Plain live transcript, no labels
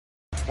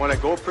Want to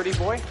go, pretty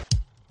boy?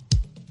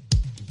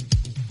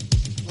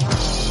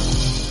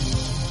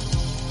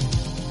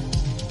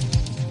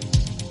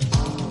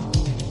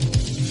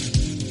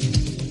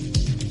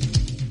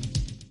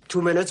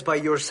 Two minutes by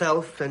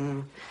yourself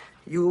and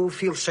you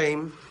feel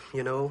shame,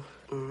 you know,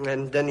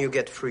 and then you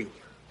get free.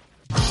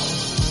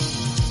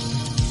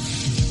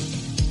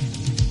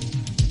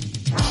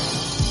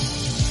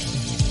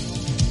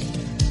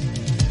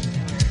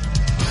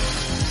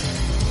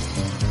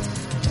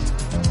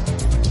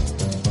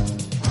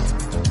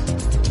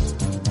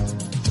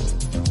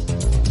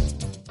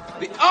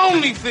 The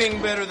only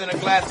thing better than a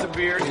glass of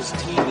beer is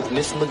tea with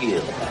Miss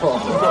McGill.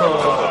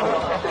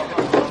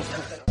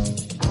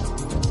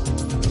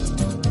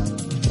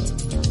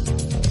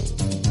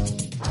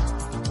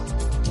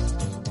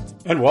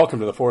 And welcome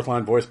to the Fourth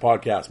Line Voice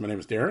Podcast. My name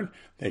is Darren.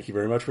 Thank you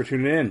very much for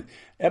tuning in.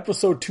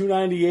 Episode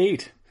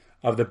 298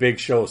 of The Big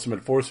Show, some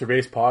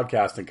Enforcer-based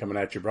podcasting coming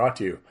at you, brought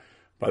to you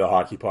by the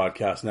Hockey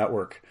Podcast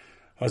Network.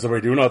 How's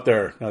everybody doing out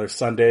there? Another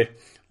Sunday, a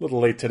little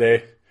late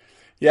today.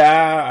 Yeah,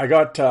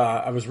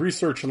 I was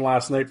researching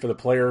last night for the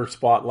player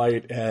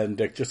spotlight,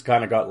 and it just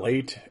kind of got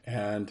late,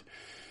 and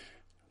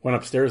went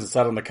upstairs and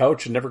sat on the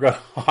couch and never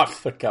got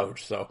off the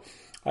couch. So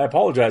I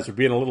apologize for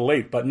being a little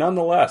late, but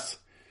nonetheless,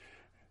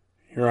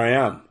 here I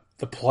am.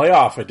 The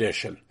playoff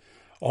edition.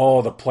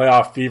 Oh, the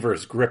playoff fever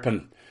is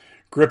gripping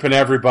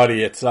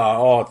everybody. It's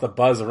the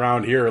buzz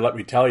around here, let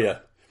me tell you.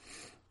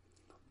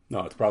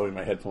 No, it's probably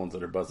my headphones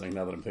that are buzzing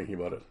now that I'm thinking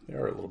about it. They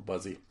are a little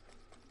buzzy.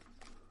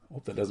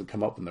 Hope that doesn't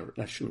come up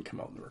that shouldn't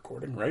come out in the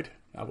recording, right?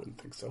 I wouldn't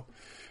think so.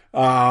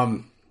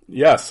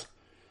 Yes.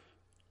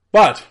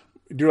 But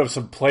we do have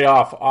some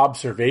playoff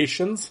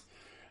observations.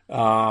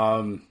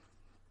 My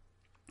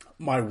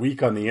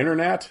week on the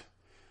internet.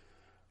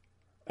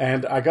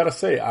 And I gotta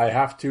say, I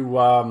have to.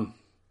 I'm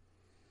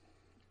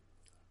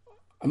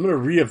gonna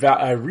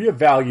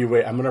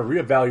reevaluate. I'm gonna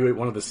reevaluate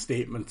one of the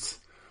statements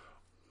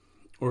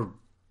or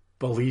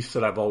beliefs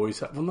that I've always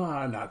had. Well, no,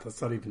 I'm not.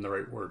 That's not even the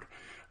right word.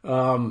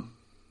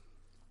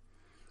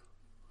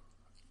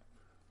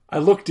 I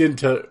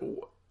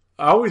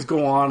always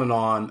go on and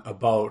on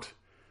about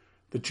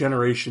the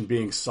generation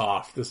being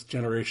soft. This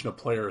generation of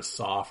players is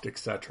soft,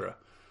 etc.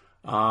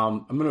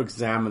 I'm going to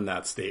examine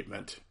that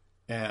statement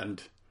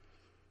and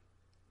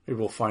maybe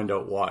we'll find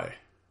out why.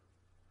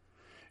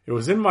 It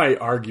was in my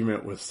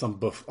argument with some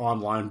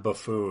online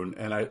buffoon,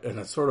 and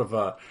a sort of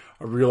a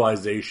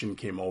realization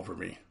came over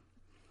me.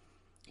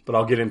 But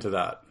I'll get into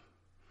that.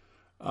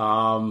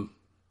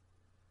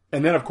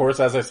 And then, of course,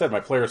 as I said,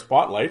 my player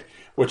spotlight,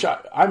 which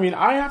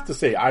I have to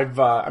say, I've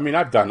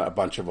done a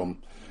bunch of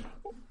them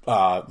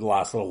the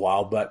last little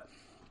while, but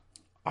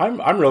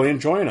I'm really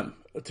enjoying them,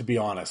 to be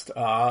honest.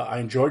 I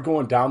enjoy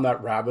going down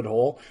that rabbit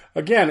hole.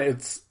 Again,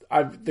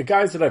 the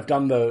guys that I've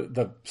done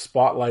the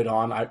spotlight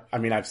on.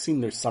 I've seen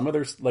there's some of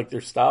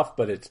their stuff,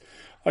 but it's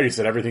like you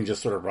said, everything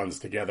just sort of runs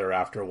together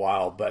after a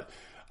while. But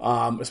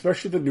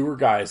especially the newer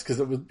guys, because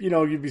it was,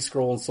 you'd be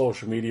scrolling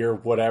social media or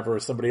whatever.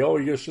 Somebody,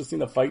 you just seen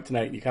the fight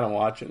tonight, and you kind of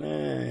watch it,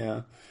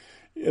 yeah,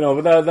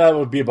 but that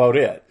would be about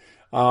it.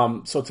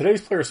 So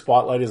today's player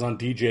spotlight is on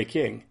DJ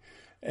King,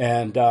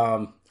 and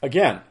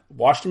again,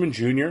 watched him in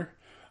junior.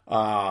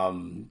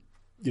 Have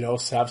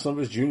some of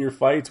his junior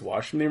fights,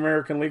 watch him in the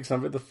American League,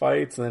 some of the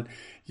fights, and then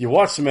you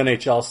watch some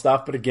NHL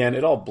stuff, but again,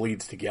 it all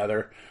bleeds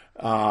together.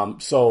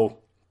 So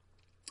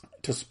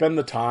to spend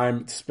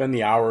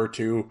the hour or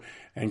two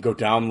and go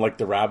down like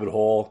the rabbit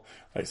hole,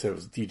 like I said, it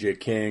was DJ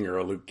King or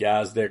a Luke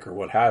Gazdic or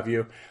what have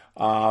you.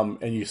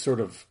 And you sort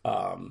of,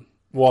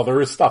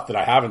 there is stuff that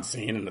I haven't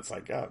seen, and it's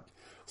like, God,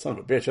 son of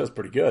a bitch, that's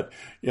pretty good,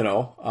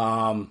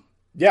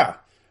 yeah,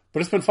 but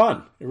it's been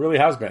fun. It really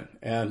has been.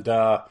 And,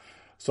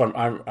 so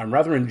I'm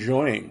rather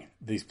enjoying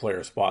these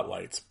player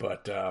spotlights,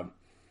 but how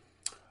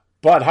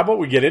about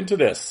we get into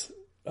this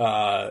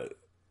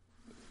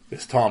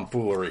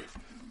tomfoolery?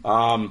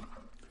 Well,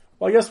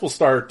 I guess we'll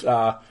start.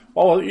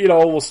 We'll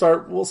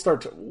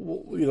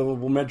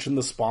mention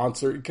the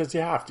sponsor because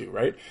you have to,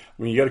 right?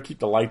 I mean, you got to keep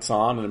the lights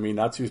on, and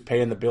that's who's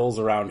paying the bills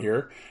around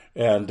here.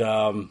 And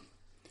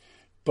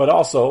but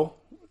also,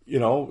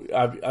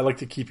 I like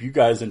to keep you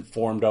guys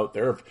informed out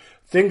there of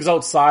things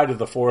outside of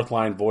the Fourth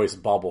Line Voice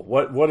bubble.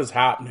 What is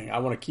happening? I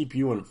want to keep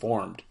you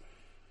informed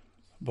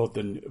about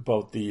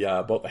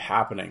the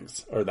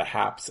happenings, or the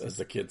haps, as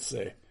the kids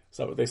say. Is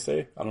that what they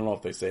say? I don't know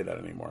if they say that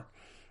anymore.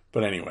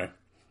 But anyway.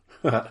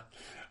 Remember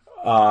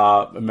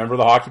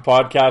the Hockey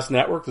Podcast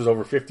Network? There's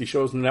over 50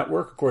 shows in the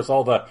network. Of course,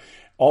 all the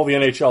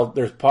NHL,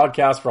 there's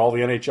podcasts for all the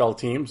NHL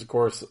teams. Of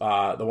course,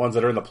 the ones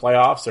that are in the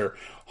playoffs are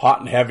hot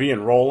and heavy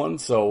and rolling.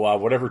 So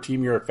whatever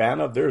team you're a fan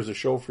of, there's a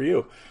show for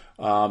you.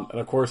 And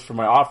of course, for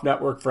my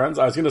off-network friends,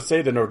 I was going to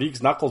say the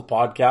Nordiques Knuckles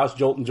podcast,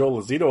 Jolt and Joe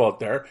Lazito out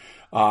there.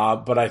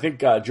 But I think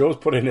Joe's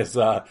put in his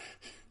 2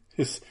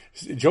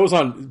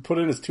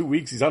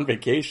 weeks. He's on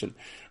vacation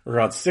or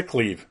on sick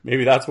leave.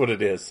 Maybe that's what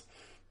it is.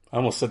 I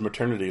almost said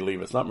maternity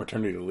leave. It's not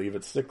maternity leave.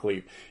 It's sick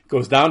leave. He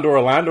goes down to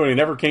Orlando and he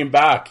never came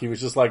back. He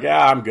was just like,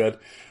 I'm good.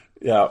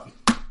 Yeah.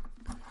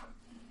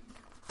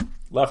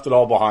 Left it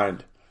all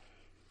behind.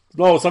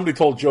 No, somebody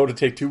told Joe to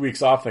take 2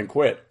 weeks off and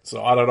quit.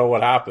 So I don't know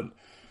what happened.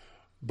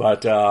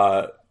 But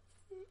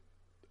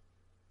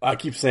I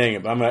keep saying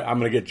it, but I'm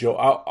gonna get Joe.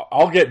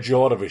 I'll get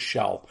Joe out of his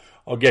shell.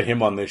 I'll get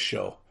him on this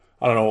show.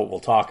 I don't know what we'll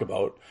talk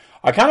about.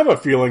 I kind of have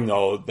a feeling,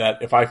 though,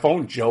 that if I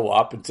phoned Joe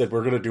up and said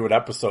we're going to do an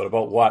episode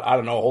about what, I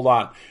don't know, hold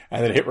on,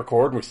 and then hit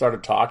record and we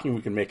started talking,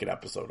 we can make an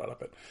episode out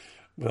of it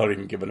without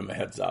even giving him a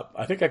heads up.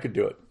 I think I could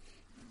do it.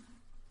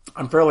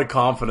 I'm fairly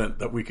confident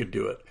that we could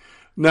do it.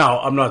 Now,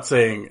 I'm not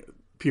saying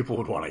people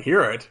would want to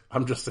hear it.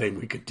 I'm just saying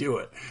we could do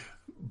it.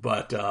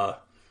 But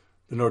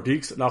the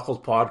Nordiques Knuckles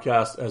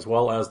podcast, as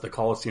well as the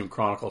Coliseum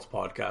Chronicles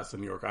podcast, the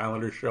New York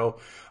Islanders show.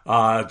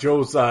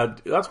 Joe's,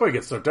 that's why he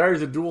gets so tired.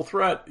 He's a dual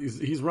threat.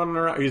 He's running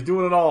around. He's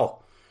doing it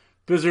all.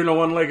 Busier than a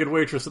one-legged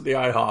waitress at the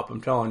IHOP,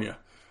 I'm telling you.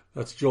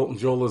 That's Joe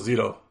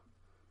Lazito.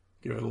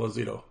 Give it a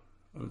Lazito.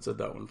 I haven't said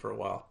that one for a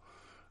while.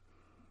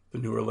 The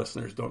newer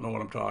listeners don't know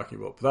what I'm talking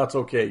about, but that's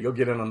okay. You'll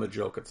get in on the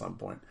joke at some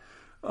point.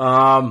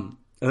 And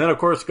then, of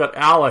course, got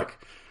Alec.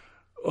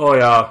 Oh,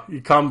 yeah. He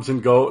comes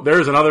and goes.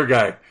 There's another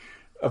guy.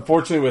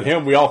 Unfortunately, with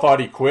him, we all thought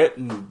he quit,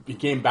 and he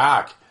came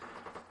back.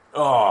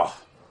 Oh.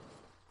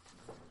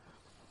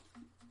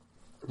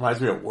 Reminds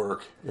me of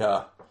work.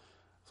 Yeah.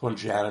 It's one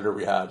janitor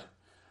we had.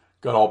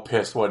 Got all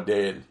pissed one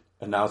day and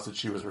announced that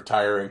she was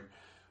retiring.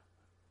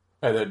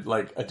 And then,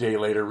 like, a day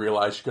later,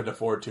 realized she couldn't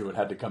afford to and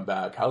had to come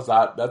back. How's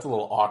that? That's a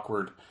little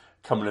awkward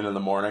coming in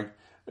the morning.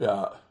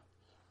 Yeah.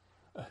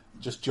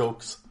 Just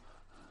jokes.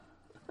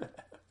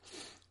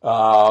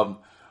 But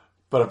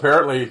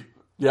apparently...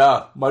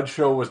 Yeah, Mud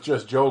Show was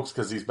just jokes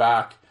because he's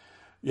back.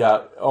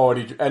 Yeah. Oh,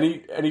 and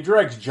he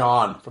drags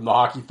John from the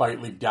Hockey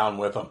Fight League down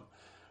with him.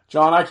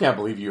 John, I can't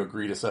believe you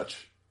agree to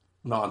such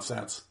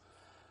nonsense.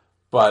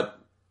 But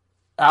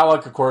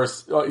Alec, of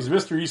course, he's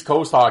Mr. East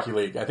Coast Hockey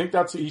League. I think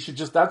I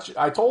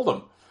told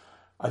him.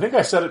 I think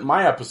I said it in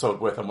my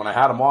episode with him when I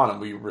had him on, and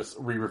we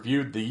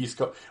reviewed the East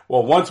Coast.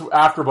 Well, once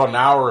after about an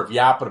hour of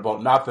yapping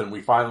about nothing,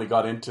 we finally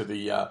got into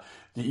the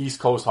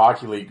East Coast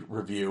Hockey League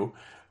review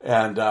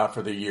and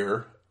for the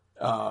year.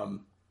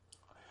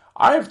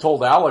 I have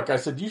told Alec, I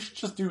said, you should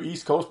just do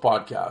East Coast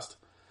podcast.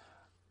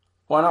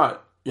 Why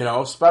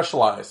not?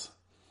 Specialize.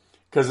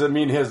 Because, I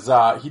mean, he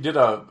did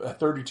a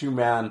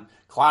 32-man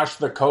Clash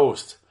the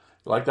Coast.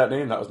 You like that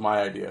name? That was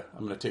my idea.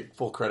 I'm going to take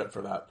full credit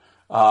for that.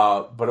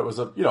 But it was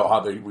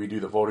how we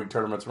do the voting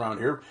tournaments around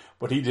here.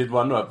 But he did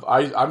one of,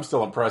 I'm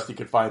still impressed he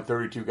could find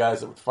 32 guys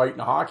that would fight in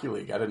a hockey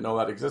league. I didn't know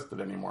that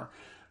existed anymore.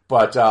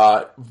 But,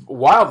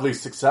 wildly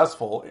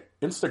successful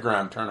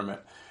Instagram tournament.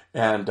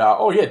 And,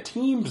 he had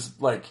teams,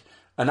 like,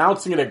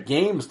 announcing it at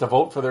games to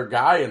vote for their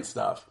guy and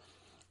stuff.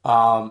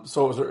 So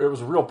it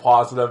was real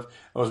positive.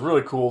 It was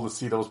really cool to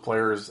see those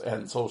players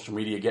and social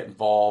media get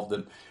involved.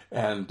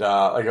 And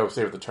like I would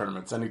say with the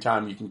tournaments,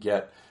 anytime you can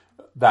get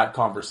that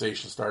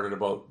conversation started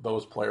about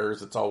those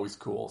players, it's always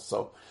cool.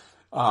 So,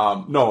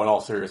 no, in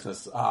all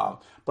seriousness.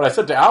 But I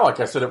said to Alec,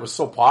 it was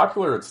so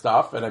popular and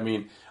stuff. And I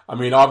mean,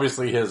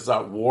 obviously his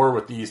war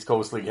with the East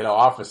Coast League head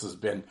office has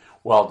been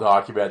well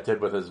documented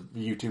with his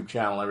YouTube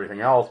channel and everything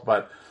else,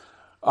 but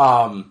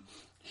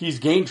he's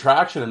gained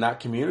traction in that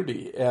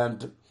community.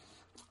 And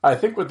I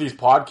think with these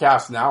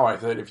podcasts now, I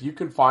said if you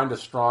can find a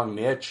strong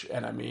niche,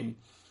 and I'm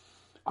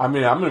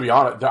going to be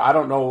honest, I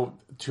don't know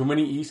too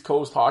many East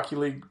Coast Hockey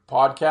League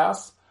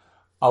podcasts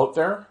out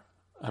there.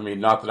 I mean,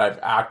 not that I've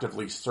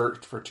actively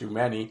searched for too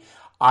many.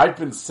 I've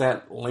been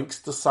sent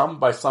links to some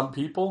by some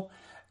people,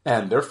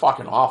 and they're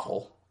fucking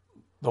awful.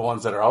 The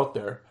ones that are out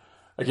there.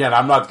 Again,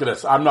 I'm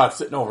not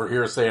sitting over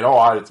here saying, "Oh,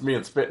 it's me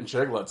and Spittin'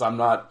 Chiglets." I'm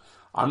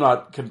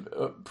not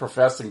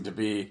professing to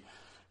be,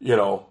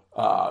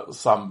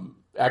 some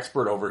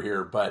expert over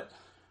here. But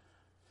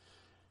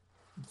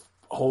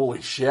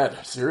holy shit,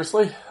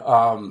 seriously?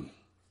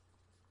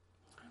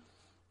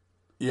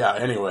 Yeah.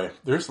 Anyway,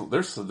 there's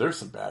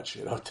some bad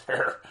shit out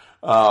there.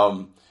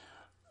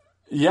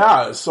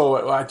 Yeah.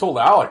 So I told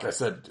Alec, I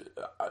said,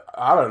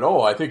 I don't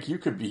know. I think you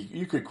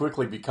could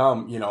quickly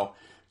become,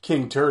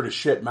 King Turd of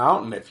Shit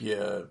Mountain if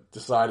you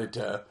decided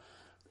to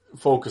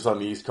focus on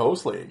the East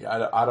Coast League.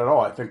 I don't know.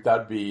 I think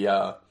that'd be,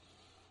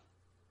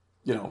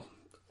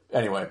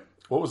 anyway,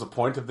 what was the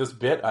point of this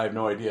bit? I have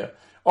no idea.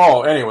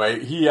 Oh,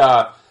 anyway,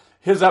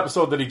 his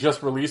episode that he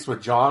just released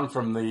with John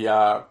from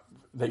the,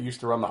 that used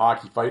to run the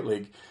Hockey Fight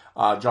League.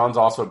 John's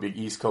also a big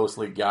East Coast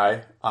League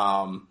guy.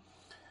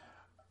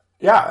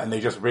 Yeah, and they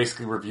just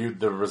basically reviewed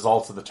the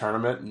results of the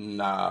tournament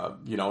and,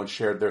 and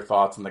shared their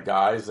thoughts on the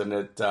guys. And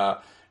it,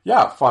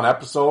 fun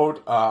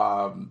episode.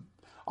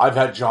 I've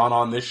had John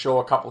on this show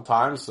a couple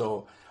times,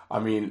 so,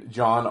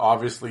 John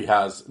obviously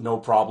has no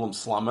problem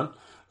slumming.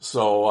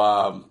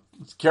 So,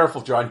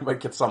 careful, John, you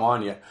might get some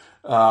on you.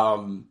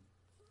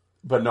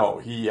 But no,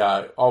 he,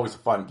 always a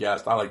fun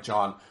guest. I like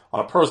John. On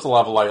a personal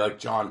level, I like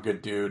John,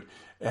 good dude.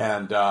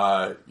 And,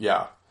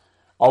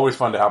 always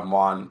fun to have him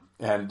on.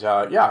 And,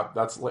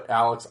 that's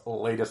Alec's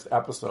latest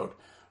episode.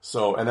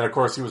 So, and then of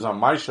course he was on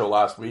my show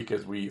last week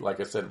as we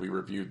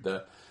reviewed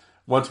the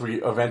once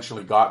we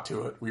eventually got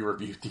to it, we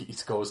reviewed the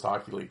East Coast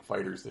Hockey League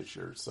fighters this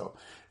year. So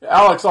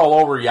Alex all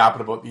over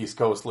yapping about the East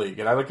Coast League.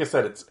 And like I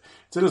said, it's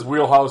in his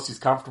wheelhouse. He's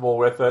comfortable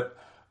with it.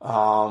 I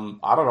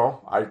don't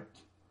know.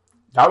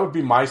 That would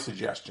be my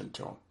suggestion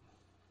to him.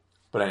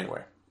 But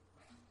anyway,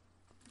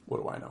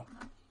 what do I know?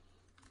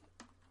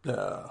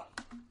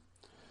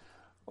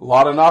 A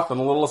lot of nothing,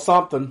 a little of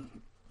something.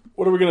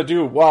 What are we going to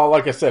do? Well,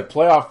 like I said,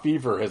 playoff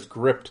fever has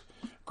gripped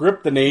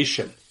the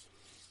nation.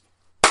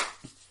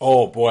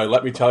 Oh boy,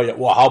 let me tell you.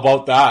 Well, how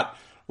about that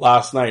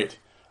last night?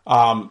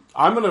 I'm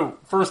going to,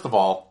 first of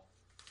all,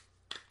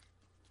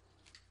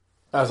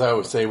 as I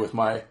always say with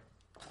my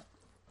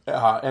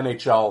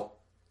NHL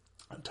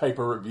type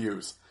of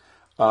reviews,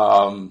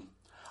 I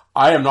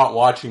am not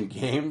watching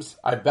games.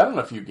 I bet on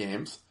a few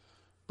games.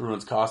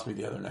 Bruins cost me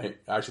the other night.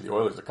 Actually, the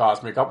Oilers have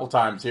cost me a couple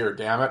times here,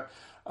 damn it.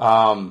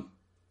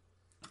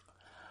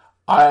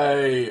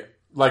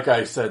 Like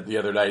I said the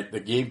other night, the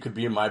game could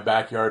be in my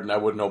backyard and I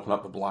wouldn't open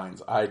up the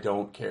blinds. I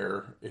don't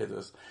care. It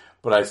is.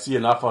 But I see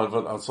enough of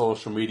it on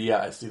social media.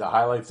 I see the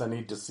highlights I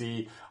need to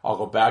see. I'll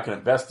go back and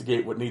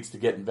investigate what needs to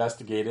get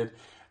investigated.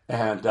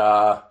 And,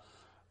 of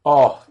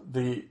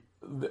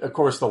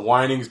course, the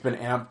whining's been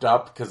amped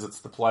up because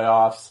it's the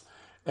playoffs.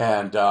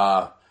 And,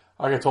 like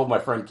I told my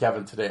friend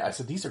Kevin today, I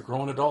said, these are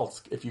grown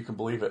adults, if you can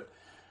believe it.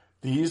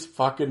 These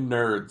fucking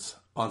nerds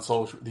on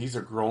social, these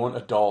are grown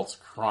adults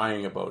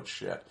crying about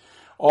shit.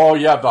 Oh,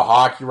 yeah, the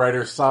hockey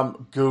writer,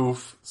 some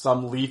goof,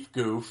 some Leaf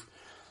goof.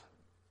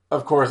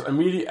 Of course,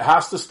 immediately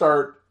has to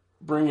start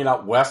bringing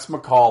up Wes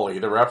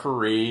McCauley, the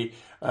referee,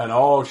 and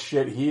oh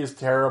shit, he is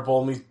terrible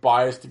and he's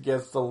biased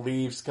against the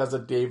Leafs because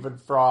of David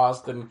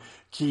Frost and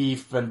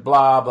Keefe and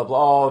blah blah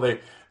blah.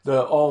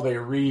 They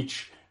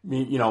reach,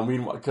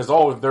 meanwhile, because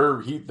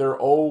they're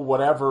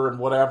whatever in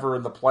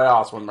the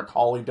playoffs when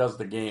McCauley does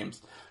the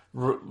games.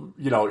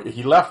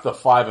 He left the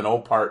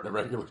 5-0 part in the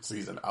regular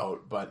season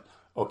out, but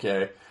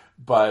okay.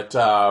 But,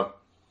 yeah,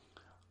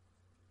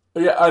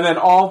 and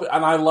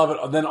I love it.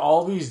 And then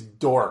all these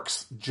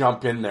dorks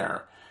jump in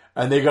there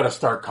and they got to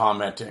start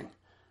commenting.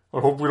 I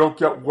hope we don't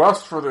get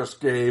Wes for this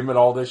game and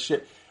all this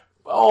shit.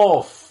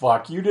 Oh,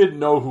 fuck. You didn't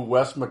know who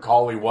Wes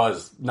McCauley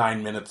was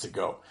 9 minutes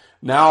ago.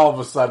 Now all of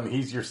a sudden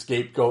he's your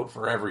scapegoat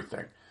for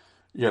everything.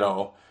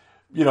 Meanwhile,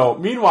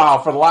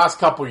 for the last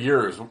couple of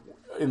years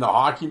in the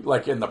hockey,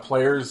 like in the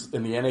players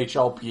in the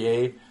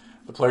NHLPA,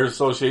 the Players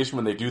Association,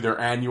 when they do their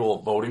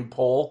annual voting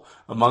poll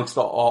amongst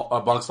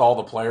all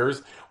the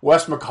players,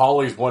 Wes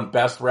McCauley's won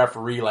best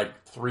referee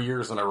like 3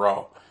 years in a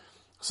row.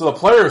 So the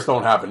players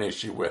don't have an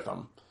issue with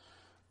him.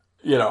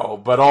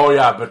 But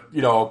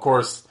of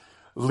course,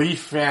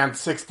 Leaf fan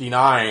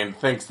 69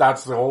 thinks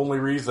that's the only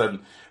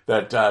reason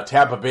that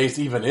Tampa Bay's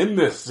even in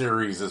this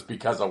series is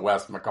because of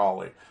Wes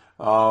McCauley.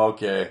 Oh,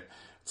 okay.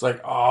 It's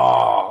like,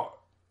 and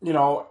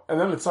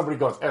then somebody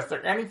goes, is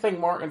there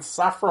anything more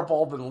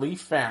insufferable than Leaf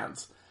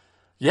fans?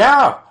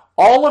 Yeah,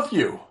 all of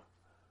you.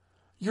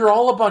 You're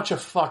all a bunch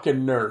of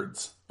fucking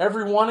nerds.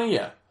 Every one of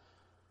you.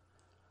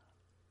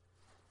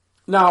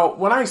 Now,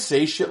 when I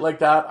say shit like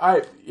that,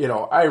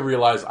 I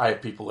realize I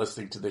have people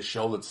listening to this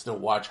show that still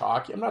watch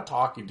hockey. I'm not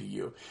talking to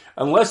you.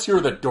 Unless you're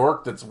the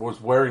dork that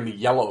was wearing the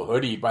yellow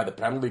hoodie by the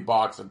penalty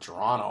box in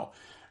Toronto.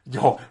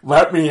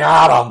 Let me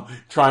at him,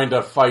 trying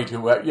to fight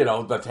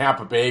the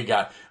Tampa Bay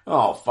guy.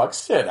 Oh, fuck,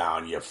 sit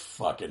down, you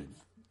fucking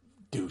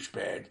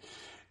douchebag.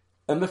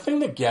 And the thing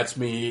that gets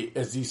me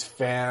is these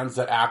fans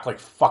that act like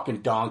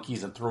fucking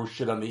donkeys and throw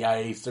shit on the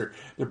ice. They're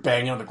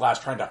banging on the glass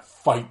trying to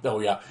fight, though.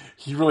 Yeah,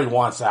 he really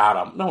wants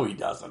Adam. No, he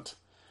doesn't.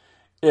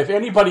 If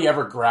anybody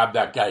ever grabbed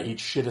that guy, he'd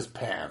shit his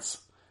pants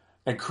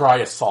and cry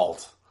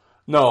assault.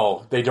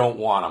 No, they don't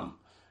want him.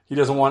 He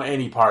doesn't want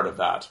any part of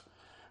that.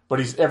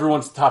 But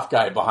everyone's tough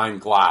guy behind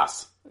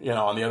glass.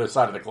 On the other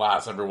side of the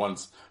glass,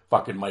 everyone's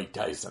fucking Mike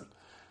Tyson.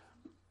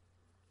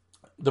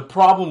 The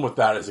problem with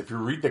that is if you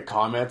read the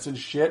comments and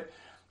shit,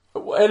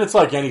 and it's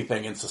like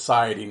anything in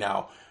society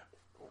now,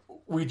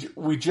 we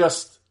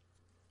just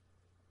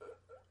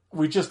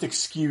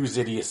excuse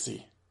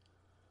idiocy.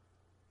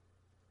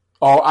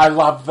 Oh, I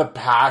love the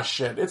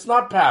passion. It's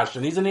not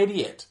passion. He's an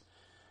idiot.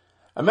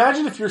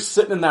 Imagine if you're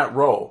sitting in that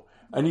row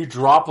and you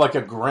drop like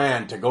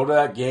 $1,000 to go to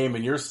that game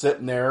and you're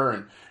sitting there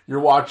and you're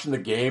watching the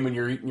game and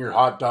you're eating your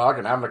hot dog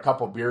and having a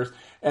couple beers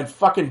and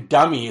fucking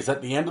dummy is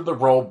at the end of the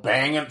row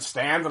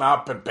standing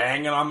up and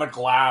banging on the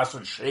glass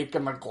and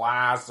shaking the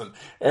glass, and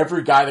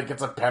every guy that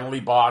gets a penalty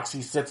box,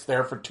 he sits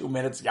there for 2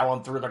 minutes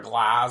yelling through the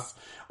glass,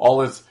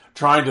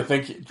 trying to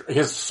think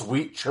his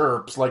sweet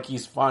chirps like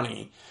he's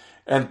funny,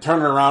 and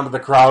turning around to the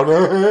crowd,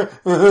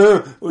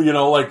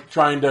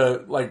 trying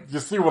to, you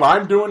see what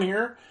I'm doing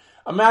here?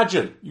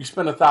 Imagine you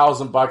spend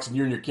 $1,000 and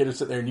you and your kid are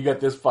sitting there and you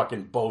got this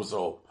fucking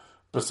bozo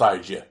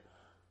beside you.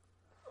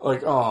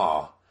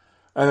 Oh.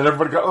 And then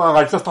everybody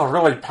goes, just a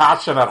really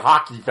passionate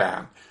hockey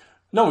fan.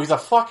 No, he's a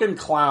fucking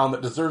clown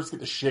that deserves to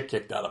get the shit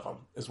kicked out of him,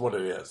 is what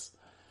it is.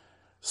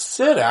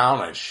 Sit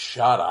down and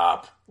shut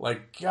up.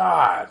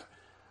 God.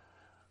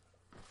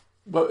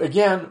 But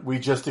again, we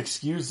just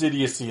excuse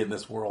idiocy in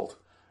this world.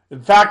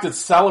 In fact, it's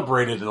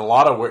celebrated in a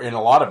lot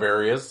of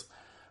areas.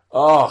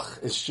 Ugh,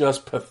 it's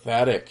just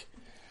pathetic.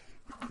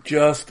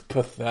 Just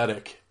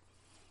pathetic.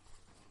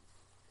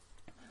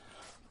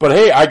 But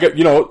hey, I got to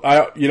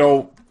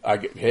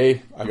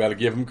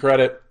give him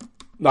credit.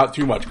 Not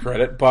too much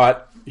credit,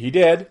 but he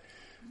did.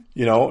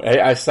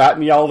 I sat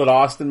and yelled at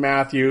Austin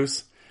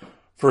Matthews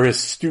for his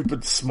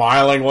stupid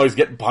smiling while he's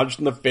getting punched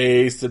in the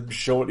face and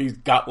showing he's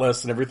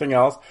gutless and everything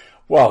else.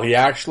 Well, he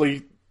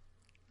actually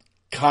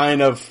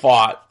kind of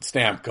fought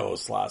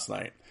Stamkos last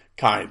night.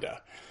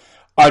 Kinda.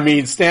 I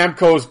mean,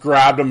 Stamkos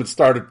grabbed him and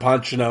started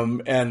punching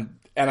him, and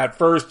at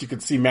first you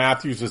could see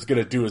Matthews was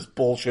going to do his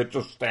bullshit,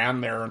 just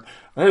stand there and,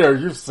 hey, are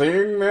you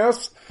seeing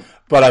this?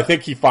 But I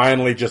think he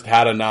finally just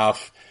had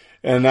enough.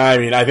 And I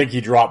mean, I think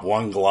he dropped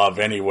one glove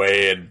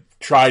anyway and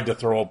tried to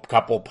throw a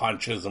couple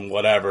punches and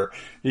whatever.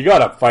 You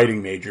got a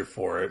fighting major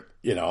for it,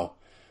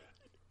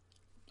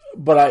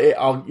 But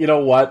I'll you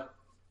know what?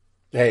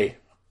 Hey,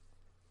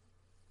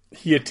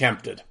 he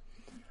attempted.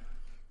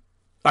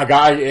 I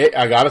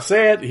gotta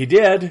say it. He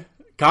did.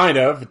 Kind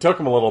of. It took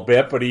him a little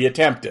bit, but he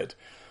attempted.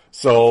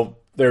 So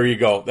there you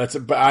go.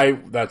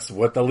 That's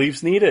what the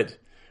Leafs needed.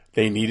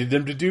 They needed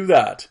him to do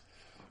that.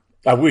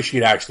 I wish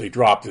he'd actually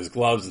dropped his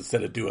gloves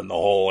instead of doing the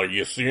whole, are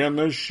you seeing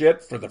this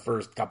shit, for the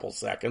first couple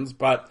seconds.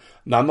 But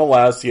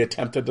nonetheless, he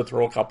attempted to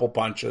throw a couple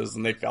punches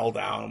and they fell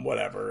down and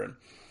whatever. And,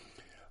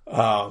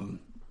 and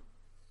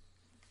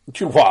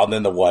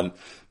then the one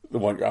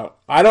guy,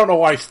 I don't know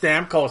why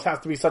Stamkos has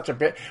to be such a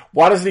bit.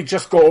 Why doesn't he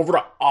just go over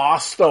to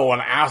Osto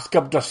and ask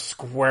him to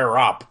square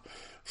up?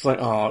 It's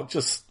like,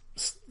 just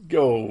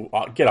go,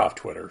 get off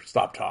Twitter.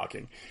 Stop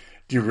talking.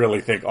 Do you really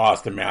think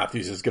Austin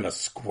Matthews is going to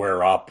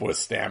square up with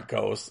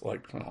Stamkos?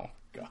 Like, oh,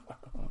 God.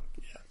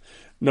 Yeah.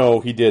 No,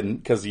 he didn't,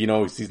 because he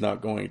knows he's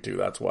not going to.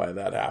 That's why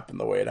that happened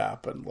the way it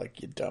happened.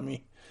 Like, you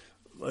dummy.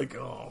 Like,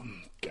 oh,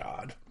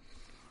 God.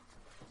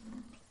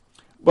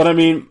 But, I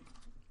mean,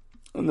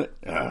 and then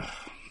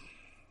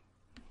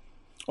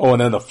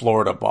the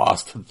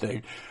Florida-Boston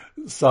thing.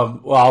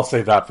 I'll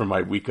save that for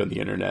my week on the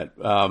internet.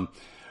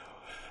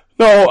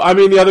 No, I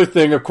mean, the other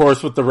thing, of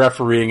course, with the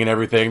refereeing and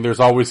everything, there's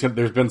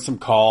been some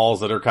calls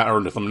that are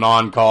or some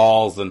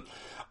non-calls, and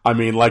I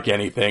mean, like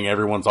anything,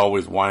 everyone's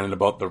always whining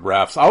about the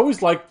refs. I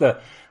always like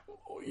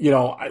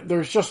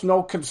there's just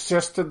no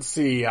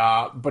consistency,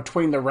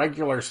 between the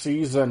regular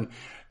season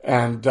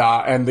and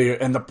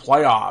the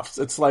playoffs.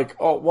 It's like,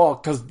 oh, well,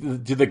 cause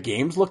do the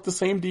games look the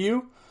same to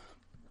you?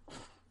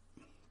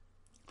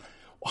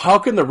 How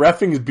can the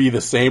reffing be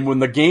the same when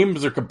the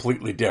games are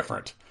completely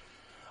different?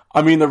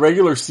 I mean, the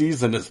regular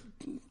season is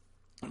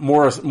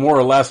more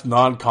or less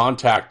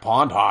non-contact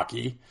pond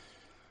hockey.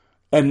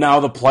 And now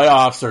the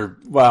playoffs are,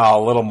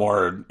 well, a little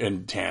more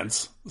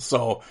intense.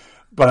 So,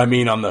 but I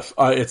mean,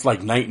 it's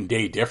like night and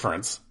day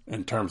difference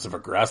in terms of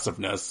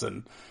aggressiveness.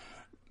 And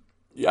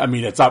I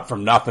mean, it's up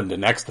from nothing to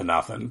next to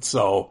nothing.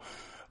 So,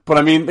 but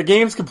I mean, the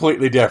game's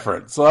completely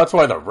different. So that's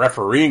why the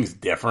refereeing's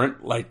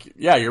different. Like,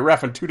 yeah, you're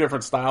reffing two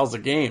different styles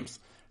of games,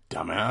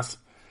 dumbass.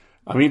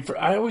 I mean,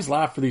 I always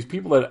laugh for these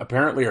people that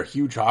apparently are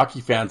huge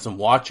hockey fans and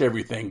watch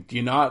everything. Do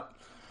you not?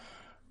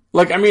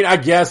 Like, I mean, I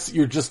guess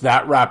you're just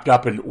that wrapped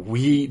up in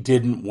we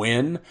didn't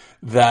win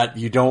that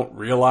you don't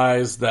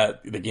realize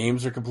that the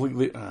games are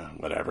completely,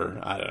 whatever.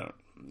 I don't,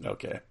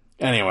 okay.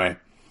 Anyway.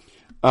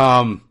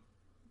 And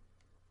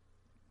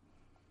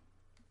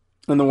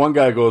the one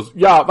guy goes,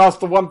 yeah, that's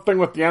the one thing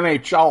with the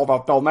NHL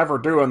that they'll never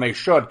do, and they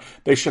should.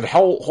 They should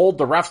hold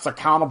the refs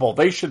accountable.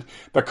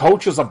 The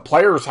coaches and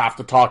players have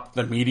to talk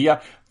to the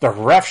media. The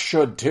refs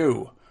should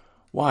too.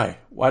 Why?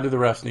 Why do the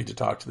refs need to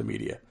talk to the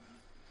media?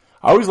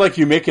 I always like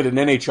you make it an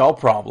NHL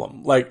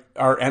problem. Like,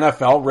 our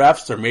NFL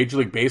refs or Major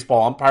League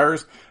Baseball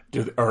umpires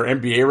or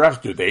NBA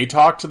refs, do they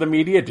talk to the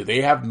media? Do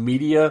they have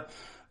media?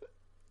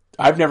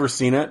 I've never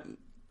seen it.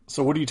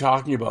 So what are you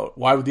talking about?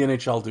 Why would the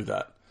NHL do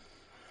that?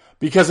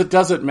 Because it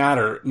doesn't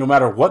matter, no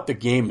matter what the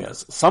game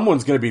is.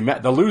 Someone's going to be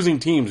the losing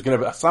team's going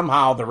to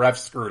somehow the refs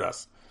screwed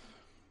us.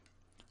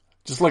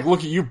 Just like, look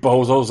at you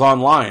bozos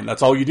online.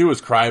 That's all you do is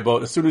cry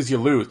about as soon as you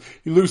lose.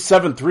 You lose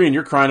 7-3 and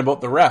you're crying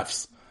about the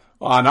refs.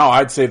 Well, no,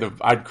 I'd say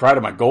I'd cry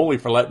to my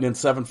goalie for letting in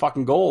 7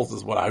 fucking goals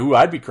is who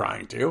I'd be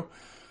crying to.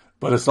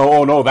 But it's,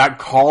 oh no, that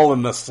call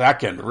in the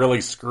second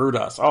really screwed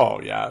us. Oh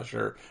yeah,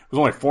 sure. It was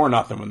only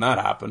 4-0 when that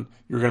happened.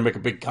 You were going to make a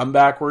big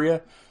comeback, were you?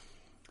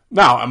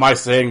 Now, am I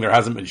saying there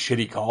hasn't been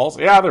shitty calls?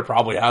 Yeah, there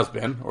probably has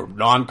been. Or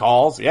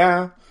non-calls,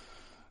 yeah.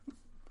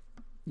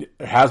 It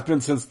has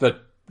been since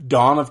the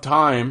dawn of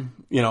time,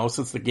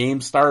 since the game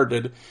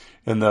started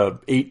in the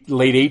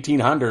late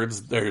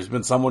 1800s. There's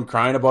been someone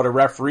crying about a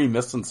referee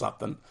missing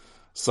something.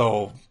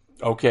 So,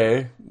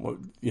 okay, I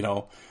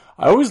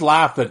always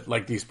laugh at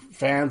like these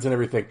fans and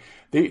everything.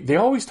 They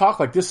always talk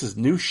like this is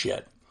new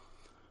shit.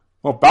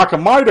 Well, back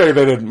in my day,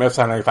 they didn't miss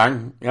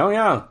anything.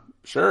 Yeah,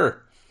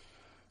 sure.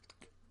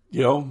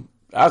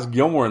 Ask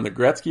Gilmore in the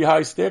Gretzky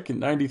high stick in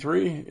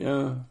 93.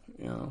 Yeah.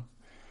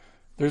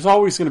 There's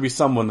always going to be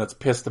someone that's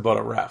pissed about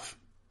a ref.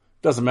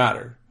 Doesn't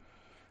matter.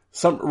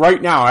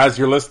 Right now, as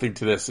you're listening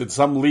to this, in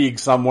some league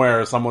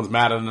somewhere, someone's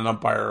mad at an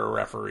umpire or a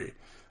referee.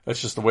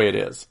 That's just the way it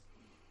is.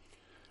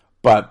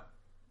 But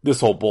this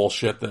whole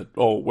bullshit that,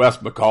 Wes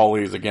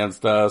McCauley's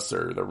against us,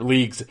 or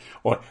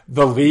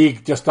the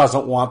league just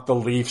doesn't want the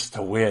Leafs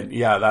to win.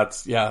 Yeah,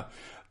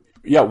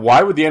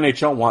 why would the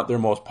NHL want their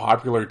most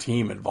popular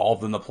team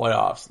involved in the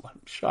playoffs? Like,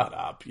 shut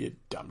up, you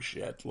dumb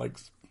shit. Like,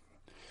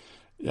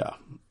 yeah.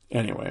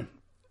 Anyway.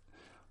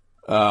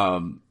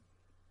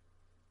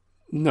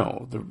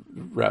 No, the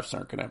refs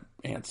aren't going to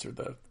answer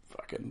the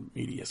fucking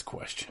media's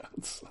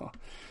questions.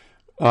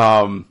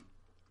 So,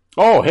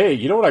 hey,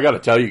 you know what I got to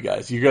tell you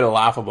guys? You're going to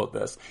laugh about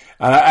this,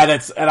 and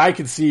I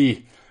can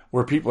see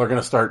where people are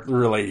going to start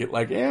really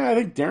like, I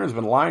think Darren's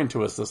been lying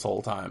to us this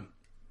whole time.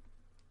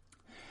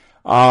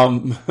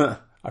 I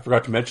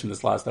forgot to mention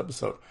this last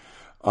episode,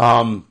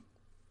 and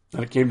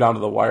it came down to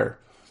the wire.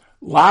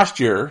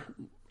 Last year,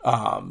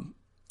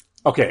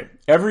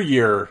 every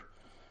year,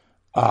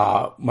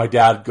 my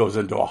dad goes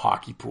into a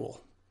hockey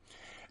pool,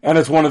 and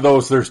it's one of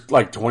those, there's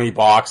like 20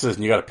 boxes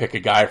and you got to pick a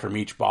guy from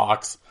each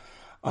box.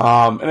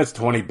 And it's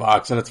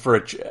 $20 and it's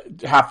for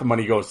half the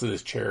money goes to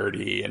this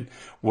charity and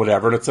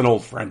whatever. And it's an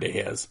old friend of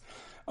his.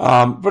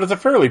 But it's a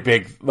fairly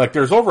big, like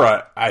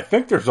I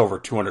think there's over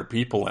 200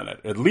 people in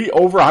it, at least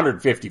over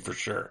 150 for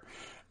sure,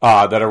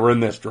 that are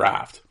in this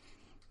draft.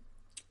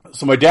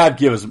 So my dad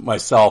gives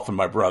myself and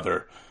my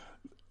brother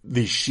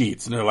these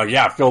sheets, and they're like,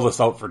 yeah, fill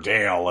this out for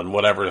Dale, and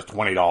whatever is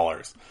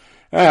 $20.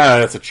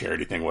 That's a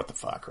charity thing. What the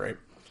fuck, right?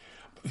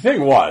 The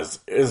thing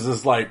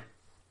is like,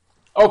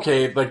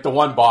 okay, like the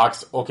one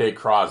box, okay,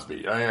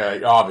 Crosby,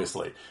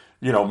 obviously,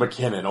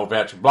 McKinnon,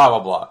 Ovechkin, blah, blah,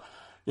 blah.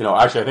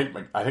 Actually,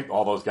 I think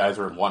all those guys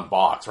are in one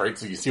box, right?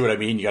 So you see what I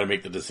mean? You got to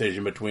make the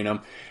decision between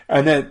them.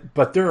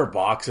 But there are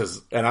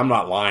boxes, and I'm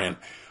not lying,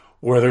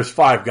 where there's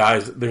 5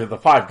 guys, they're the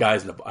 5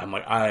 guys, I'm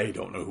like, I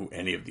don't know who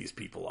any of these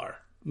people are.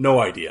 No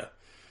idea.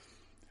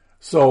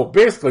 So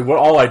basically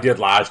all I did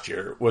last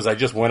year was I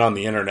just went on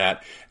the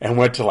internet and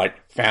went to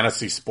like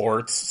fantasy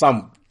sports,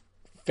 some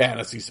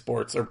fantasy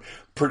sports or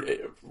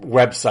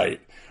website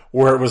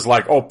where it was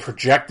like,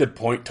 projected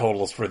point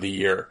totals for the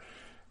year.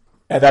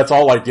 And that's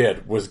all I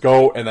did was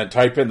go and then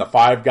type in the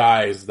 5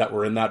 guys that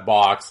were in that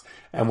box,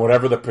 and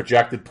whatever the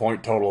projected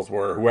point totals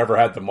were, whoever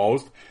had the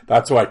most,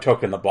 that's who I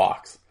took in the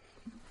box.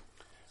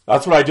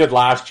 That's what I did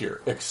last year,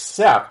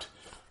 except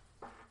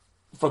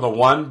for the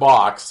one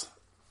box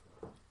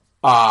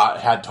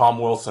had Tom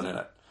Wilson in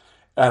it.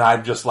 And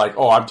I'm just like,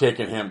 I'm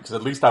taking him because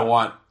at least I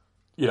want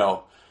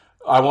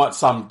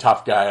some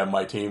tough guy on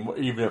my team,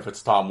 even if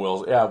it's Tom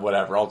Wilson. Yeah,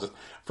 whatever. I'll just,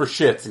 for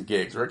shits and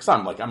gigs, right? Because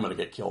I'm like, I'm going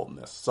to get killed in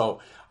this. So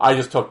I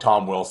just took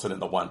Tom Wilson in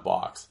the one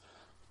box.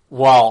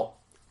 Well,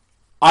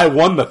 I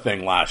won the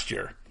thing last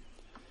year.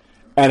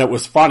 And it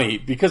was funny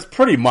because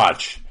pretty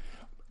much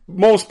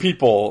most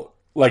people,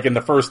 like in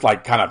the first,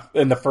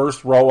 in the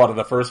first row out of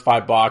the first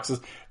 5 boxes,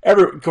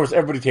 of course,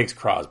 everybody takes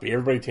Crosby.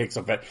 Everybody takes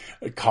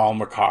Call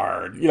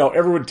McCarr.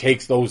 Everyone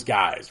takes those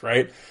guys,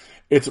 right?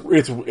 It's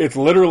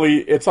literally,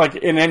 it's like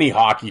in any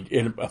hockey,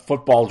 in a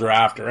football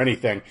draft or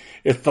anything,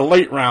 it's the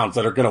late rounds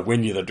that are going to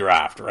win you the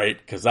draft, right?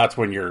 Because that's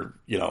when you're,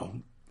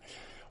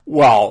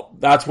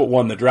 that's what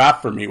won the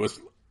draft for me was,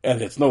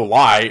 and it's no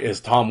lie, is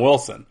Tom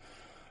Wilson.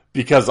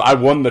 Because I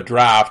won the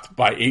draft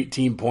by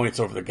 18 points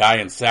over the guy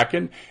in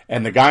second,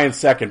 and the guy in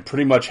second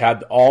pretty much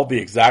had all the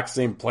exact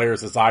same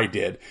players as I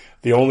did.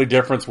 The only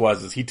difference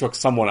is he took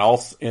someone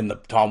else in the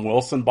Tom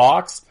Wilson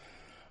box,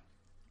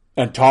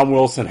 and Tom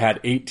Wilson had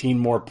 18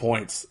 more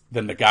points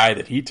than the guy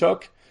that he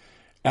took,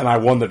 and I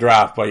won the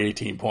draft by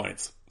 18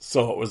 points.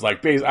 So it was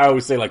like, I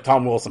always say, like,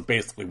 Tom Wilson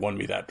basically won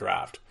me that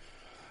draft.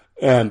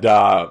 And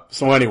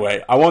so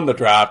anyway, I won the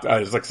draft. It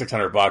was like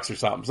 $600 or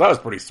something, so that was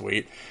pretty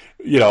sweet.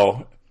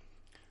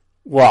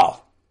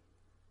 Well,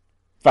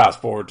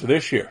 fast forward to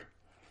this year.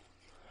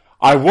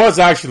 I was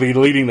actually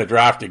leading the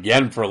draft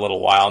again for a little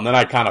while, and then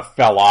I kind of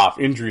fell off.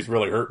 Injuries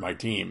really hurt my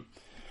team.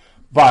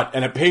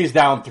 And it pays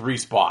down 3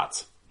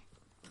 spots.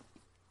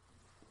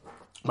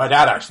 My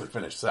dad actually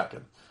finished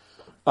second.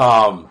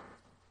 And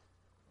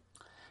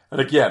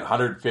again,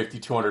 150,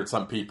 200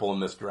 some people in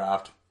this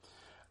draft.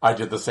 I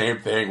did the same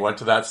thing, went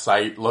to that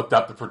site, looked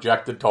up the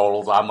projected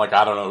totals. I'm like,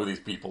 I don't know who these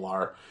people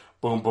are.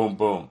 Boom, boom,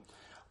 boom.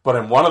 But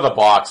in one of the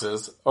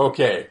boxes,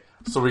 okay,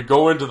 so we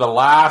go into the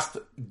last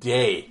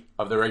day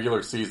of the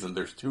regular season.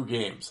 There's 2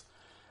 games,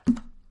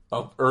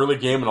 an early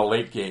game and a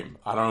late game.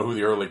 I don't know who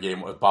the early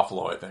game was,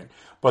 Buffalo, I think.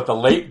 But the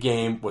late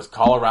game was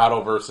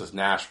Colorado versus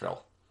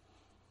Nashville.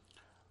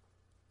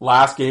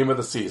 Last game of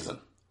the season.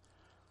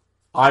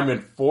 I'm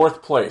in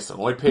 4th place. It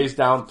only pays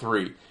down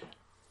 3.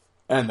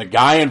 And the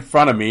guy in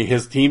front of me,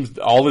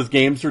 all his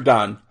games are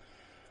done,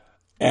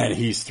 and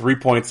he's 3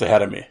 points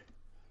ahead of me.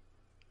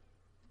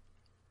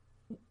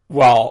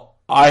 Well,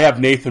 I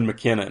have Nathan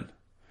McKinnon.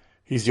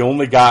 He's the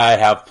only guy I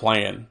have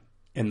playing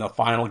in the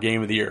final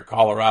game of the year,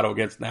 Colorado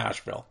against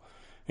Nashville.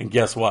 And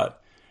guess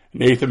what?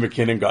 Nathan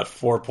McKinnon got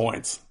 4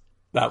 points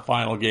that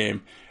final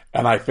game,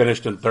 and I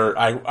finished in 3rd.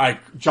 I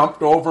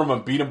jumped over him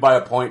and beat him by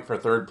a point for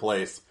 3rd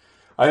place.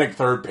 I think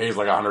 3rd pays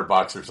like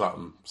 $100 or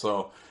something.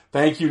 So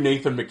thank you,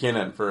 Nathan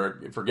McKinnon,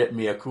 for getting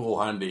me a cool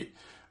hundy.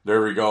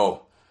 There we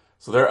go.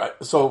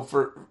 So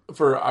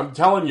for I'm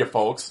telling you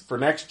folks, for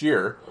next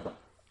year,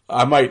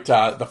 I might,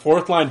 the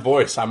Fourth Line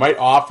Voice, I might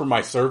offer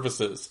my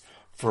services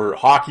for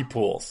hockey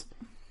pools,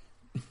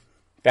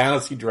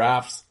 fantasy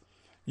drafts.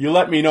 You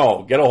let me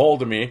know. Get a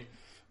hold of me,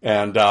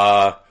 and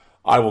I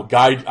will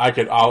guide.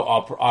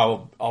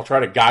 I'll try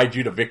to guide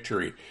you to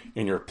victory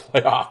in your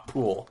playoff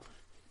pool.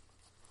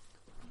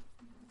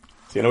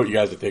 See, I know what you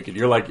guys are thinking.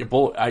 You're like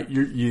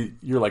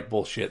you're like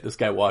bullshit. This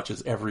guy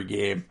watches every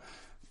game,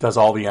 does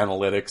all the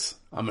analytics.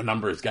 I'm a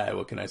numbers guy.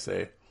 What can I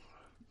say?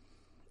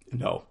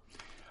 No,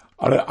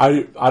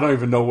 I don't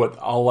even know what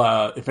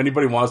I'll. If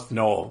anybody wants to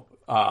know,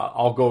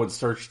 I'll go and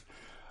search.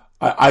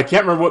 I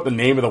can't remember what the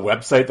name of the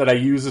website that I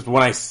use is. But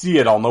when I see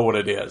it, I'll know what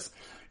it is.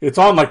 It's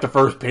on like the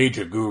first page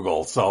of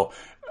Google, so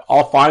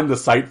I'll find the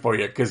site for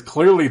you, because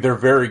clearly they're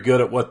very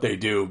good at what they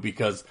do,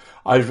 because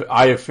I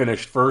have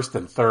finished first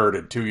and third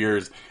in 2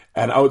 years,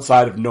 and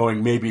outside of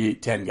knowing maybe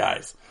 10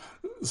 guys.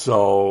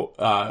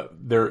 So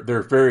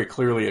they're very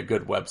clearly a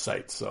good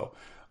website. So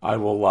I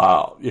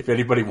will, if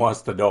anybody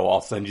wants to know,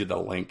 I'll send you the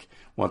link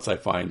once I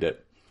find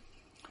it.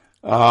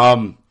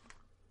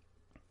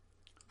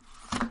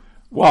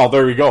 Well,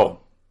 there we go.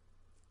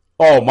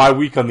 Oh, my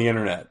week on the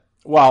internet.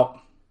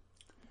 Well,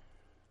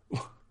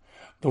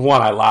 the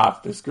one I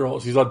laughed, this girl,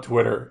 she's on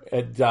Twitter,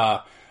 and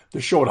they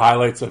showed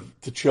highlights of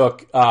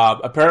Tkachuk.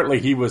 Apparently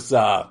he was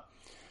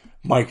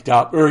mic'd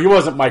up, or he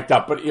wasn't mic'd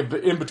up, but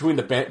in between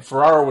the bench,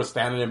 Ferraro was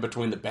standing in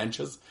between the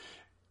benches,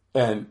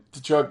 and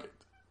Tkachuk,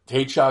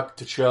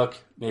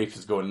 Nath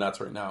is going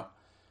nuts right now.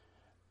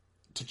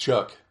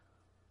 Tkachuk,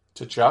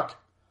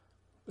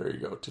 there you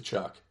go,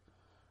 Tkachuk.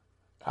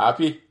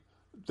 Happy?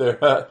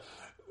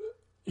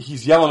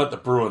 He's yelling at the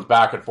Bruins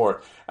back and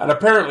forth, and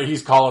apparently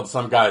he's calling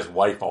some guy's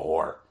wife a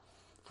whore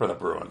for the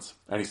Bruins,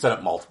 and he said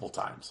it multiple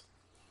times.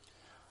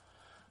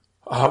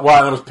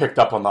 Well, it was picked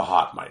up on the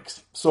hot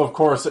mics, so of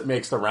course it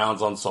makes the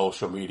rounds on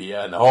social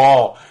media, and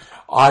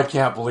I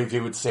can't believe he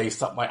would say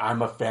something like,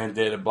 I'm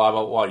offended, and blah,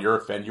 blah, blah. You're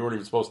offended. You weren't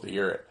even supposed to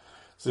hear it.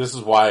 So this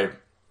is why,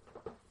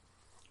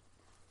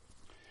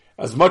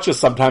 as much as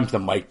sometimes the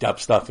mic'd up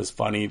stuff is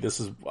funny, this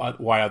is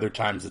why other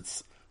times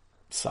it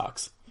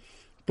sucks.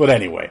 But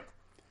anyway,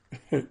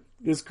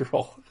 this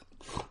girl,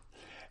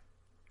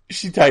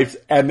 she types,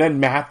 and then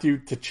Matthew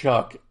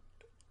Tkachuk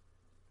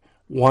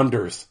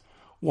wonders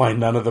why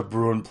none of the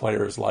Bruin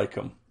players like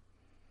him.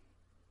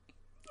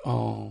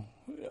 Oh,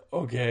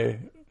 okay.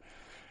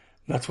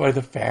 That's why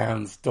the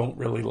fans don't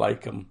really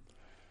like him.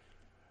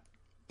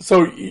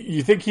 So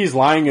you think he's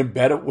lying in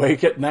bed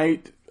awake at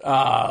night,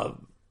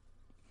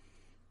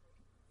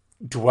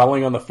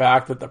 dwelling on the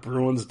fact that the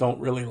Bruins don't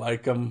really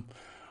like him,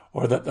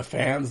 or that the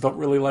fans don't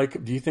really like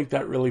him? Do you think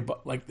that really,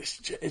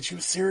 and she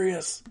was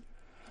serious?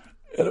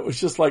 And it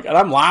was just like, and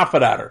I'm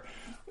laughing at her.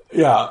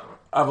 Yeah.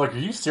 I'm like, are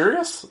you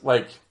serious?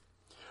 Like,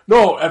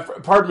 no,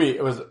 pardon me.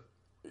 It was,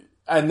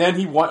 and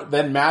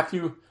then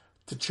Matthew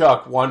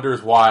Tkachuk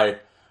wonders why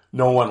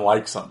no one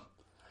likes him.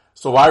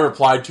 So I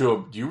replied to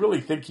him, do you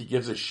really think he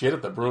gives a shit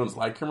if the Bruins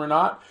like him or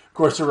not? Of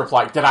course he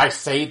replied, did I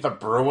say the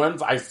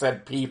Bruins? I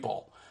said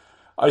people.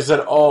 I said,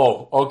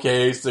 oh,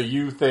 okay, so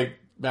you think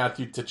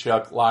Matthew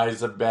Tkachuk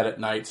lies in bed at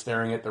night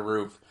staring at the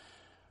roof,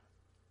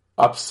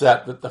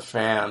 upset that the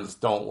fans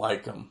don't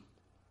like him.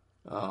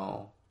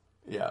 Oh,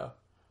 yeah.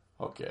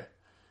 Okay.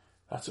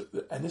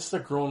 And this is a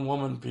grown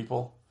woman,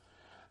 people.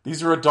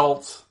 These are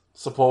adults,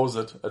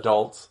 supposed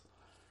adults,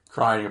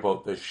 crying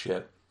about this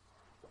shit.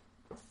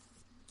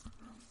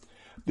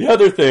 The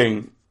other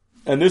thing,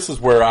 and this is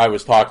where I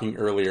was talking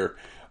earlier,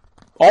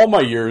 all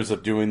my years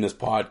of doing this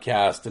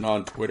podcast and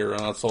on Twitter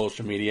and on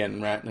social media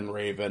and ranting and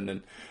raving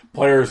and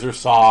players are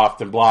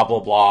soft and blah, blah,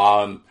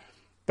 blah. And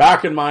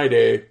back in my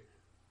day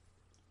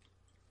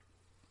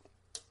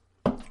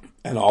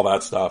and all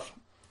that stuff.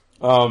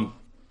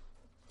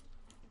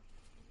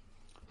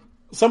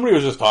 Somebody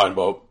was just talking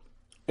about,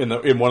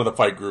 in one of the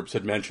fight groups,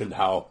 had mentioned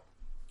how,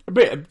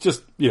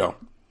 just,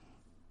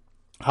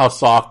 how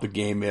soft the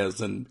game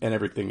is and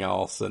everything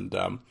else. And,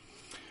 and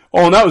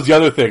that was the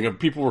other thing.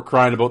 People were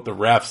crying about the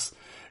refs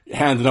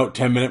handing out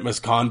 10-minute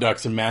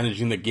misconducts and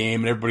managing the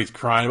game, and everybody's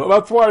crying about,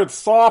 that's why it's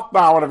soft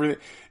now and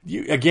everything.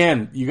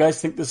 You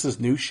guys think this is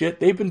new shit?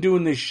 They've been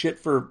doing this shit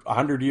for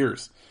 100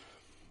 years.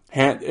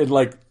 Handing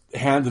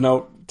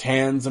out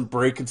 10s and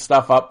breaking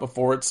stuff up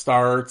before it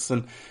starts.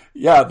 And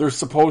yeah, they're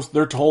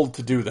told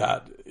to do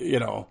that,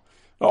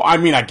 Oh, I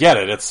mean, I get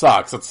it. It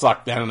sucks. It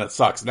sucked then and it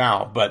sucks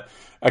now. But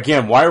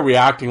again, why are we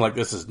acting like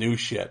this is new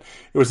shit?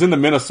 It was in the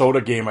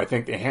Minnesota game, I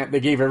think. They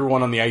gave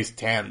everyone on the ice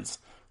 10s.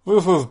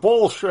 This is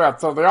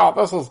bullshit. So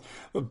this is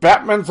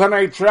Bettman's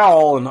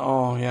NHL. And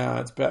oh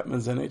yeah, it's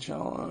Bettman's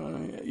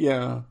NHL.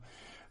 Yeah.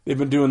 They've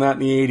been doing that in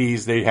the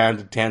 80s. They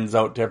handed 10s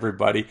out to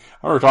everybody.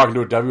 I remember talking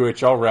to a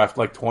WHL ref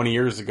like 20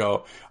 years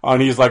ago.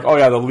 And he's like, oh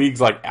yeah, the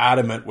league's like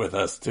adamant with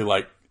us to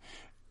like,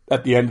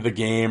 at the end of the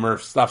game or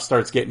if stuff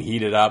starts getting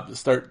heated up,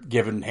 start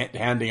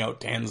handing out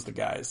 10s to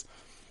guys.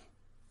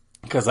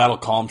 Because that'll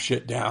calm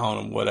shit down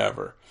and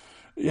whatever.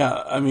 Yeah,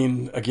 I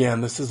mean, again,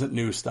 this isn't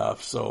new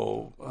stuff,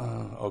 so,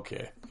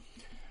 okay.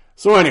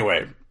 So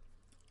anyway,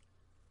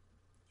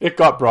 it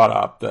got brought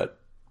up that,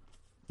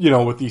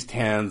 with these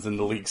 10s and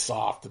the league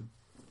soft,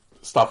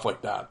 stuff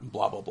like that, and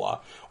blah, blah,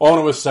 blah. Oh, and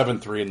it was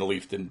 7-3 and the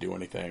Leafs didn't do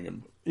anything.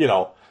 And, you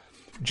know,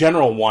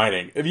 general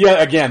whining.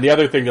 Yeah, again, the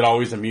other thing that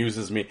always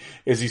amuses me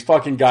is these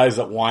fucking guys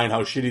that whine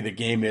how shitty the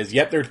game is,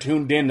 yet they're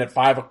tuned in at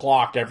 5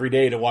 o'clock every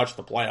day to watch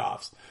the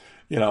playoffs.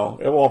 You know,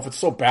 well, if it's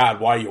so bad,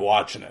 why are you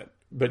watching it?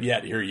 But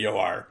yet, here you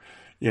are.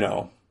 You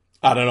know,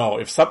 I don't know.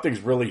 If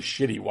something's really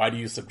shitty, why do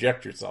you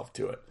subject yourself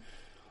to it?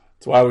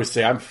 That's why I always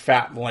say I'm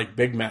fat and like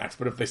Big Macs,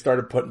 but if they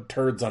started putting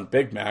turds on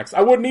Big Macs,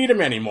 I wouldn't eat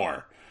them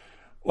anymore.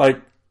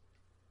 Like,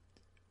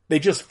 they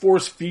just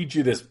force feed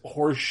you this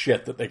horse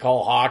shit that they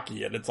call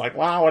hockey, and it's like,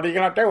 wow, what are you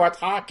going to do? It's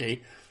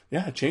hockey.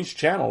 Yeah, change the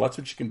channel. That's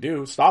what you can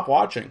do. Stop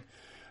watching.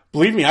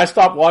 Believe me, I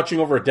stopped watching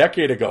over a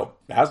decade ago.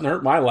 It hasn't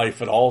hurt my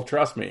life at all,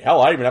 trust me.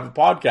 Hell, I even have a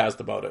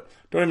podcast about it.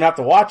 Don't even have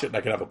to watch it, and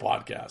I can have a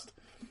podcast.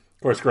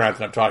 Of course,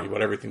 granted, I'm talking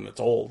about everything that's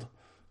old.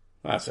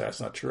 That's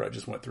not true. I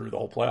just went through the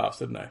whole playoffs,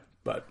 didn't I?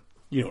 But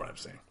you know what I'm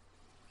saying.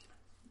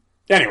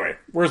 Anyway,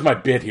 where's my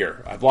bit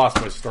here? I've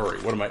lost my story.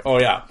 What am I? Oh,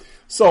 yeah.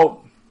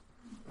 So,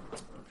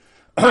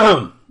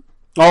 and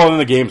then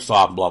the game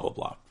stopped, blah, blah,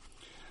 blah.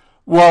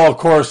 Well, of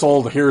course,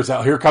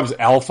 here comes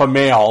Alpha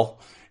Male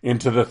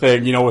into the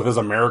thing, you know, with his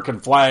American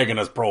flag in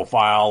his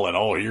profile,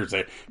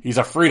 and he's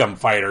a freedom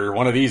fighter,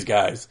 one of these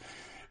guys.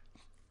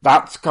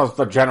 That's because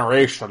the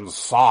generation's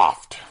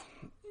soft,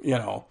 you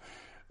know,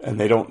 and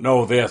they don't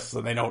know this,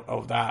 and they don't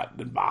know that,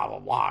 and blah, blah,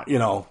 blah, you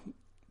know,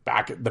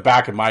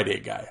 back in my day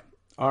guy.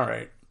 All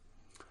right.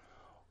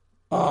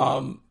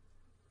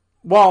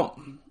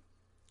 Well,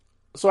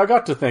 so I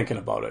got to thinking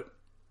about it.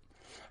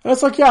 And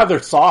it's like, yeah,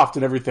 they're soft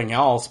and everything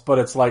else, but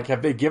it's like,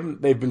 they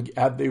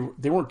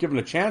weren't given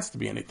a chance to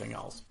be anything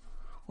else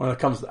when it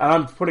comes to, and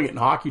I'm putting it in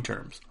hockey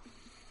terms.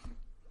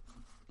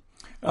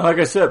 And like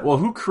I said, well,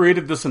 who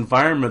created this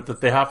environment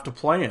that they have to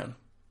play in?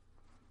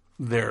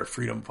 They're a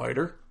freedom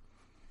fighter.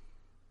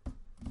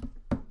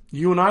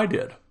 You and I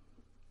did.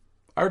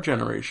 Our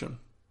generation.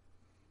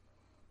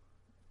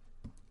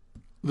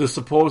 The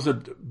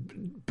supposed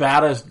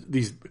baddest,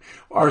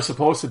 our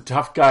supposed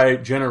tough guy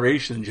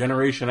generation,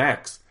 Generation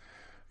X.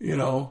 You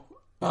know,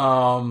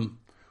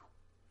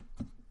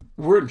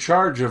 we're in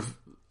charge of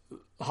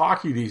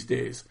hockey these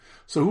days.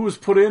 So who has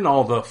put in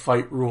all the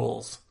fight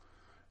rules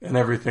and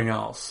everything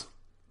else?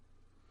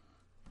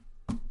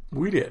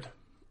 We did.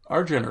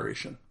 Our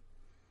generation.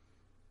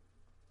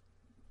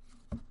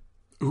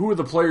 Who are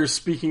the players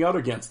speaking out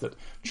against it?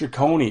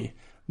 Ciccone,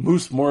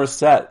 Moose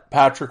Morissette,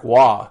 Patrick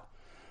Waugh,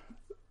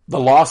 the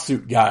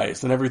lawsuit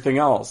guys and everything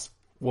else.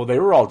 Well, they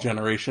were all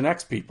Generation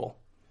X people.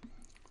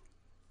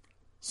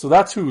 So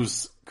that's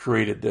who's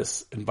created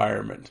this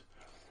environment.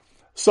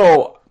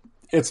 So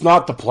it's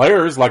not the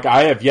players. Like,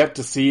 I have yet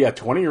to see a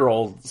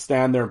 20-year-old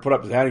stand there and put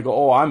up his hand and go,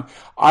 oh,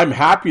 I'm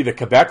happy the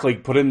Quebec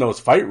League put in those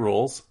fight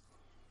rules.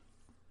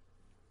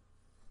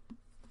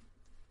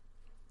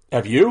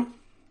 Have you?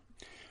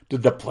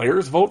 Did the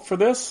players vote for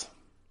this?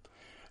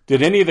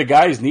 Did any of the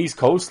guys in East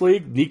Coast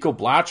League, Nico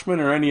Blatchman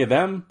or any of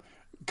them,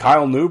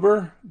 Kyle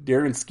Neuber,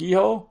 Darren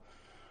Skeho?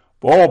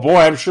 Oh boy,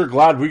 I'm sure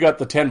glad we got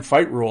the 10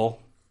 fight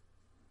rule.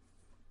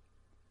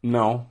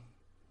 No.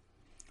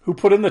 Who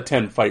put in the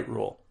 10 fight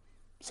rule?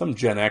 Some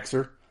Gen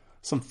Xer,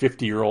 some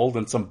 50-year-old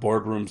in some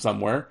boardroom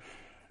somewhere.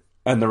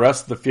 And the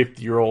rest of the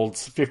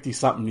 50-year-olds,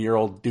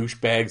 50-something-year-old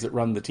douchebags that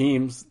run the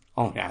teams.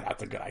 Oh, yeah,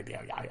 that's a good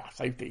idea. Yeah,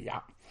 safety,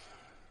 yeah.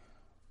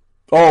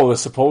 Oh, the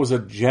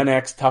supposed Gen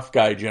X tough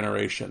guy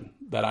generation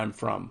that I'm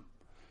from.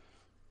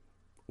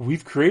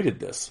 We've created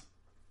this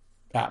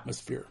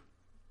atmosphere.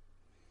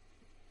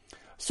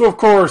 So, of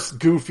course,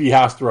 Goofy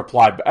has to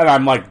reply. And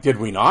I'm like, did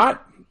we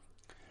not?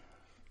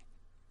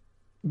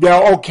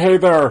 Yeah, okay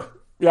there.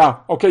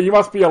 Yeah, okay, you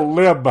must be a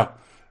lib.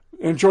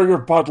 Enjoy your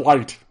Bud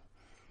Light.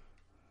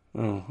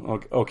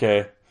 Oh,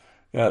 okay.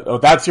 Yeah, oh,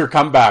 that's your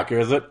comeback,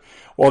 is it?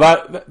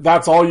 Well,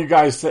 that's all you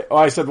guys say. Oh,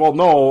 I said, well,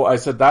 no. I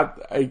said that.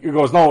 He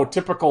goes, no,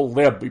 typical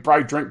lib. You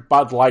probably drink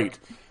Bud Light.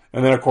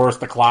 And then, of course,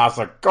 the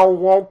classic, go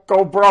woke,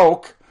 go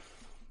broke.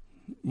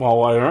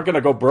 Well, you're not going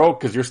to go broke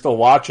because you're still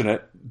watching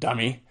it,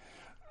 dummy.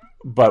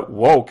 But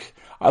woke.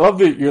 I love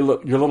your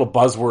little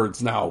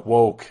buzzwords now,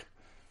 woke.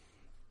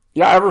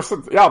 Yeah,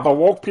 the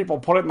woke people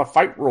put in the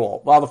fight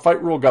rule. Well, the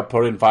fight rule got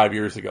put in 5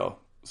 years ago.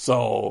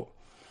 So,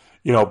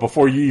 you know,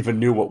 before you even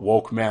knew what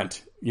woke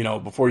meant, you know,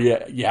 before you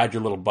had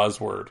your little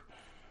buzzword.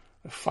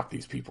 Fuck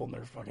these people and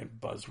their fucking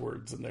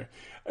buzzwords and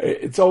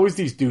it's always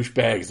these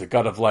douchebags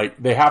that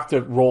they have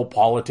to roll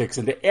politics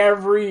into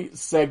every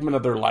segment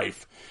of their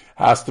life.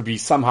 Has to be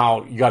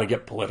somehow, you got to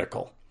get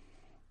political.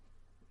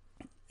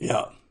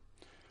 Yeah.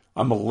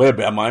 I'm a lib,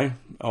 am I?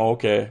 Oh,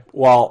 okay.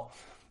 Well,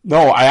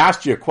 no, I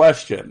asked you a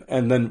question,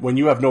 and then when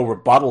you have no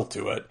rebuttal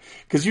to it,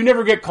 because you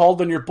never get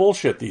called on your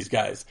bullshit, these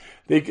guys.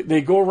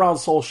 They go around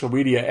social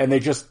media and they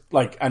just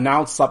like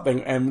announce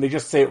something and they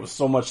just say it with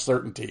so much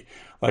certainty.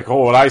 Like,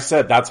 oh, what I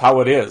said, that's how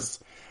it is.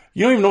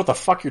 You don't even know what the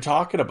fuck you're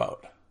talking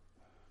about.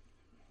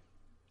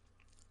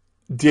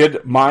 Did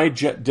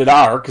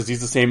our, because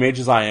he's the same age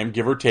as I am,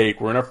 give or take,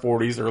 we're in our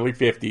 40s, early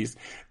 50s,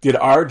 did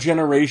our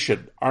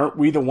generation, aren't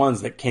we the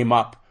ones that came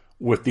up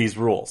with these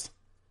rules?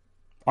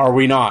 Are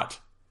we not?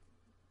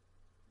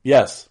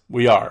 Yes,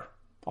 we are.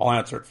 I'll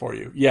answer it for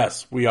you.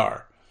 Yes, we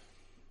are.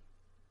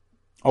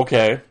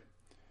 Okay.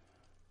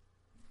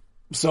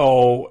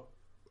 So,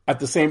 at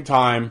the same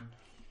time,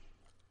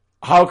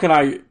 how can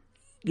I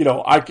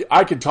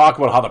could talk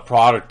about how the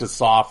product is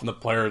soft and the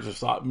players are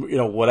soft,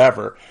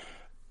 whatever.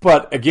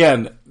 But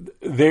again,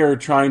 they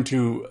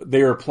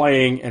are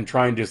playing and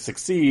trying to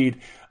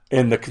succeed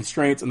in the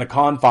constraints and the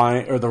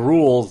confine or the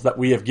rules that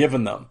we have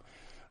given them.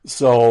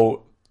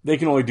 So they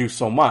can only do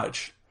so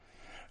much.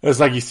 It's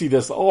like you see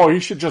this, you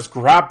should just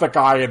grab the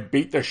guy and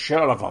beat the shit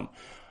out of him.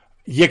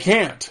 You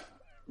can't,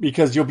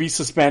 because you'll be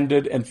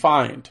suspended and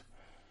fined.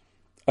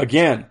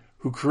 Again,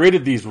 who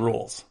created these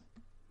rules?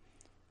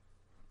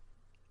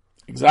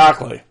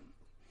 Exactly.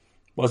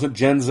 Wasn't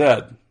Gen Z.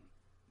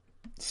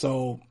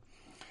 So,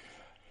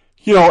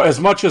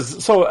 as much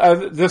as,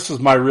 this is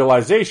my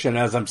realization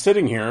as I'm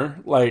sitting here,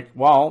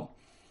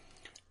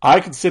 I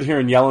could sit here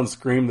and yell and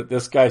scream that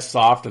this guy's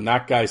soft and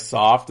that guy's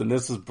soft and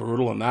this is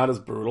brutal and that is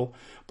brutal.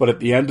 But at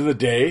the end of the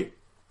day,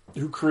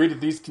 who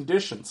created these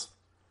conditions?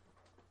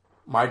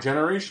 My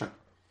generation.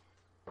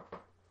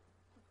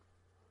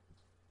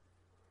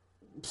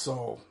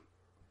 So,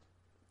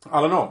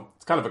 I don't know.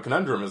 It's kind of a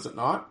conundrum, is it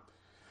not?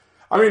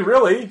 I mean,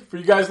 really, for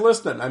you guys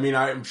listening,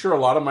 I'm sure a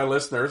lot of my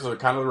listeners are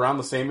kind of around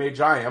the same age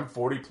I am,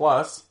 40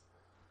 plus.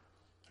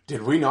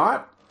 Did we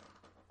not?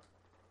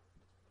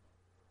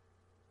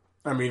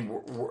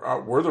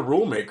 We're the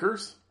rule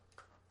makers.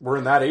 We're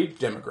in that age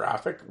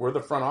demographic. We're the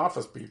front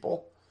office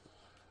people.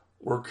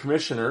 We're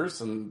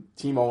commissioners and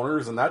team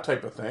owners and that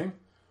type of thing.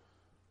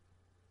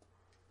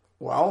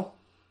 Well,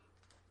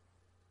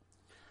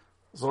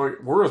 so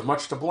we're as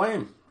much to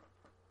blame.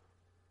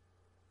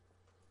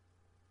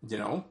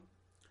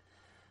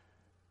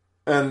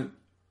 And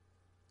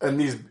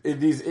these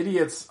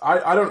idiots,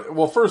 I don't,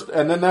 well, first,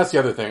 and then that's the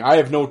other thing. I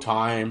have no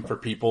time for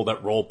people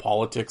that roll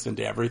politics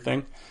into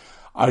everything.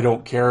 I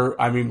don't care.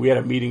 We had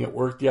a meeting at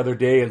work the other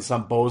day and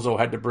some bozo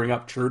had to bring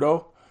up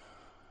Trudeau.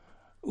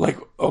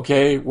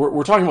 Okay,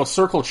 we're talking about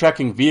circle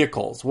checking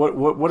vehicles.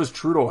 What does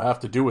Trudeau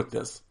have to do with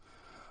this?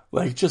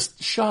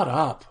 Just shut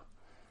up.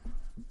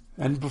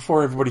 And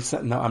before everybody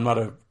said, no, I'm not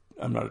a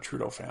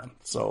Trudeau fan.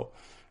 So,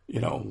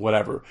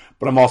 whatever.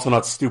 But I'm also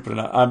not stupid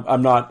enough.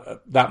 I'm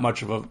not that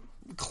much of a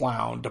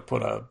clown to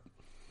put a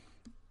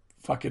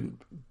fucking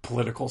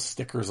political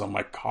stickers on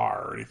my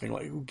car or anything.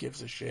 Who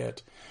gives a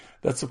shit?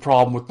 That's the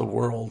problem with the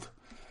world.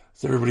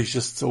 So everybody's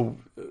just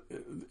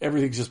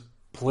everything's just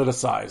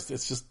politicized.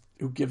 It's just,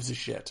 who gives a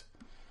shit?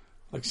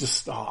 Just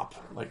stop.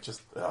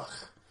 Ugh.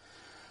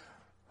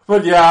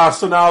 But yeah,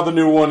 so now the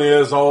new one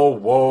is,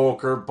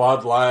 woke or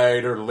Bud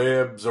Light or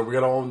libs, or we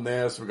gotta own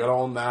this, we gotta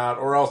own that,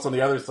 or else on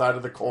the other side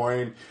of the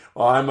coin,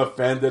 I'm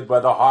offended by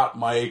the hot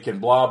mic and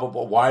blah, blah,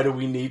 blah. Why do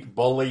we need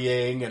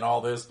bullying and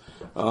all this?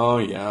 Oh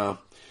yeah.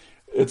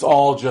 It's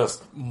all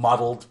just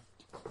muddled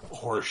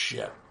horse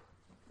shit.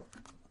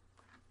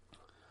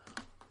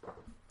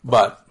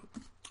 But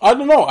I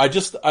don't know. I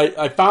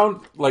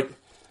found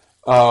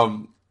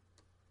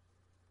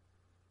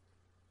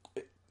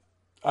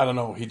I don't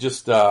know. He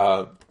just, he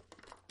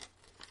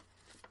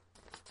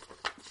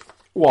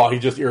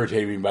just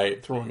irritated me by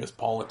throwing his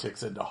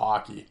politics into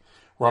hockey.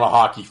 We're on a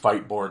hockey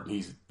fight board and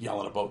he's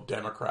yelling about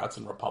Democrats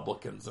and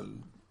Republicans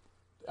and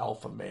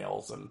alpha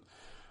males and,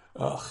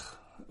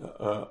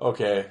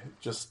 okay,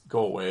 just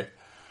go away.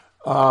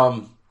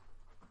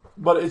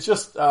 But it's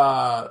just,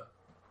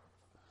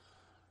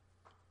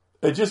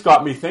 it just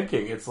got me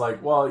thinking. It's we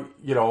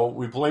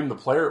blame the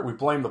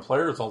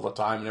players all the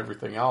time and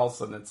everything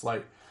else. And it's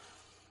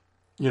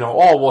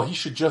he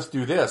should just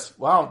do this.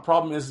 Well, the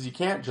problem is you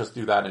can't just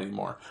do that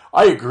anymore.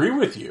 I agree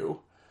with you.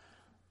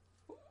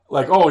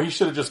 He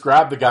should have just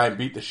grabbed the guy and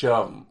beat the shit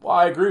out of him. Well,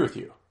 I agree with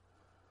you.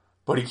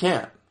 But he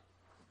can't.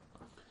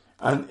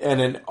 And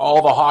in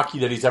all the hockey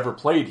that he's ever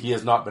played, he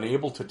has not been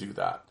able to do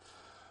that.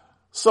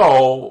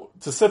 So,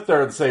 to sit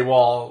there and say, it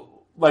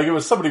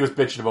was somebody was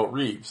bitching about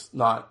Reeves,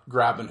 not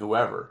grabbing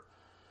whoever.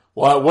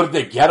 Well, what did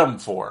they get him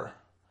for?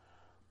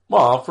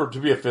 Well, to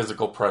be a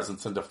physical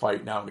presence and to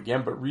fight now and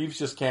again, but Reeves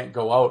just can't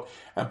go out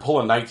and pull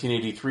a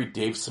 1983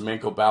 Dave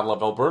Semenko Battle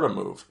of Alberta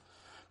move.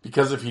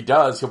 Because if he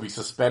does, he'll be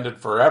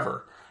suspended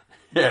forever.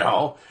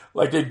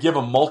 They'd give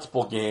him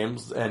multiple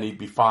games and he'd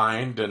be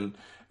fined and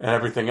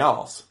everything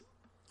else.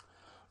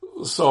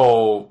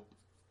 So,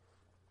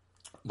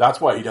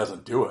 that's why he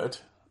doesn't do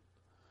it.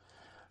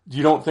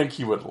 You don't think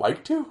he would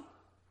like to?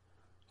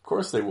 Of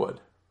course they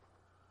would.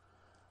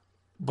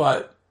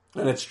 But,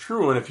 and it's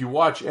true, and if you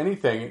watch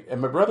anything, and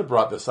my brother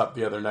brought this up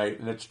the other night,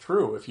 and it's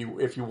true, if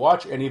you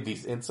watch any of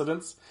these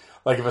incidents,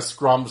 if a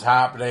scrum's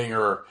happening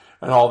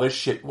and all this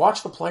shit,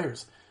 watch the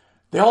players.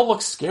 They all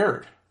look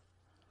scared.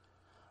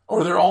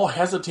 Or they're all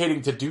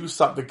hesitating to do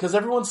something because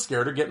everyone's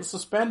scared of getting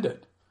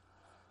suspended.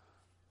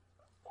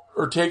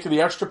 Or taking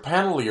the extra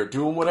penalty or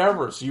doing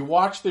whatever. So you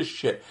watch this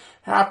shit.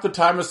 Half the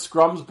time a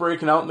scrum's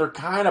breaking out and they're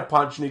kind of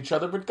punching each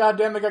other, but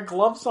goddamn, they got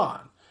gloves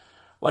on.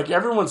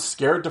 Everyone's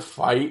scared to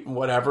fight and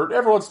whatever.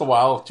 Every once in a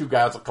while, two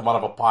guys will come out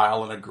of a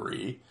pile and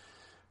agree.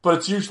 But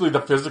it's usually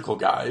the physical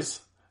guys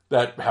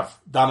that have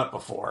done it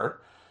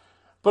before.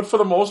 But for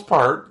the most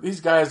part, these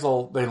guys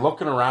they're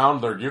looking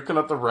around, they're looking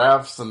at the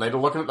refs, and they're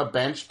looking at the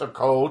bench, the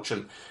coach,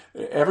 and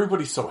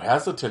everybody's so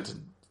hesitant,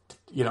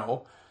 you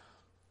know.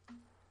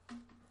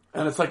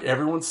 And it's like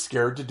everyone's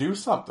scared to do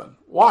something.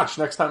 Watch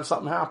next time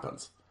something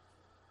happens.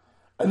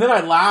 And then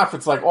I laugh.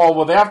 It's like, oh,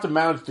 well, they have to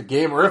manage the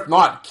game, or if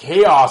not,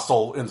 chaos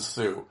will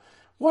ensue.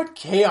 What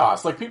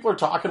chaos? Like, people are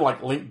talking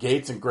like Link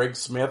Gates and Greg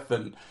Smith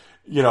and,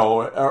 you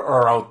know,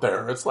 are out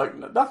there. It's like,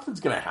 nothing's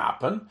going to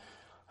happen.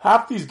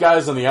 Half these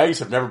guys on the ice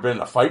have never been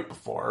in a fight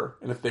before,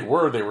 and if they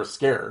were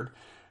scared.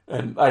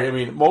 And, I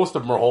mean, most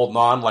of them are holding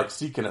on, like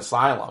seeking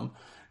asylum,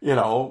 you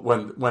know,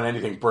 when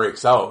anything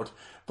breaks out.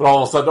 But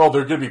all of a sudden, oh,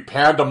 they're going to be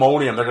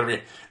pandemonium. They're going to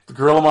be the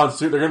Gorilla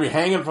Monsoon. They're going to be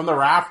hanging from the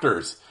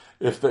rafters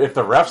if the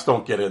refs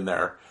don't get in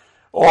there.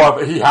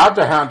 Oh, he had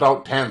to hand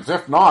out 10s.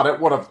 If not, it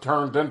would have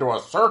turned into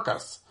a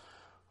circus.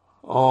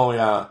 Oh,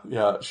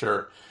 yeah,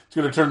 sure. It's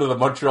going to turn to the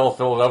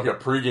Montreal-Philadelphia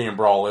pregame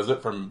brawl, is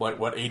it? From, like,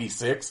 what,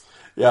 86?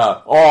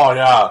 Yeah. Oh,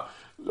 yeah.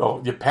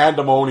 Oh, yeah,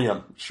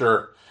 pandemonium.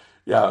 Sure.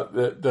 Yeah.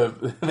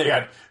 They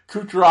had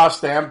Kucherov,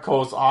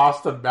 Stamkos,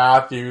 Austin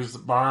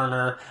Matthews,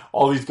 Marner,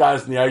 all these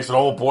guys in the ice. And,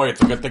 oh, boy,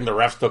 it's a good thing the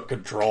refs took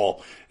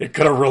control. It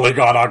could have really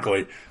got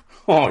ugly.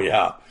 Oh,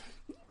 yeah.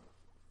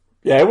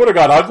 Yeah, it would have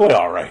got ugly,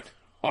 all right.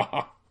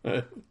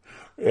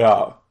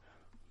 Yeah.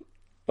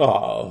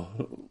 Oh.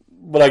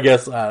 But I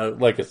guess,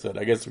 like I said,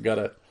 I guess we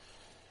gotta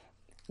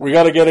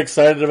get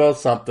excited about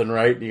something,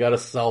 right? You gotta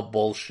sell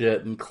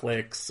bullshit and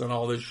clicks and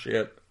all this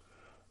shit.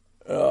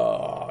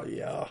 Oh,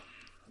 yeah.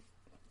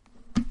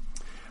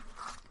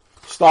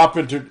 Stop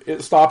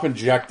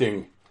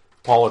injecting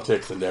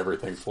politics into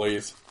everything,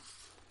 please.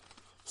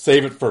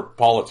 Save it for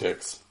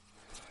politics.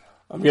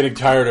 I'm getting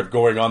tired of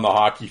going on the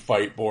hockey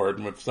fight board,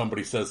 and if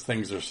somebody says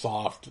things are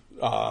soft,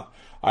 I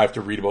have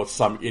to read about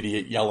some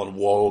idiot yelling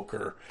woke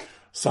or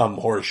some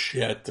horse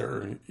shit,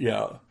 or,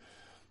 yeah.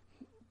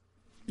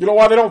 You know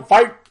why they don't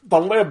fight? The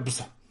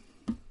libs.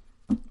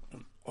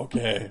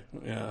 Okay,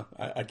 yeah,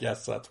 I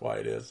guess that's why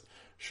it is.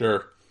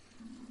 Sure.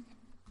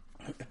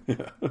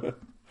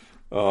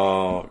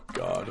 Oh,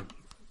 God.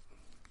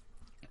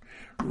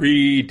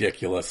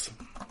 Ridiculous.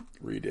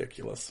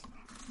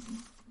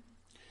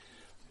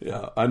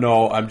 Yeah, I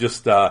know, I'm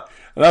just, and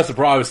that's the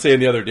problem I was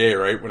saying the other day,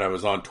 right, when I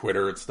was on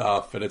Twitter and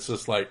stuff, and it's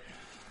just like,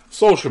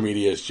 social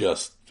media is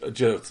just,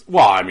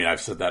 well, I mean,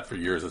 I've said that for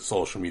years, that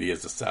social media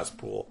is a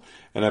cesspool.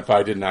 And if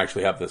I didn't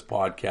actually have this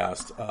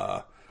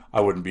podcast,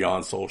 I wouldn't be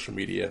on social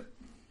media.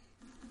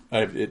 I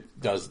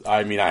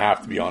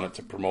have to be on it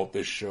to promote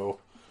this show.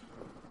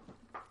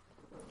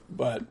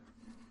 But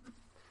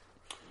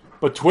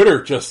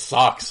Twitter just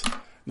sucks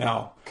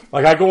now.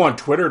 Like, I go on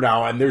Twitter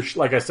now, and there's,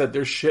 like I said,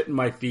 there's shit in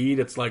my feed.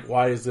 It's like,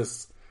 why is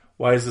this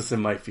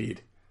in my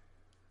feed?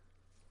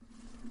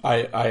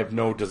 I have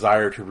no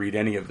desire to read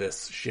any of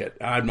this shit.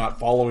 I'm not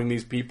following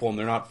these people, and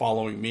they're not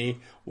following me.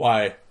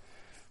 Why?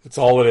 It's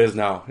all it is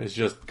now. It's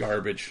just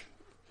garbage.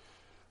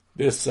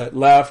 This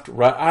left,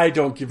 right. I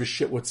don't give a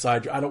shit what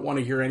side. I don't want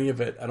to hear any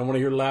of it. I don't want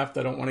to hear left.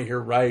 I don't want to hear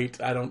right.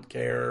 I don't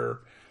care.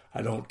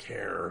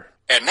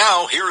 And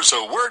now, here's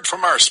a word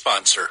from our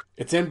sponsor.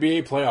 It's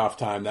NBA playoff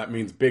time. That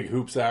means big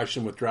hoops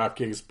action with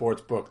DraftKings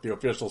Sportsbook, the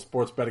official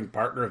sports betting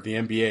partner of the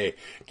NBA.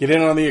 Get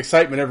in on the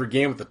excitement every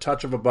game with the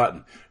touch of a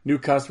button. New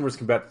customers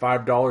can bet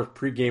 $5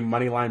 pregame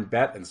moneyline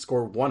bet and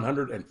score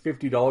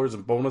 $150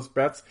 in bonus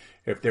bets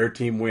if their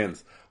team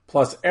wins.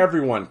 Plus,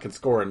 everyone can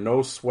score a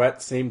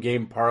no-sweat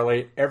same-game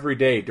parlay every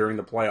day during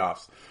the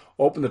playoffs.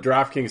 Open the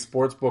DraftKings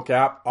Sportsbook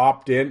app,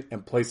 opt in,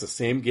 and place a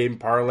same-game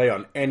parlay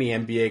on any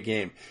NBA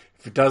game.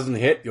 If it doesn't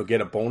hit, you'll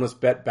get a bonus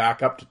bet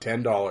back up to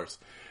 $10.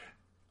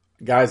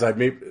 Guys,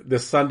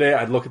 this Sunday,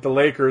 I'd look at the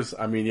Lakers.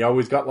 I mean, you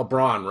always got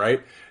LeBron,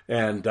 right?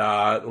 And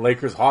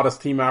Lakers'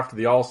 hottest team after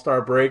the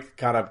All-Star break.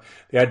 They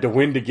had to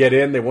win to get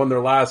in. They won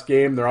their last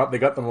game. They're out. They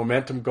got the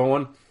momentum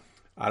going.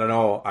 I don't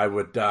know. I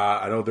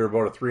know they're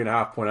about a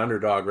 3.5-point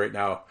underdog right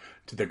now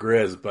to the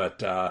Grizz,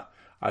 but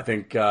I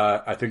think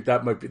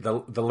that might be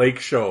the Lake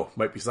Show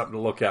might be something to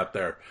look at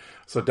there.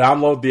 So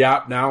download the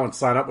app now and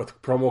sign up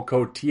with promo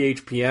code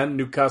THPN.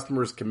 New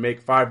customers can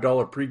make $5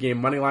 pregame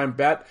moneyline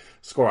bet,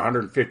 score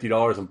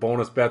 $150 in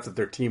bonus bets if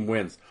their team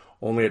wins.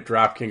 Only at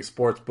DraftKings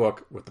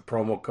Sportsbook with the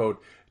promo code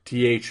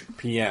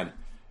THPN.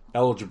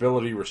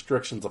 Eligibility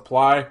restrictions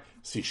apply.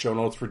 See show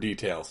notes for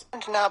details.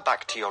 And now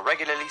back to your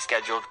regularly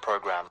scheduled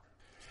program.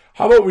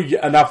 How about we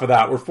get enough of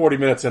that? We're 40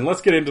 minutes in.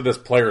 Let's get into this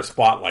player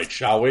spotlight,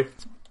 shall we?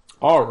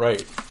 All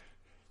right.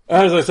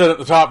 As I said at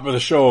the top of the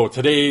show,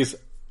 today's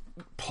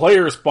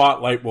player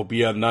spotlight will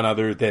be on none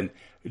other than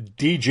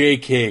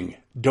DJ King,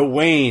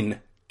 Dwayne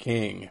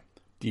King,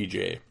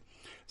 DJ.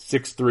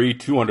 6'3",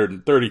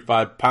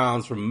 235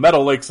 pounds from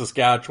Meadow Lake,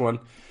 Saskatchewan.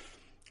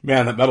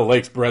 Man, that Meadow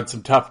Lake's bred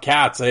some tough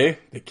cats, eh?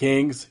 The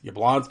Kings,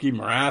 Yablonski,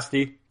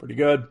 Morasti, pretty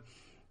good.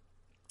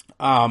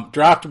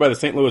 Drafted by the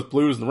St. Louis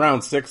Blues in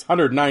round 6,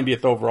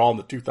 190th overall in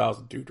the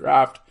 2002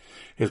 draft.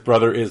 His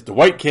brother is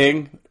Dwight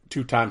King,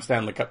 two-time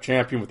Stanley Cup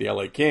champion with the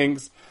LA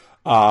Kings.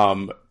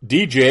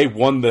 DJ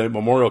won the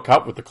Memorial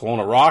Cup with the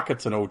Kelowna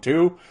Rockets in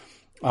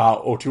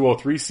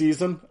 02-03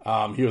 season.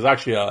 He was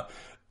actually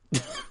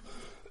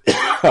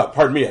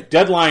pardon me, a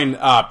deadline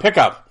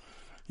pickup.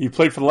 He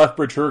played for the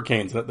Lethbridge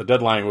Hurricanes, and at the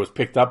deadline was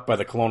picked up by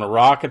the Kelowna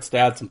Rockets to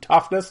add some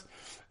toughness.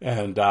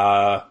 And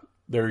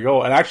there you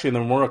go. And actually, in the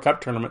Memorial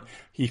Cup tournament,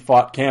 he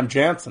fought Cam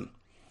Jansen,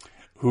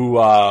 who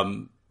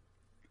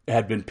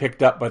had been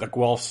picked up by the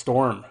Guelph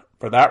Storm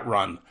for that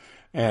run.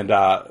 And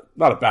not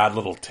a bad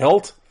little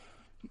tilt.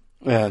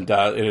 And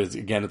it is,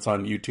 again, it's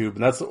on YouTube.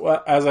 And that's,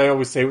 as I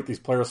always say with these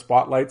player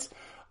spotlights,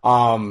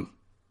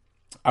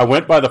 I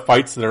went by the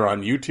fights that are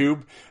on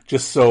YouTube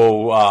just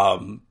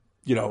so,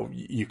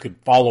 you could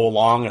follow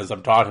along as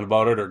I'm talking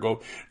about it, or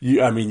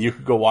you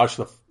could go watch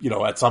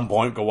at some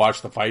point, go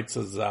watch the fights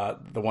as the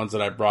ones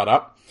that I brought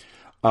up.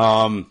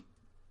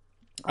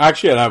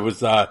 Actually, and I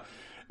was,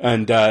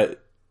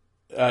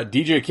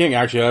 DJ King,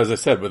 actually, as I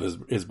said,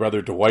 with his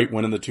brother Dwight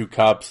winning the 2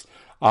 cups.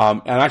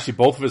 And actually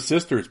both of his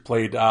sisters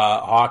played,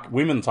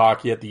 women's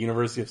hockey at the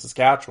University of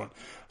Saskatchewan.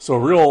 So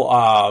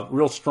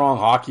real strong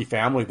hockey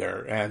family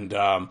there.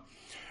 And,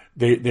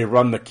 they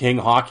run the King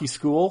Hockey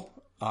School,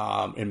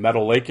 in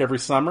Meadow Lake every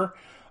summer.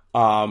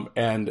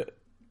 And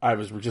I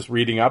was just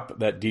reading up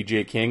that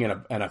DJ King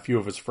and a few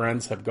of his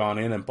friends have gone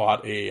in and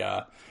bought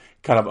a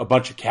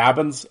bunch of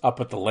cabins up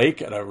at the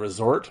lake at a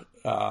resort,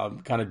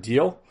 kind of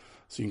deal.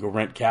 So you can go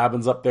rent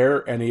cabins up there.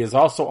 And he is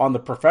also on the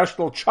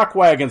professional chuck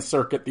wagon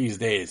circuit these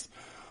days.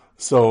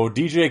 So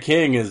DJ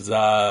King is,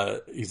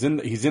 he's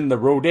in the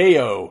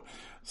rodeo.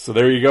 So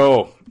there you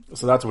go.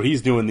 So that's what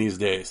he's doing these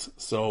days.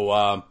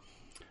 So,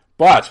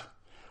 but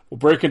we're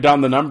breaking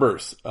down the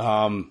numbers.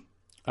 I'm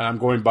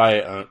going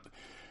by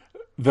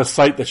the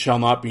site that shall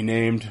not be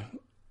named.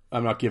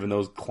 I'm not giving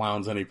those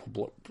clowns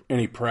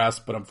any press,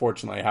 but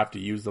unfortunately I have to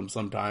use them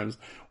sometimes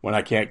when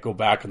I can't go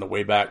back in the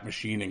Wayback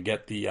Machine and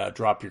get the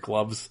Drop Your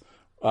Gloves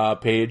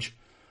page.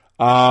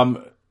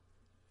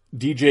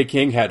 DJ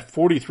King had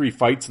 43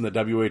 fights in the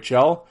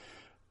WHL.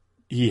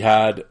 He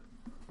had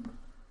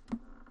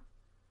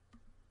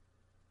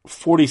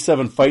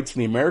 47 fights in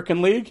the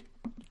American League,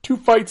 2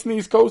 fights in the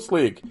East Coast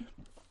League,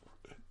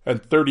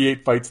 and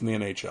 38 fights in the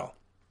NHL.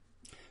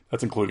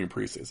 That's including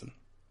preseason.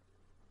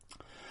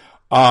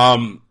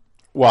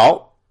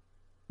 Well,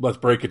 let's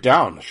break it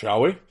down,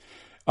 shall we? In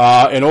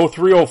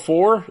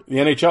 03-04, the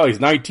NHL, he's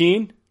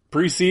 19,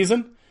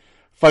 preseason,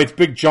 fights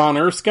Big John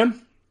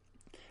Erskine,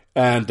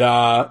 and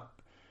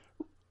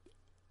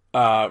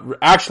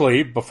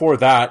actually, before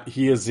that,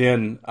 he was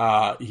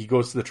at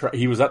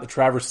the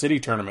Traverse City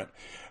tournament.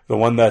 The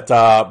one that,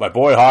 my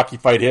boy, Hockey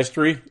Fight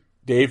History.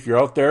 Dave, if you're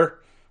out there,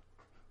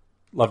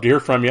 love to hear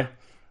from you.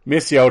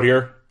 Miss you out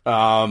here.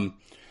 Him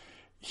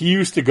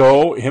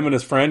and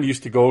his friend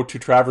used to go to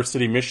Traverse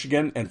City,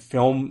 Michigan and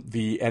film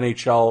the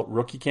NHL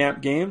rookie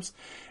camp games.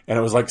 And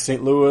it was like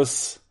St.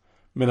 Louis,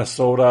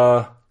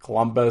 Minnesota,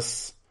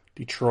 Columbus,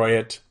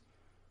 Detroit,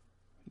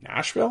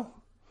 Nashville?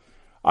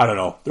 I don't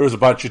know. There was a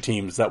bunch of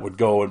teams that would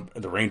go, and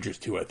the Rangers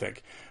too, I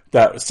think.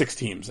 6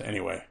 teams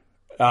anyway,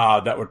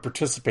 that would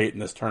participate in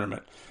this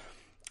tournament.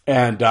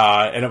 And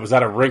it was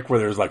at a rink where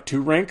there was like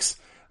 2 rinks.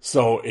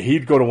 So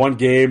he'd go to one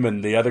game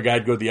and the other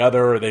guy'd go to the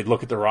other, or they'd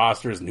look at the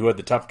rosters and who had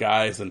the tough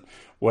guys and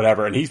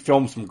whatever. And he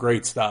filmed some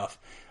great stuff.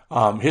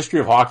 History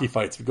of Hockey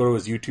Fights. If you go to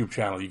his YouTube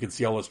channel, you can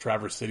see all his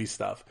Traverse City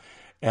stuff.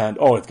 And,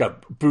 it's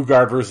got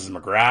Bugard versus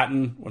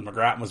McGrattan when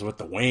McGrattan was with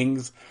the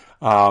Wings.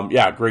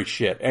 Great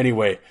shit.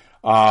 Anyway,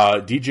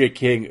 DJ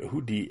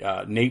King,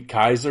 Nate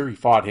Kaiser, he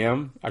fought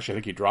him. Actually, I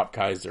think he dropped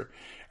Kaiser.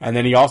 And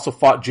then he also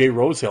fought Jay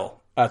Rosehill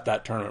at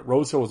that tournament.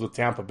 Rosehill was with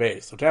Tampa Bay.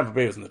 So Tampa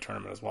Bay was in the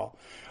tournament as well.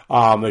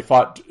 He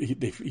fought,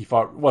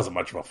 it wasn't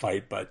much of a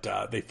fight, but,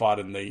 they fought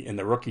in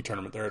the rookie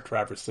tournament there at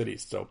Traverse City.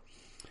 So,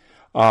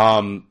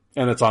 and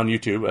it's on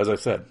YouTube, as I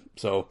said.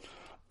 So,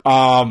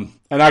 and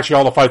actually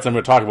all the fights I'm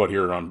going to talk about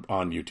here are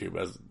on YouTube,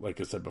 as,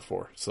 like I said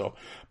before. So,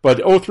 but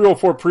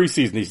 03-04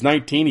 preseason, he's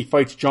 19, he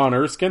fights John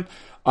Erskine.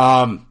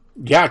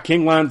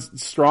 King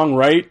lands strong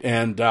right,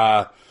 and,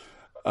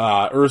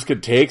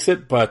 Erskine takes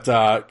it,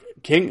 but,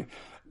 King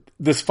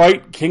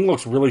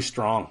looks really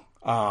strong.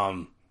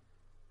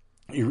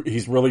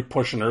 He's really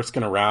pushing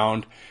Erskine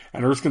around,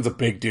 and Erskine's a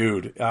big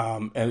dude.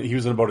 And he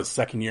was in about his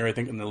second year, I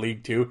think, in the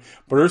league too.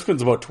 But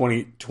Erskine's about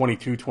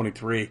 22,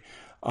 23.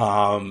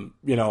 But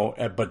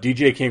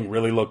DJ King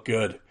really looked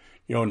good.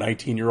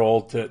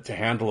 19-year-old to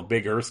handle a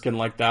big Erskine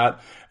like that.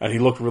 And he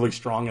looked really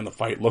strong in the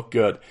fight, looked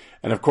good.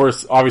 And of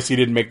course, obviously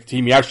he didn't make the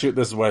team. He actually,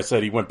 this is what I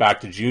said, he went back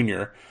to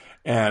junior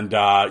and,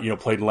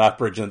 played in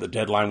Lethbridge, and at the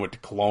deadline went to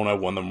Kelowna,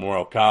 won the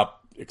Memorial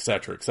Cup, et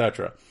cetera, et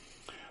cetera.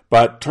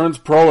 But turns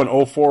pro in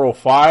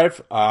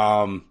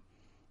 04-05.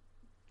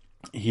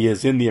 He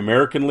is in the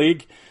American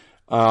League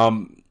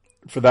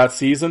for that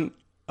season.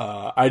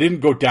 I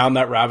didn't go down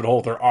that rabbit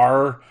hole. There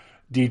are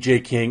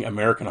DJ King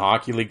American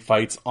Hockey League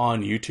fights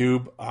on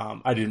YouTube.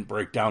 I didn't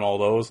break down all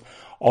those.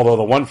 Although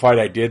the one fight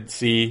I did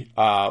see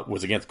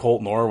was against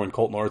Colton Orr when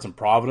Colton Orr is in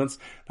Providence.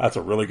 That's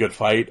a really good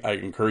fight. I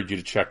encourage you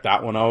to check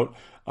that one out.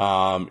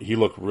 He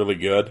looked really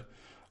good.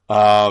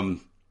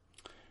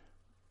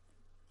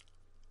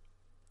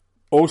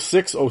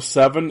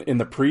 06-07 in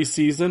the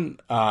preseason,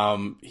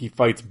 he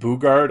fights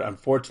Bugard.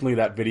 Unfortunately,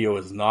 that video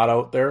is not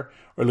out there,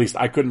 or at least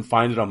I couldn't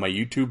find it on my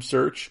YouTube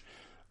search.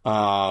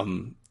 But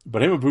him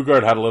and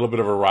Bugard had a little bit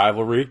of a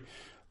rivalry.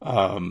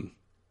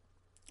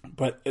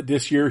 But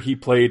this year he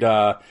played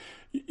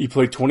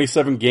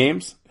 27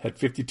 games, had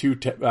 52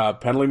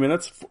 penalty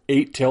minutes,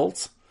 8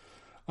 tilts.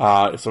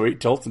 So 8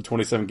 tilts in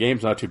 27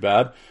 games, not too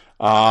bad.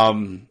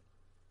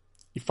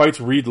 He fights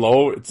Reed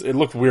Lowe. It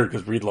looked weird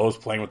because Reed Lowe's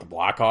playing with the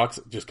Blackhawks.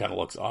 It just kind of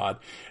looks odd.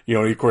 You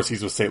know, of course,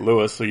 he's with St.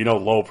 Louis, so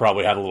Lowe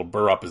probably had a little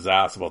burr up his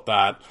ass about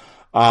that.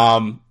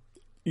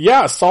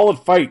 Solid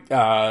fight.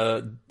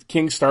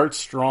 King starts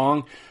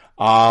strong.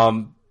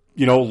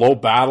 Low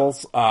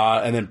battles,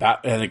 and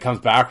then comes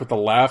back with the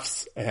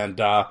lefts. And,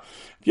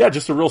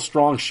 just a real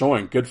strong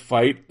showing. Good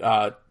fight.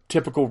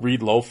 Typical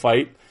Reed Lowe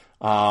fight.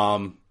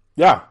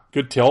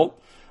 Good tilt.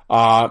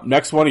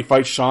 Next one, he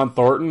fights Sean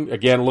Thornton.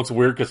 Again, it looks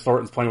weird because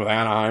Thornton's playing with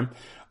Anaheim.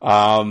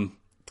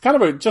 It's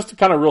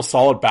kind of real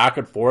solid back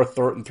and forth.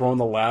 Thornton throwing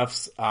the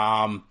lefts.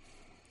 But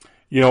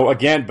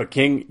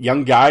King,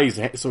 young guy,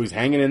 he's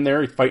hanging in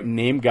there. He's fighting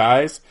name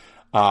guys.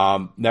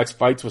 Next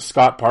fight's with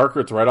Scott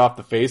Parker. It's right off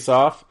the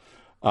face-off.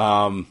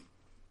 And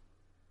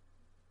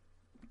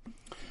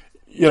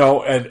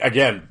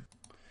again,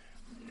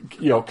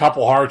 a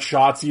couple hard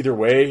shots either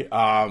way.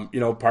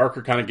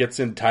 Parker kind of gets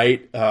in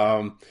tight.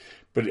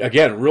 But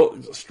again,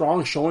 real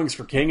strong showings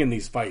for King in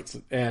these fights.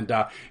 And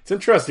it's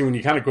interesting when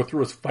you kind of go through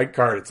his fight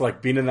card. It's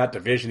like being in that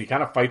division. He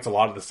kind of fights a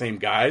lot of the same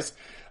guys.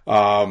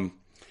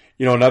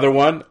 Another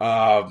one,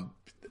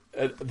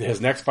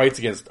 his next fight's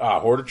against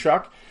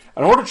Hordichuk.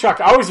 And Hordichuk,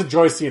 I always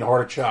enjoy seeing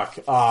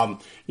Hordichuk.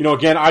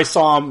 Again, I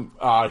saw him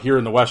here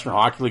in the Western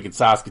Hockey League in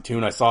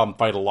Saskatoon. I saw him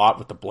fight a lot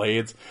with the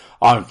Blades.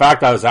 In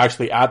fact, I was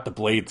actually at the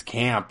Blades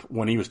camp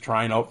when he was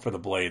trying out for the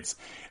Blades,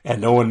 and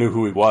no one knew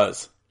who he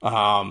was.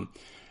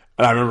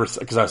 And I remember,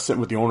 because I was sitting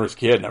with the owner's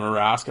kid, and I remember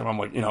asking him, I'm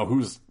like,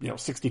 who's,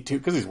 62?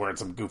 Because he's wearing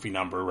some goofy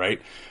number,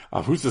 right?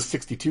 Who's this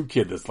 62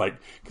 kid that's like,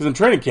 because in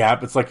training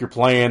camp, it's like you're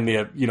playing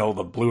the,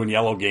 the blue and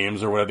yellow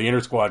games or whatever, the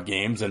inter-squad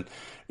games, and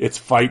it's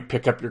fight,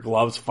 pick up your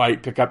gloves,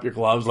 fight, pick up your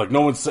gloves. Like,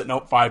 no one's sitting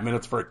out 5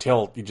 minutes for a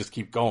tilt. You just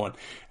keep going.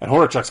 And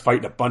Hordichuk's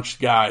fighting a bunch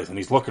of guys, and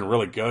he's looking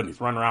really good, and he's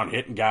running around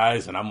hitting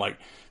guys, and I'm like,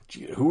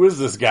 who is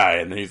this guy?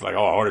 And then he's like,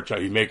 Hordichuk,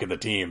 he's making the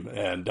team.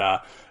 And, and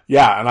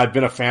I've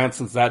been a fan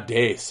since that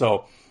day.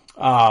 So,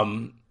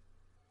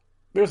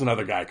 there's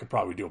another guy I could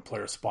probably do a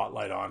player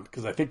spotlight on,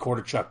 because I think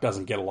Hordichuk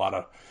doesn't get a lot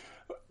of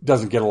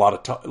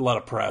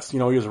press. He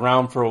was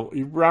around for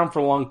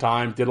a long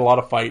time, did a lot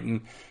of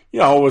fighting.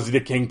 Was he the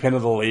kingpin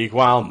of the league?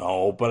 Well,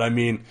 no, but I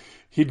mean,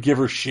 he'd give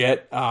her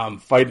shit. Fun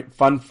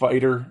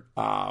fighter,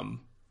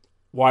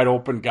 wide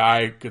open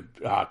guy, could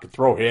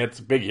throw hits,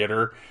 big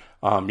hitter.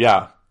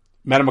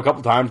 Met him a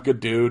couple times, good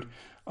dude.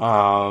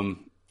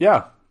 I'm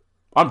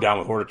down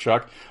with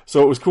Hordichuk.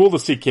 So it was cool to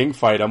see King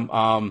fight him.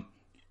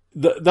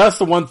 That's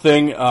the one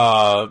thing.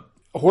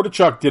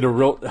 Hordichuk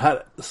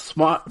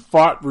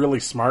fought really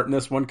smart in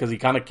this one, because he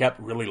kind of kept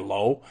really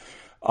low.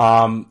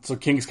 So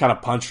King's kind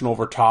of punching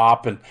over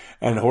top, and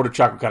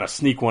Hordichuk would kind of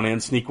sneak one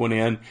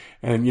in,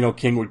 and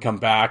King would come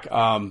back.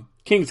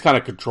 King's kind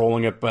of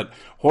controlling it, but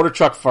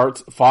Hordichuk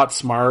fought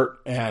smart,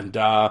 and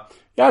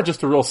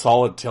just a real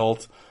solid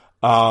tilt.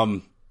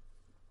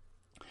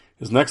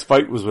 His next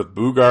fight was with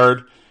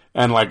Bugard,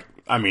 and like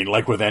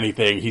with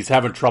anything, he's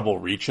having trouble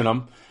reaching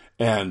him.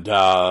 And,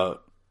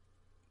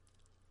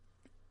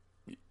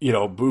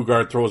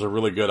 Bugard throws a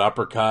really good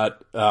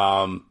uppercut.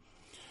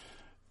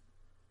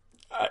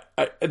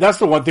 That's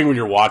the one thing when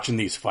you're watching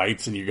these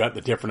fights and you got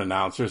the different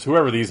announcers,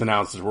 whoever these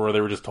announcers were, they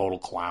were just total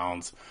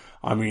clowns.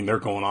 I mean, they're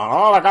going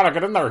on, I gotta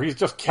get in there. He's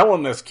just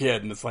killing this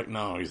kid. And it's like,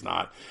 no, he's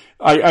not.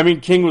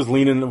 King was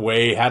leaning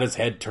away, had his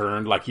head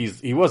turned, like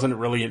he wasn't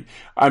really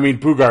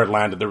Bugard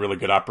landed the really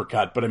good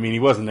uppercut, but he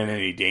wasn't in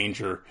any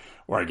danger,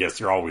 or I guess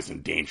you're always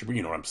in danger, but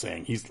you know what I'm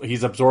saying.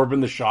 He's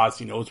absorbing the shots.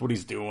 He knows what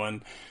he's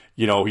doing.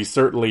 He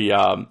certainly,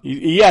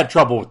 he had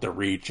trouble with the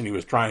reach, and he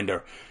was trying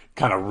to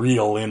kind of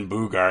reel in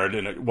Bugard,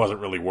 and it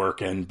wasn't really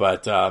working,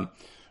 but, but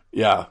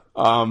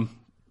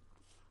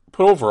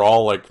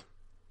overall,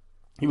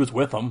 he was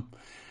with him.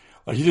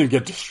 He didn't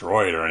get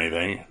destroyed or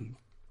anything.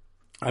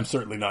 I'm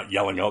certainly not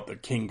yelling out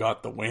that King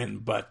got the win,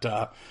 but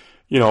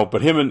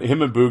but him and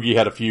Boogie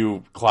had a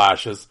few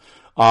clashes.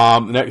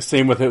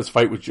 Same with his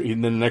fight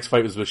and then the next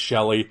fight was with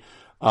Shelley.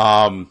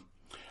 And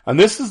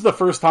this is the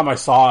first time I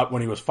saw it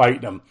when he was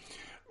fighting him.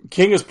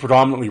 King is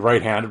predominantly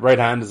right-handed. Right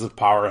hand is his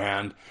power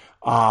hand.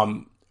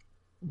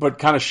 But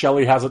kind of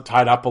Shelley has it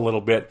tied up a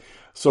little bit.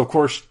 So of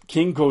course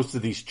King goes to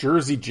these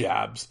jersey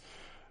jabs,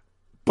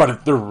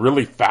 but they're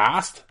really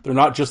fast. They're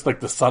not just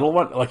like the subtle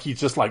one. Like he's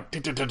just like,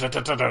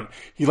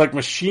 he like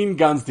machine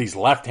guns these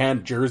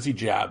left-hand jersey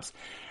jabs.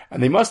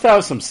 And they must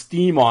have some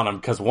steam on them,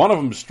 because one of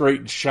them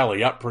straightened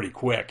Shelley up pretty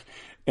quick.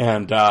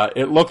 And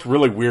it looked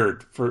really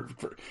weird. For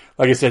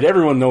like I said,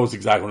 everyone knows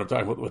exactly what I'm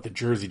talking about with the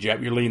jersey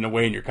jab. You're leaning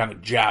away and you're kind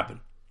of jabbing.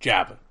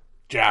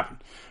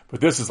 But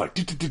this is like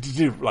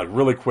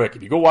really quick.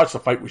 If you go watch the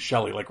fight with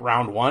Shelley, like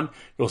round one,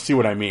 you'll see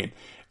what I mean.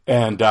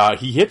 And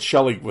he hit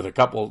Shelley with a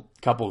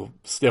couple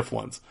stiff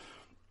ones.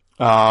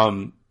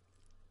 The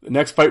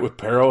next fight with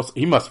Perros,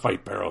 he must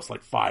fight Perros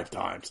like 5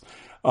 times.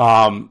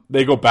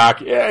 They go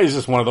back. Yeah, it's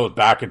just one of those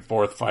back and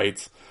forth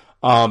fights.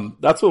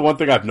 That's the one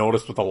thing I've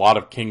noticed with a lot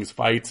of King's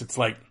fights. It's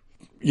like,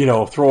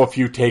 throw a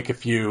few, take a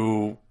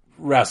few,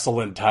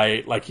 wrestle in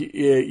tight. Like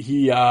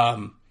he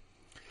although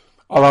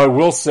I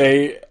will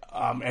say,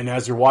 and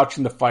as you're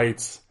watching the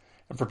fights,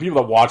 and for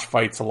people that watch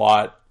fights a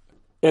lot,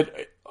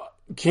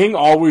 King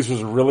always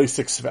was really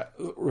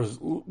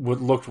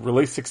looked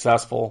really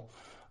successful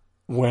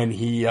when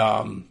he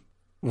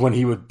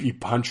would be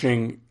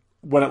punching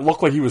when it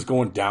looked like he was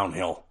going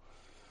downhill,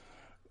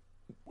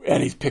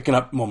 and he's picking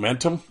up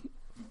momentum.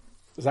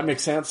 Does that make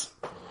sense?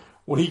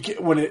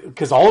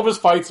 Because all of his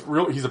fights,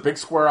 he's a big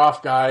square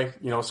off guy,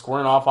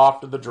 squaring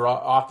off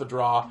the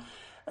draw,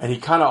 and he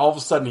kind of all of a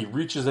sudden he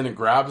reaches in and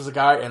grabs the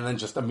guy, and then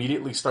just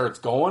immediately starts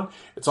going.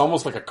 It's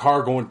almost like a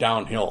car going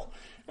downhill,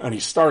 and he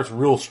starts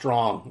real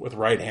strong with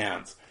right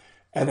hands,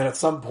 and then at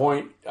some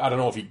point, I don't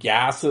know if he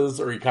gasses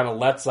or he kind of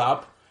lets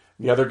up.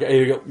 The other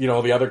guy,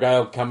 the other guy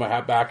will come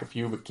back a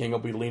few, but King will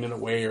be leaning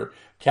away or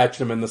catch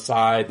him in the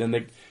side. Then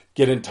they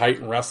get in tight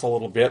and wrestle a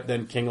little bit.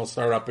 Then King will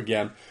start up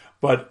again.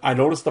 But I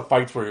noticed the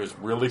fights where he was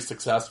really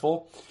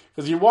successful,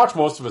 because you watch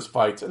most of his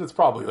fights, and it's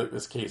probably like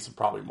this case of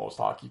probably most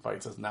hockey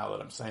fights is now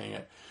that I'm saying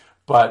it,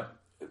 but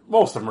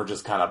most of them are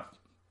just kind of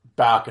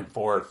back and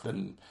forth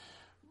and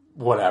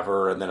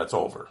whatever, and then it's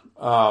over.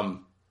 But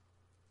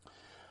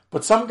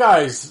some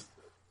guys,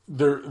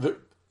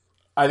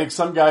 I think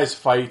some guys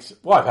fight.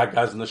 Well, I've had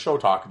guys in the show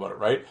talk about it,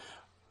 right?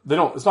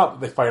 It's not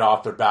that they fight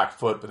off their back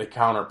foot, but they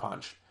counter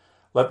punch.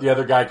 Let the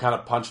other guy kind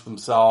of punch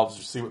themselves,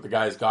 or see what the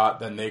guy's got,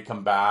 then they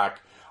come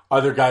back.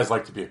 Other guys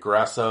like to be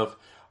aggressive.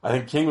 I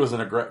think King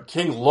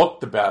King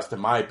looked the best, in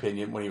my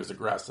opinion, when he was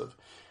aggressive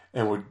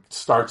and would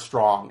start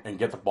strong and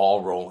get the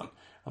ball rolling.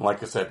 And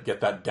like I said,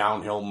 get that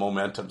downhill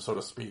momentum, so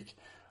to speak.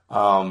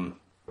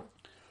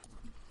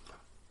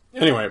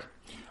 Anyway,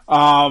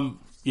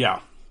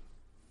 yeah.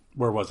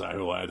 Where was I?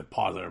 Oh, I had to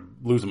pause there. I'm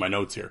losing my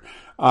notes here.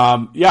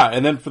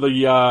 And then for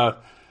the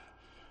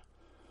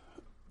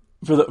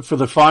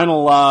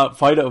final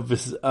fight of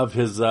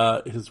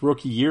his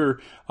rookie year,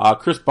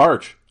 Chris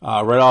Barch,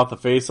 right off the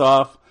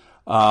face-off.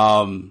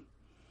 Some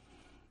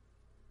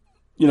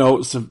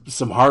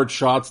hard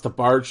shots to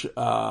Barch.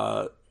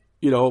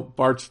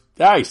 Barch,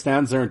 he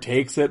stands there and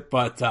takes it,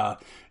 but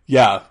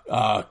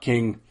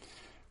King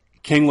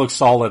looks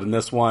solid in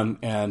this one,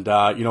 and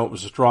it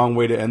was a strong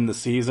way to end the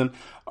season.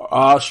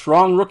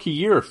 Strong rookie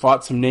year,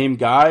 fought some named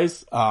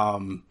guys.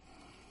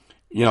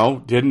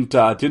 Didn't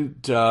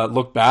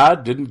look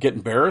bad, didn't get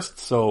embarrassed.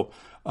 So,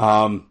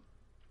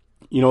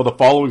 the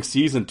following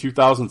season,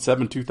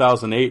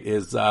 2007-2008,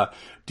 is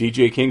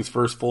DJ King's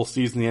first full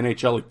season in the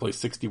NHL. He played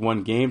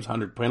 61 games,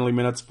 100 penalty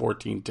minutes,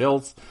 14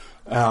 tilts.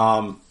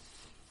 Kind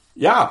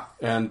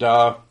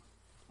of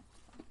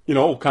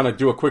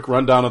do a quick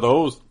rundown of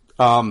those.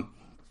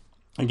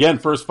 Again,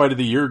 first fight of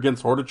the year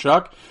against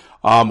Hordichuk.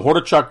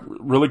 Hordichuk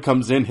really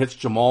comes in, hits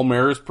Jamal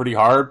Maris pretty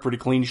hard, pretty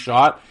clean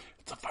shot.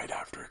 It's a fight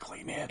after a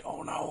clean hit.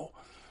 Oh no.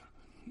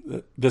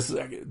 This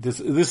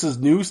is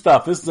new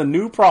stuff. This is a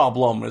new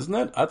problem, isn't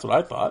it? That's what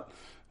I thought.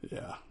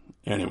 Yeah.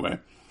 Anyway.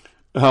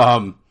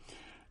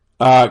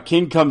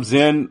 King comes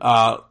in,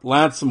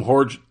 landed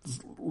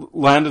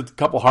a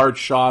couple hard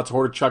shots.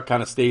 Hordichuk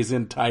kind of stays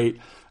in tight.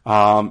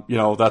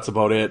 That's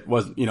about it.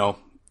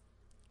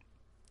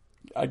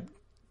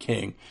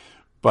 King.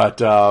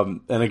 But,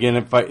 and again,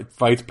 it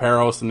fights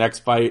Perros the next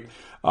fight.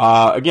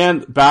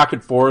 Again, back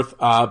and forth.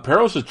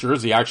 Perros'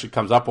 jersey actually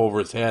comes up over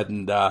his head,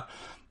 and the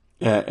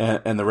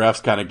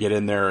refs kind of get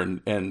in there,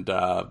 and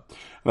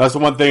that's the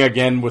one thing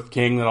again with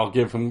King that I'll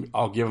give him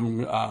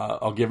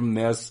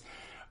this.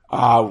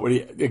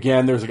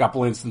 Again, there's a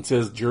couple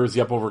instances, jersey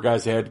up over a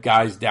guy's head,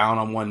 guys down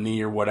on one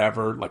knee or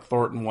whatever, like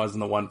Thornton was in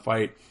the one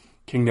fight.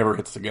 King never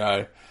hits the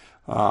guy.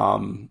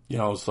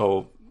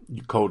 So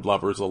you code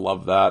lovers will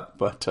love that,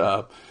 but,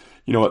 at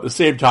the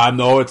same time,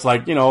 though, it's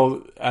like,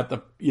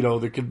 the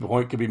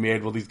point could be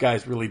made, well, these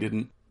guys really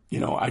didn't,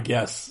 I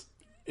guess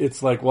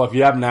it's like, well, if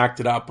you haven't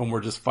acted up and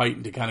we're just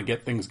fighting to kind of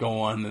get things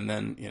going, and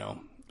then,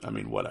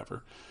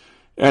 whatever.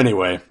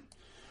 Anyway,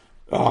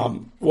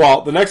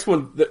 the next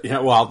one,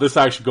 this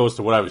actually goes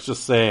to what I was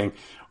just saying,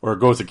 or it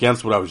goes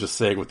against what I was just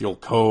saying with the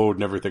old code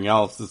and everything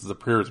else. This is a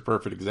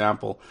perfect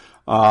example.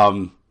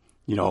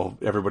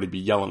 Everybody be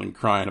yelling and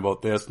crying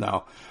about this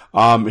now.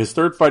 His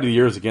third fight of the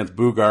year is against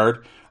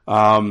Bugard.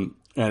 And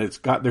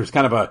there's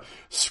kind of a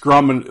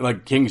scrum, and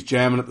like King's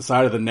jamming at the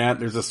side of the net.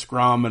 There's a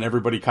scrum and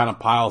everybody kind of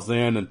piles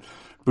in, and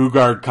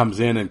Bugard comes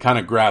in and kind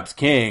of grabs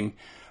King,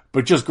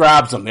 but just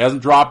grabs him. He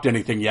hasn't dropped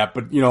anything yet,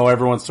 but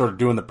everyone's sort of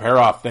doing the pair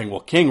off thing.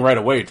 Well, King right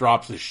away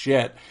drops his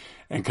shit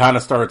and kind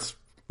of starts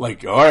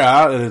like, oh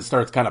yeah, and it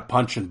starts kind of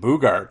punching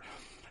Bugard.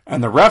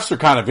 And the refs are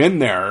kind of in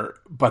there,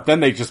 but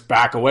then they just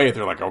back away.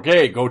 They're like,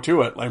 okay, go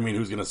to it. I mean,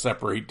 who's going to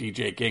separate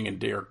DJ King and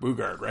Derek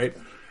Bugard, right?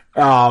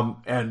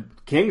 And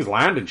King's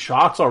landing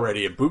shots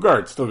already, and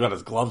Boogaard's still got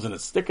his gloves and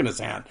his stick in his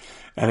hand.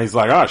 And he's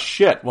like, oh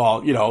shit,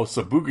 well,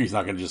 so Boogie's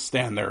not going to just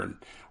stand there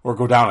or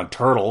go down and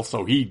turtle,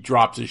 so he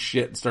drops his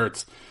shit and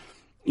starts,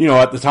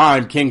 at the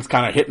time, King's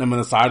kind of hitting him in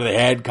the side of the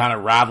head, kind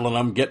of rattling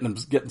him,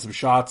 getting some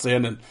shots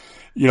in, and,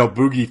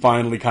 Boogie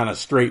finally kind of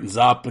straightens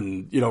up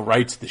and,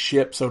 rights the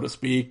ship, so to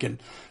speak,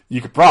 and you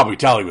could probably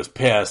tell he was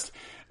pissed.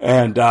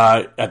 And,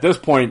 at this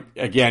point,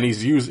 again,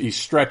 he's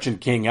stretching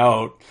King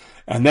out,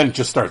 and then it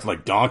just starts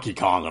like Donkey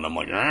Konging him,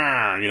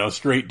 like,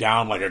 straight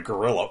down like a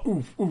gorilla,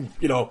 oof, oof,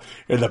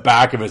 in the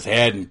back of his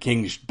head and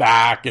King's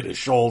back and his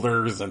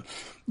shoulders. And,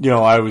 I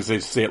always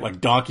say it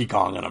like Donkey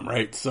Konging him,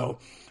 right? So,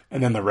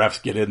 and then the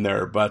refs get in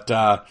there. But,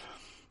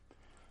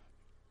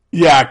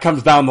 it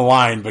comes down the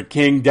line. But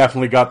King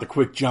definitely got the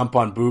quick jump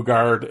on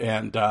Boogaard.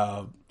 And,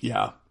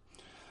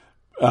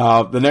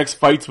 the next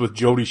fight's with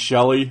Jody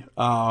Shelley.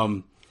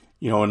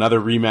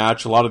 Another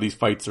rematch. A lot of these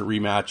fights are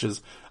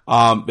rematches.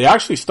 They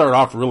actually start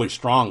off really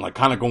strong, like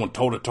kind of going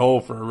toe to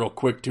toe for a real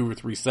quick 2 or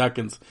 3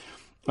 seconds.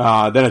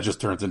 Then it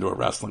just turns into a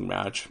wrestling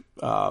match.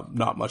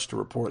 Not much to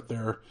report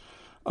there.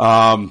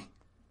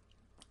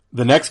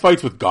 The next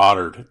fight's with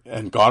Goddard,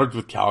 and Goddard's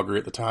with Calgary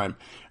at the time.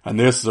 And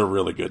this is a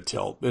really good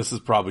tilt. This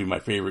is probably my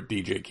favorite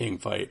DJ King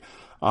fight.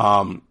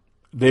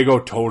 They go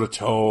toe to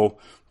toe,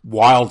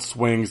 wild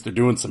swings. They're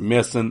doing some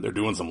missing. They're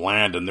doing some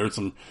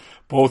landing.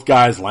 Both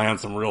guys land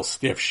some real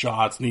stiff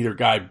shots. Neither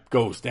guy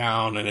goes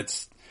down, and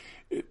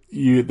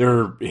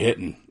they're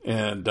hitting.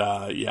 And,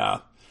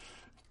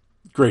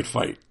 great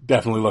fight.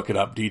 Definitely look it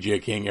up.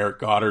 DJ King, Eric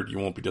Goddard. You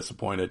won't be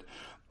disappointed.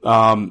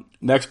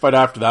 Next fight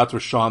after that's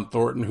with Sean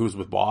Thornton, who's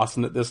with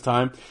Boston at this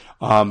time.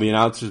 The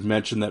announcers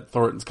mentioned that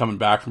Thornton's coming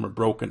back from a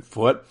broken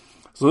foot.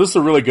 So this is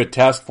a really good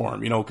test for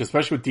him,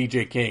 especially with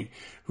DJ King,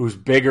 who's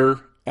bigger,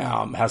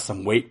 has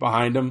some weight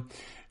behind him,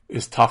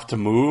 is tough to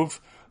move.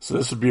 So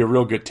this would be a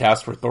real good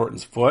test for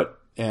Thornton's foot.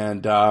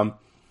 And,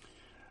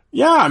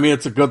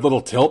 it's a good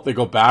little tilt. They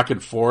go back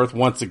and forth.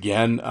 Once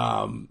again,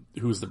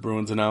 who's the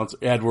Bruins announcer?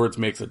 Edwards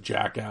makes a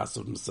jackass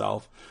of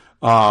himself.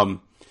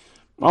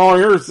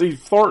 Here's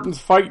Thornton's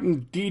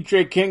fighting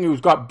DJ King,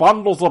 who's got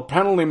bundles of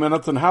penalty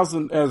minutes and has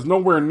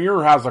nowhere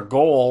near has a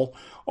goal.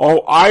 Oh,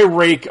 eye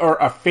rake or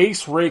a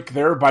face rake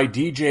there by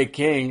DJ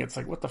King. It's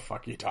like, what the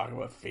fuck are you talking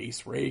about?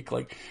 Face rake?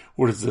 Like,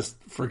 what is this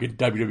friggin'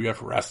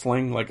 WWF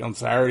wrestling? Like on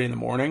Saturday in the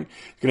morning?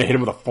 You're gonna hit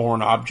him with a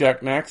foreign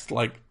object next?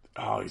 Like,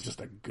 oh, he's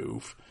just a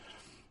goof.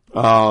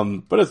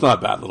 But it's not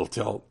a bad little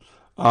tilt.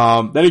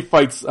 Then he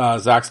fights,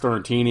 Zach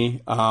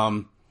Storantini.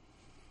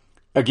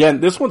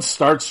 Again, this one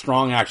starts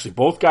strong, actually.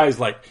 Both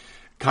guys,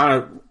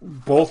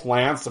 both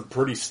land some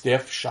pretty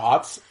stiff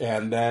shots,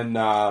 and then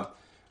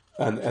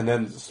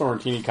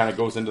Storantini kind of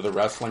goes into the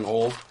wrestling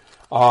hold.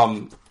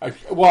 I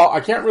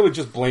can't really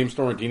just blame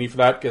Storantini for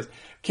that, because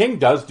King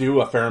does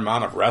do a fair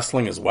amount of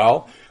wrestling as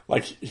well.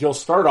 Like, he'll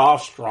start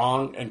off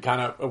strong and kind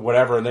of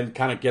whatever, and then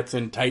kind of gets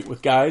in tight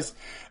with guys.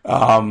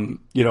 But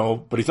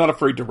he's not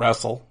afraid to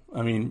wrestle.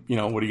 I mean,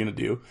 what are you going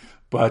to do?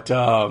 But,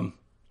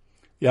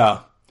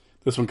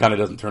 this one kind of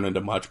doesn't turn into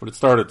much, but it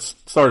started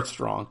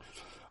strong.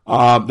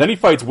 Then he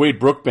fights Wade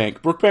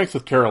Brookbank. Brookbank's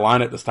with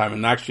Carolina at this time,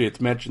 and actually it's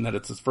mentioned that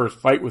it's his first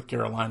fight with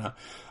Carolina.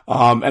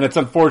 And it's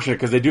unfortunate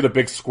because they do the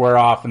big square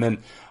off, and then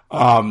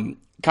kind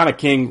of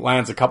King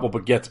lands a couple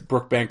but gets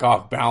Brookbank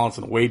off balance,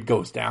 and Wade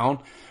goes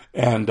down.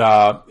 And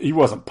he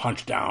wasn't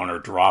punched down or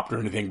dropped or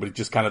anything, but it's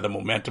just kind of the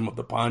momentum of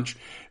the punch.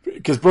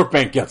 Because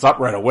Brookbank gets up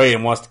right away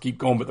and wants to keep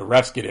going, but the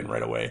refs get in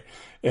right away.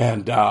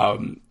 And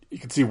you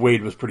can see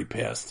Wade was pretty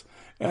pissed.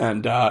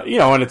 And,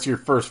 and it's your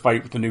first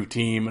fight with the new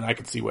team, and I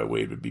could see why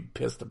Wade would be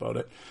pissed about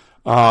it.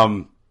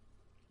 The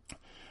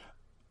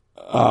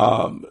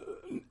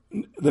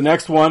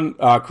next one,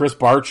 Chris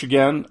Barch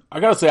again. I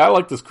gotta say, I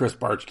like this Chris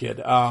Barch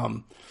kid.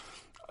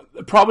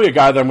 Probably a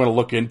guy that I'm going to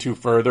look into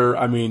further.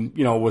 I mean,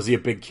 was he a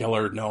big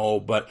killer? No,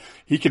 but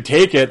he could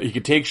take it. He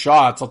could take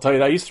shots. I'll tell you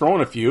that. He's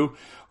throwing a few.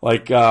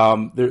 Like,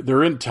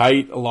 they're in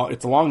tight.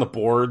 It's along the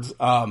boards.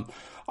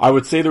 I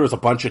would say there was a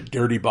bunch of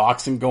dirty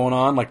boxing going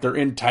on. Like, they're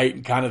in tight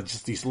and kind of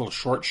just these little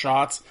short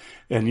shots,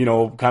 and,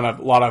 kind of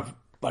a lot of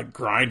like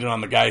grinding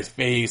on the guy's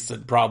face,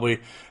 and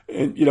probably,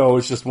 and,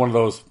 it's just one of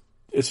those,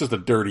 it's just a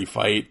dirty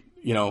fight,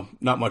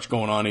 not much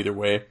going on either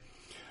way.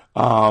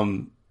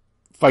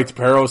 Fights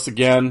Peros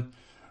again.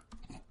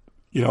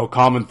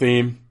 Common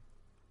theme.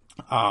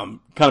 Kind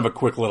of a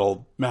quick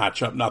little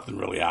matchup. Nothing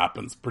really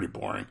happens. Pretty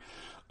boring.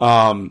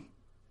 The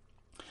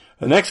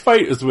next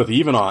fight is with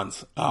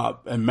Ivanons,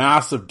 a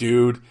massive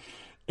dude.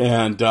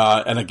 And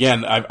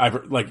again,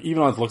 I've like,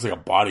 Ivanons looks like a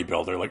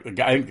bodybuilder. Like the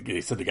guy, I think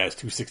they said the guy's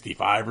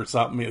 265 or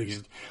something. I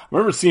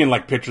remember seeing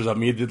like pictures of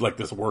him. He did like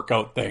this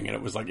workout thing, and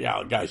it was like,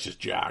 yeah, the guy's just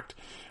jacked.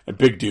 A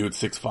big dude,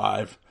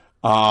 6'5".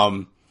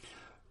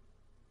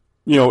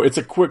 It's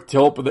a quick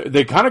tilt, but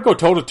they kind of go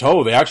toe to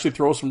toe. They actually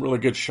throw some really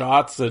good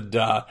shots, and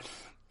and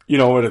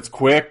it's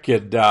quick,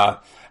 and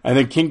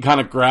then King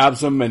kind of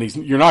grabs him, and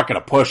you're not going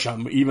to push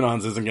him.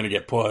 Ivanons isn't going to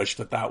get pushed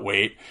at that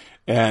weight,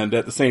 and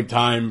at the same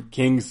time,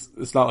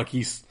 it's not like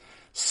he's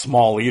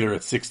small either.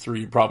 At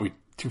 6'3", probably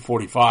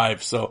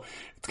 245, so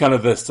it's kind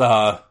of this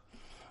kind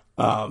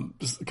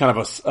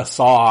of a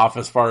saw off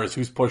as far as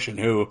who's pushing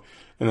who,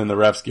 and then the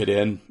refs get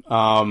in.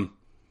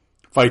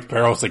 Fights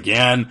Parros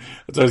again.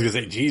 That's what I was gonna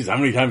say. Geez, how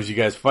many times do you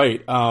guys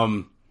fight?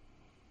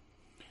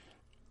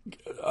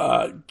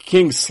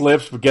 King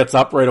slips but gets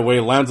up right away,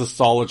 lands a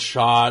solid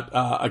shot.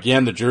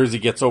 Again, the jersey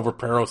gets over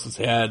Parros'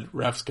 head.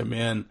 Refs come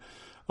in.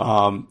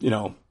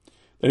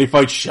 Then he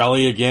fights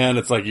Shelley again.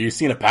 It's like you've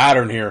seen a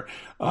pattern here.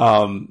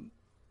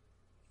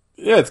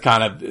 It's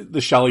kind of the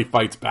Shelley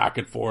fights back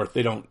and forth.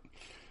 They don't,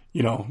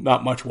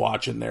 not much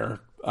watching there.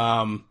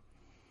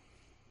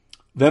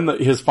 Then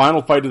his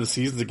final fight of the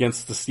season is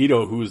against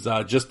Sestito, who's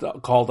just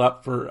called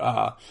up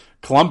for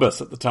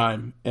Columbus at the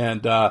time.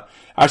 And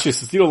actually,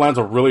 Sestito lands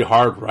a really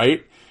hard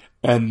right,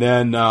 and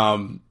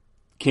then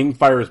King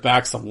fires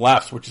back some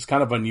lefts, which is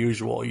kind of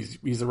unusual.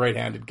 He's a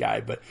right-handed guy,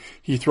 but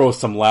he throws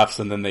some lefts,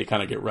 and then they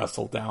kind of get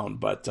wrestled down.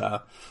 But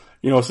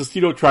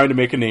Sestito trying to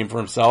make a name for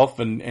himself,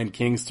 and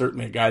King's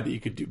certainly a guy that you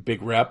could do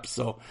big reps.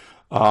 So,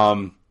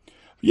 another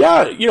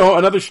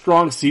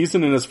strong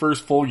season in his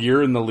first full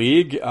year in the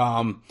league.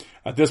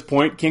 At this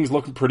point, King's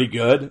looking pretty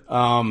good.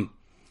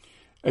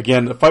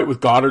 Again, the fight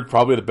with Goddard,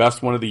 probably the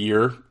best one of the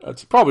year.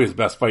 It's probably his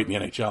best fight in the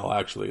NHL,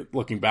 actually.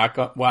 Looking back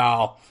up,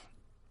 one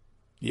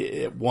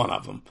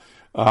of them.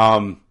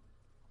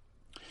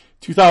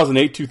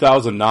 2008,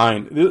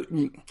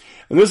 2009.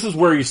 And this is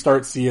where you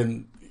start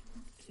seeing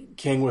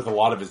King with a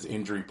lot of his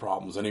injury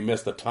problems, and he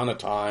missed a ton of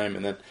time.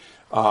 And then,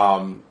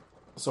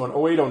 so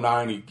in 08,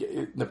 09,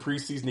 in the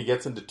preseason, he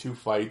gets into 2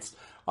 fights.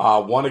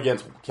 One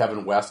against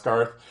Kevin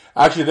Westgarth.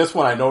 Actually, this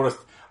one I noticed,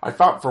 I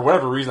found, for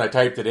whatever reason, I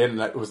typed it in,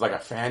 and it was like a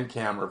fan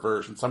camera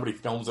version. Somebody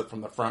films it from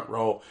the front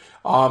row.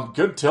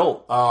 Good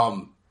tilt.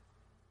 To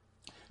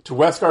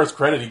Westgarth's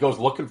credit, he goes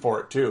looking for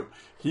it, too.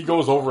 He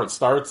goes over and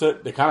starts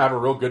it. They kind of have a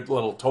real good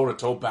little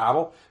toe-to-toe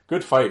battle.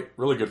 Good fight.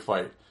 Really good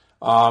fight.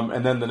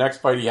 And then the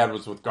next fight he had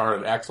was with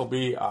Garnet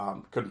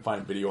Axelby. Couldn't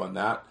find video on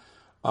that.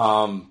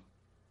 But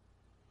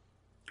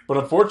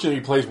unfortunately,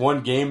 he plays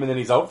one game, and then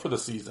he's out for the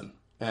season.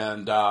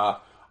 And I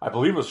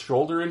believe it was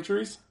shoulder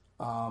injuries.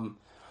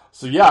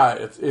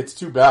 It's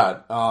too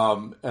bad.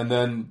 And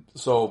then,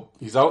 so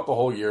he's out the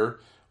whole year.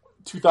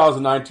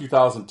 2009,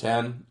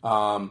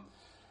 2010,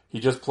 he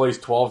just plays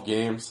 12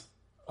 games,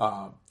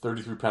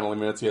 33 penalty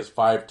minutes. He has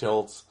 5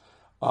 tilts.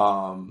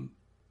 And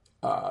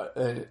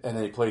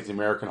then he plays the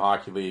American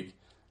Hockey League,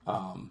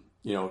 10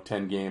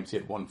 games. He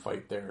had 1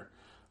 fight there.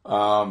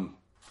 Hold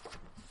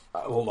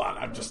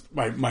on.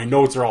 My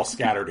notes are all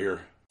scattered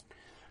here.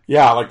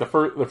 Yeah, like the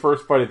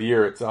first fight of the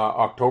year, it's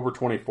October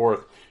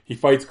 24th. He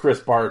fights Chris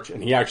Barch,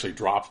 and he actually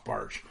drops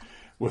Barch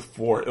with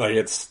 4. Like,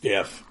 it's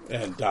stiff,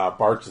 and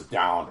Barch is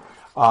down.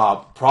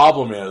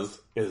 Problem is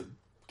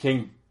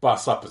King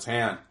busts up his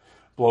hand,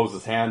 blows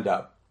his hand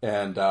up,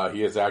 and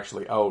he is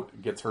actually out,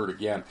 gets hurt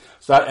again.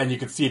 And you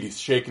can see it, he's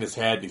shaking his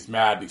head, he's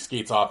mad, he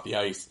skates off the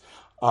ice.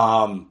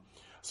 So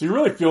you're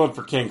really feeling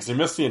for King, because he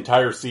missed the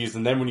entire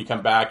season. Then when you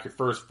come back, your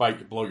first fight,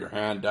 you blow your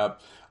hand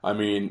up. I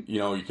mean,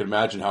 you can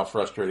imagine how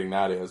frustrating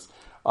that is.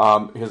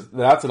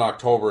 That's in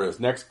October. His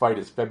next fight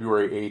is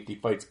February 8th. He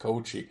fights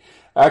Kochi.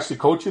 Actually,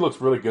 Kochi looks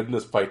really good in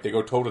this fight. They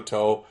go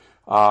toe-to-toe.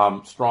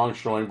 Strong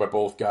showing by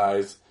both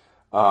guys.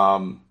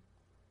 The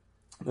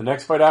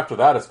next fight after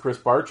that is Chris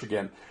Barch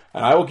again.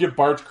 And I will give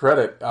Barch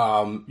credit.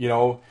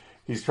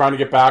 He's trying to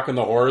get back on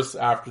the horse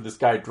after this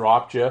guy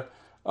dropped you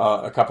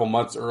a couple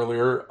months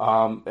earlier.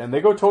 And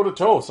they go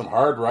toe-to-toe. Some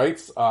hard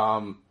rights.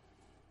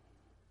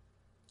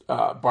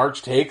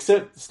 Barch takes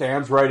it,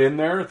 stands right in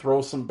there,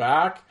 throws some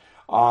back.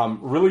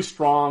 Really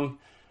strong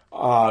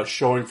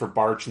showing for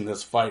Barch in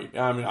this fight.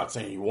 I'm not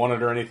saying he won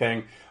it or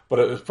anything, but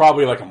it was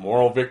probably like a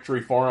moral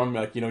victory for him.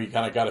 Like, you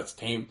kind of got its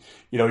tame,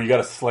 you got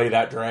to slay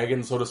that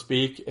dragon, so to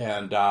speak.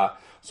 And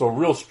so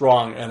real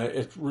strong, and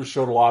it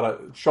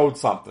showed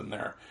something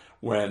there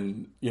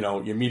when, you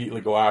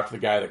immediately go after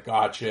the guy that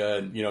got you,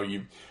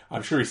 and,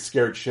 I'm sure he's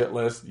scared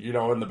shitless.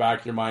 In the back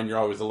of your mind, you're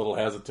always a little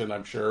hesitant,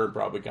 I'm sure,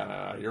 probably kind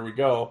of, here we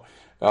go.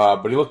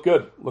 But he looked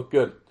good.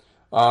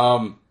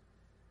 Well,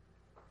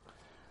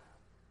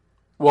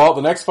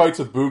 the next fight's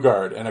with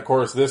Boogaard. And, of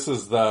course, this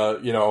is the,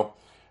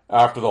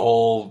 after the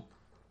whole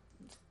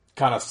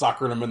kind of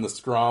suckering him in the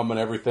scrum and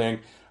everything.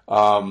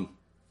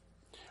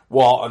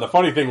 Well, and the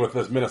funny thing with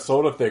this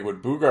Minnesota thing,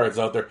 with Boogaard's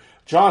out there,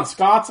 John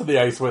Scott's on the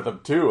ice with him,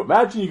 too.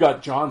 Imagine you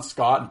got John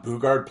Scott and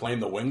Boogaard playing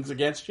the wings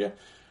against you.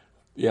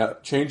 Yeah,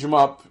 change them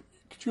up.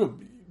 Could you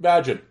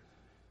imagine?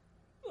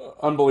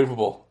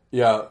 Unbelievable.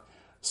 Yeah.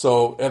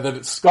 So, and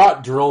then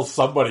Scott drills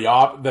somebody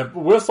off. The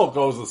whistle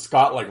goes and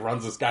Scott,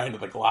 runs this guy into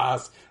the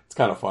glass. It's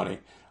kind of funny.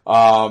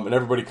 And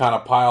everybody kind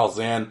of piles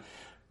in.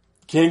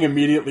 King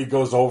immediately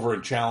goes over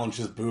and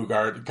challenges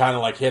Boogaard. Kind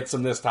of hits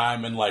him this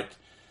time and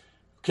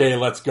okay,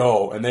 let's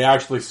go. And they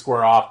actually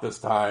square off this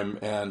time.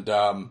 And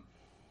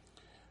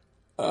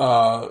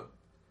Boogaard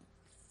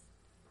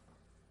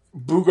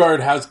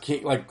has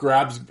King,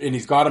 grabs, and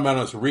he's got him on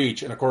his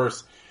reach. And of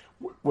course,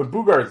 when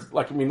Boogaard's,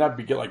 that'd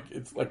be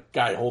it's like a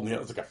guy holding it,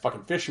 it's like a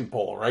fucking fishing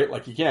pole, right?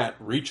 You can't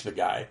reach the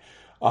guy.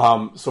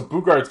 So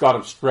Bugard's got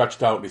him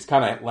stretched out, and he's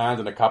kind of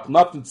landing a couple,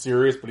 nothing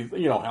serious, but he's,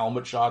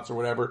 helmet shots or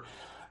whatever.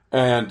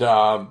 And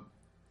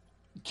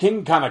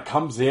King kind of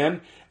comes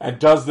in and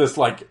does this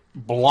like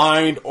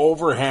blind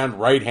overhand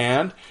right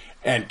hand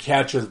and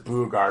catches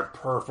Bugard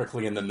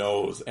perfectly in the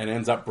nose and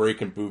ends up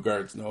breaking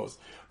Bugard's nose.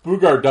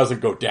 Bugard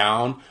doesn't go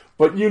down,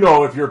 but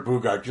if you're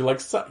Bugard, you're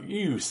like,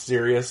 you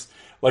serious?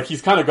 Like,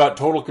 he's kind of got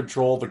total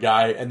control of the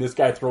guy, and this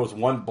guy throws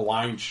one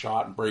blind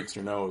shot and breaks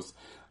your nose.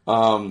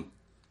 Other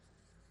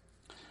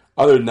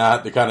than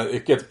that,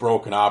 it gets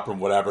broken up and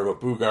whatever, but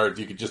Bugard,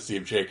 you could just see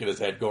him shaking his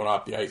head, going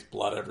off the ice,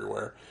 blood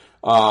everywhere.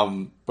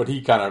 But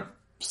he kind of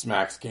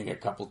smacks King a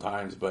couple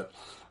times, but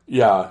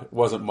yeah, it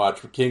wasn't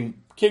much. King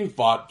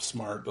fought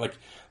smart. Like,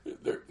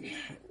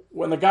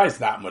 when the guy's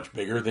that much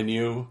bigger than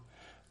you,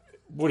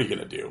 what are you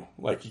going to do?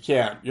 Like,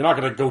 you're not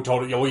going to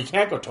go you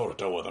can't go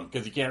toe-to-toe with him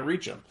because you can't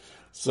reach him.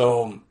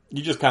 So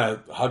you just kind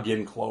of hug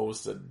in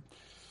close and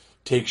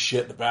take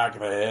shit in the back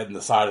of the head and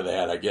the side of the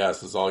head, I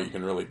guess, is all you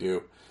can really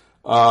do.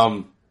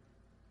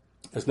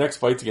 His next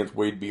fight's against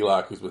Wade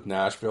Belak, who's with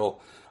Nashville.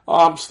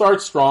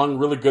 Starts strong,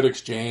 really good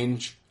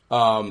exchange.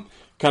 Kind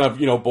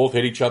of, both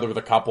hit each other with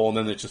a couple, and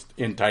then it's just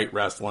in tight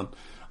wrestling.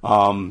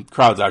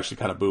 Crowd's actually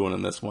kind of booing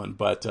in this one,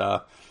 but,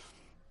 and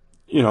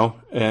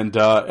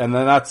then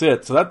that's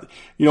it. So that,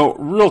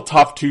 real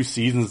tough 2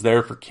 seasons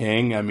there for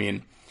King. I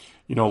mean,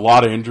 a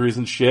lot of injuries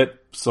and shit.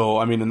 So,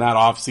 I mean, in that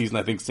off season,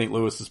 I think St.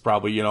 Louis is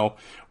probably,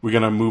 we're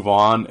going to move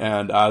on.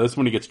 And, this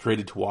one he gets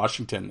traded to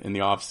Washington in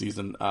the off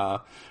season.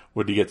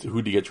 Who'd he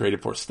get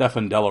traded for?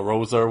 Stefan De La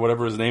Rosa or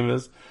whatever his name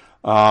is.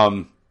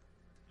 But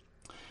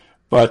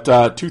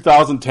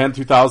 2010,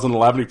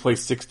 2011, he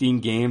plays 16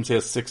 games. He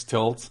has 6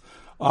 tilts.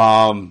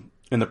 In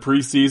the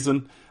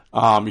preseason,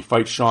 he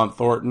fights Sean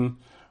Thornton.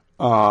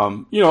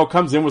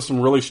 Comes in with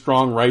some really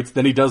strong rights.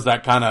 Then he does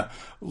that kind of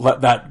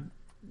that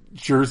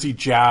Jersey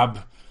jab,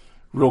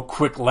 real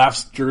quick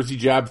left Jersey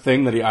jab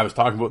thing that I was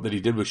talking about that he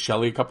did with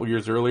Shelley a couple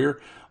years earlier.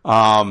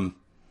 But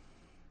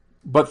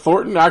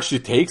Thornton actually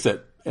takes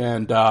it,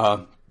 and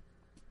to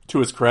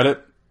his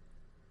credit,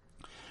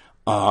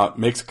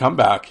 makes a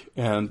comeback.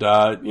 And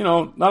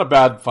not a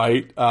bad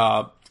fight.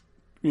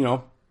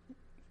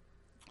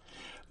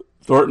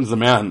 Thornton's the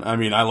man. I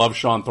mean, I love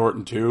Sean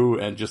Thornton too,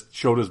 and just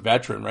showed his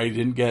veteran, right? He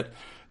didn't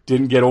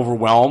get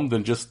overwhelmed,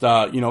 and just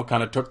kind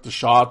of took the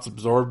shots,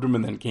 absorbed them,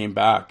 and then came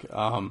back.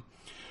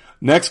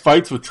 Next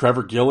fight's with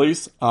Trevor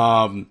Gillies.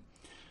 King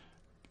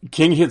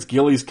hits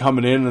Gillies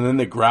coming in, and then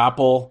they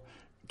grapple.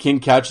 King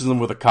catches him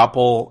with a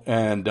couple,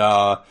 and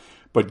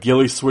but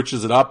Gillies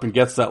switches it up and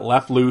gets that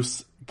left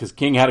loose because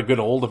King had a good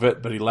hold of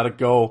it, but he let it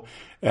go,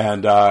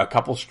 and a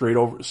couple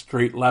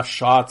straight left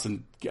shots,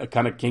 and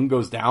kind of King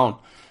goes down.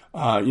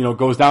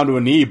 Goes down to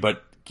a knee,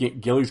 but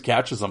Gillies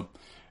catches him,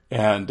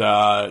 and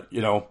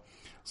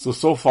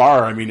so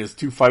far, I mean, his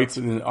 2 fights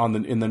in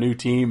the new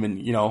team,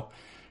 and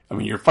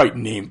you're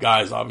fighting named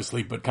guys,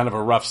 obviously, but kind of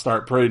a rough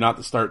start. Probably not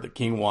the start that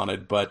King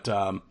wanted, but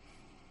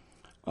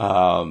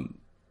and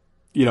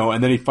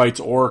then he fights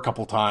Orr a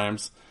couple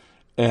times,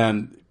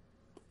 and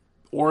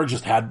Orr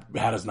just had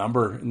his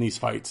number in these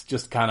fights.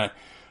 Just kind of,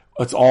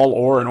 it's all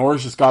Orr, and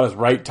Orr's just got his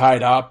right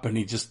tied up, and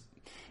he's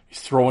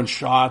throwing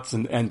shots,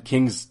 and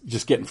King's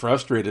just getting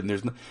frustrated.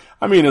 And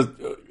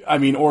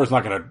Orr's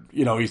not gonna,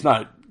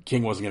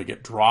 King wasn't gonna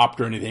get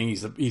dropped or anything.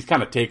 He's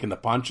kind of taking the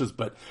punches,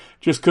 but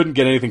just couldn't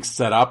get anything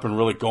set up and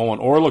really going.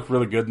 Orr looked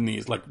really good in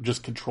these, like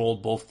just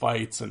controlled both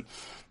fights. And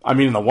I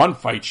mean, in the one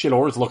fight,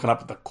 Orr's looking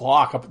up at the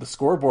clock, up at the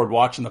scoreboard,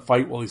 watching the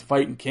fight while he's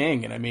fighting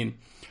King. And I mean,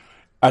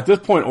 at this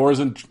point, Orr's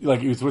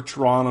he was with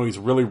Toronto, he's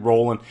really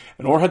rolling,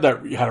 and Orr had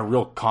a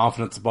real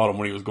confidence about him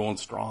when he was going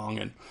strong.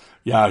 And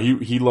yeah,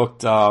 he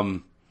looked.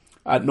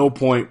 At no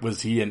point was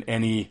he in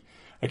any.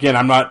 Again,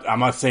 I'm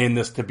not saying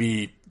this to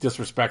be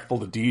disrespectful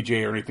to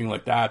DJ or anything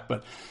like that,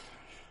 but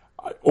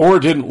Orr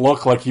didn't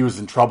look like he was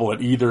in trouble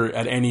at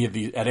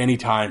any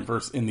time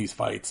in these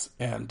fights,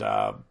 and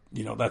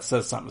that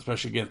says something,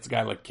 especially against a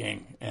guy like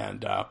King.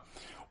 And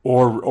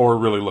Orr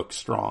really looked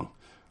strong.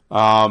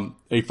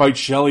 He fights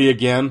Shelley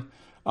again.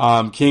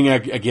 King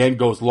again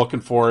goes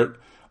looking for it.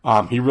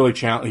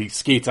 He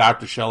skates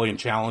after Shelley and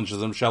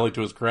challenges him. Shelley,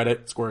 to his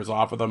credit, squares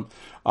off with him.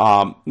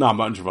 Not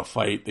much of a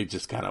fight. They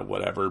just kind of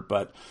whatever.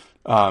 But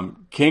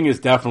King is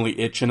definitely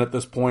itching at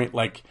this point,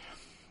 like,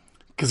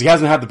 because he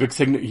hasn't had the big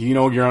signature.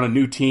 You're on a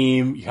new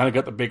team. You kind of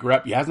got the big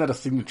rep. He hasn't had a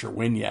signature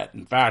win yet.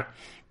 In fact,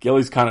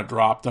 Gillies kind of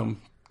dropped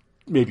him.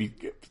 Maybe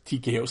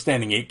TKO,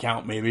 standing 8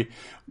 count maybe.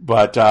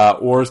 But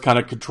Orr's kind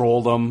of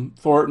controlled him.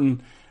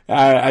 Thornton,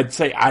 I'd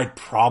say I'd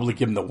probably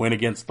give him the win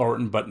against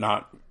Thornton, but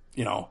not,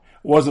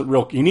 wasn't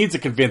real. He needs a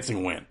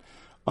convincing win.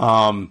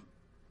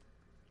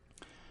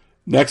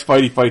 Next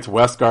fight, he fights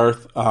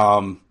Westgarth.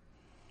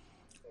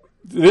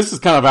 This is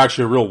kind of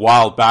actually a real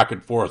wild back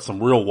and forth.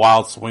 Some real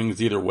wild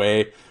swings either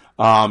way.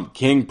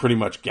 King pretty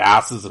much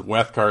gasses, and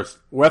Westgarth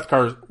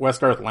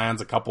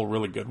lands a couple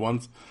really good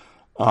ones.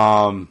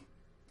 And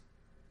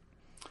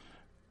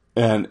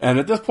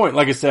at this point,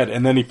 like I said,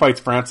 and then he fights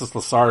Francis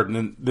Lessard, and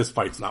then this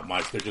fight's not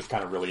much. They're just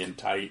kind of really in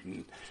tight,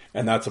 and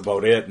that's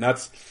about it. And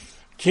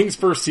King's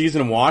first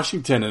season in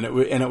Washington, and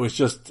it was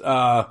just,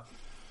 it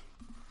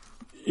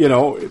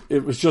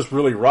was just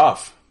really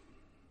rough.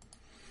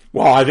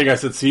 Well, I think I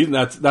said season.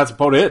 That's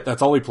about it.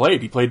 That's all he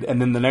played. He played,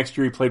 and then the next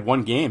year he played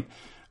one game,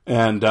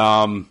 and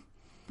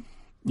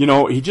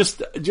he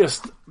just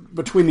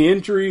between the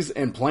injuries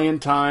and playing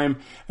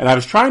time, and I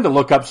was trying to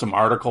look up some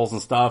articles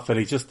and stuff, and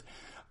he just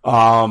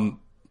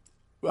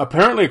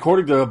apparently,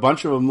 according to a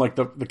bunch of them, like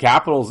the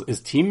Capitals, his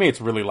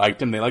teammates really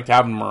liked him. They liked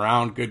having him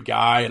around, good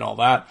guy and all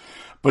that.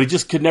 But he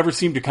just could never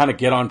seem to kind of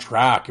get on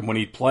track. And when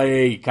he'd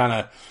play, he kind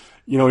of,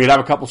 he'd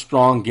have a couple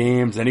strong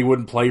games, then he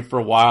wouldn't play for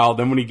a while.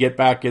 Then when he'd get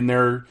back in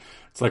there,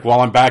 it's like,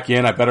 well, I'm back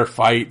in, I better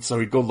fight. So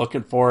he'd go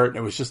looking for it. And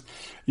it was just,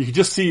 you could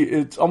just see,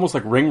 it's almost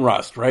like ring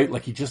rust, right?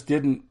 Like he just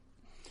didn't,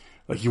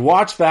 like you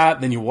watch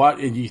that, then you watch,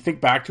 and you think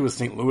back to his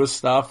St. Louis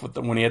stuff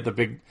when he had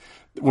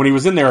when he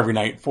was in there every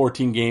night,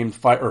 14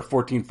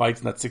 fights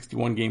in that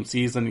 61 game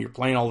season, and you're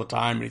playing all the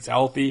time, and he's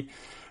healthy.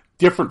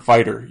 Different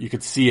fighter, you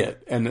could see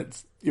it. And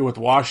it's with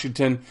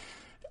Washington,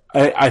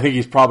 I think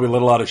he's probably a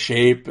little out of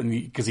shape, and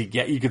because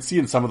you could see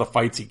in some of the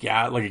fights he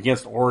got, like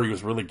against Orr, he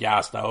was really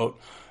gassed out,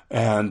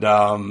 and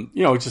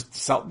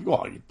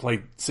he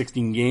played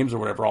 16 games or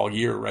whatever all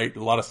year, right?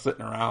 A lot of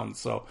sitting around.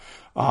 So,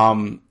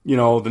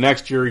 the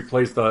next year he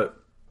plays the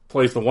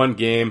one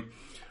game.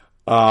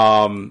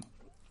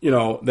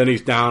 Then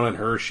he's down in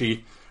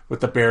Hershey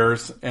with the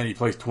Bears, and he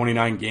plays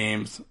 29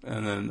 games,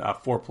 and then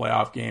 4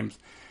 playoff games.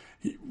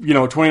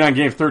 29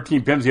 games,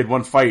 13 PIMs. He had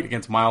one fight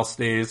against Miles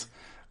Stays,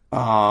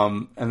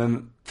 and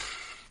then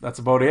that's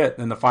about it.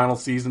 In the final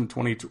season,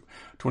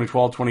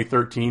 2012,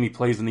 2013, he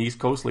plays in the East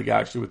Coast League,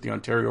 actually, with the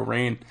Ontario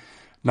Reign.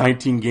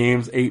 19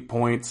 games, 8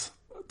 points,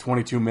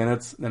 22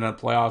 minutes. Then in the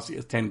playoffs, he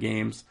has 10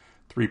 games,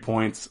 3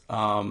 points.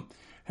 Had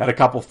a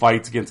couple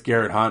fights against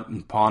Garrett Hunt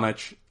and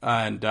Ponich,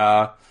 and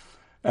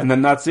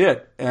then that's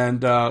it.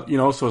 And,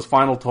 so his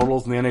final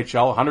totals in the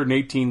NHL,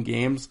 118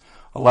 games,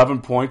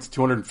 11 points,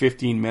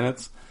 215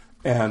 minutes.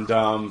 And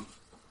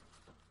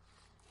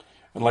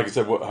like I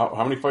said,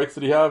 how many fights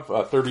did he have?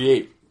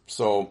 38.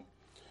 So,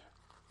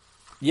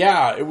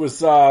 yeah, it was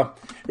tough.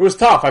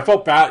 I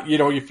felt bad,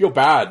 you feel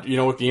bad,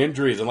 with the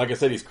injuries. And like I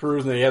said, he's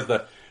cruising and he has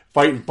the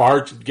fight in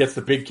Barch, gets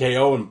the big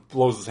KO and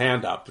blows his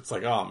hand up. It's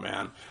like, oh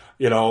man,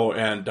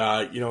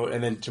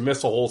 and then to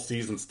miss a whole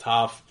season's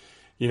tough.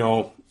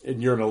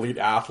 And you're an elite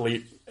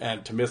athlete,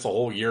 and to miss a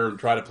whole year and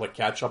try to play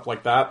catch up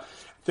like that.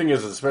 Thing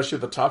is, especially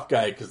the tough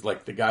guy, because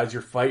like the guys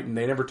you're fighting,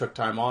 they never took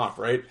time off,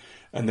 right?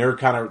 And they're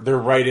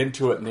right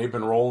into it, and they've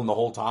been rolling the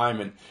whole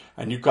time,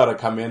 and you've got to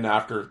come in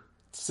after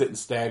sitting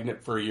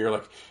stagnant for a year.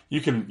 Like you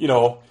can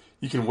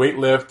weight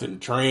lift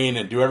and train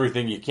and do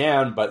everything you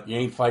can, but you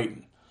ain't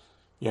fighting.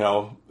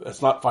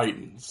 It's not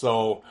fighting.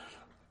 So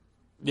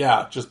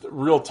yeah, just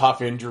real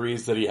tough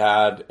injuries that he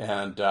had,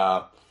 and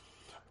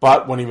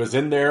but when he was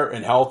in there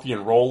and healthy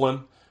and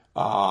rolling,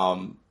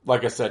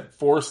 like I said,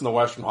 force in the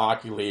Western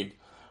Hockey League,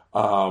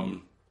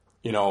 had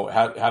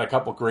a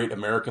couple great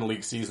American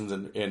League seasons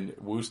in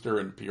Worcester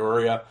and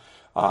Peoria.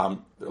 A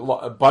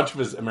bunch of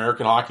his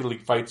American Hockey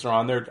League fights are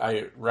on there.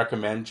 I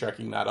recommend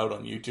checking that out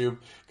on YouTube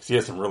because he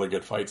has some really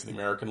good fights in the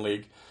American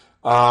League.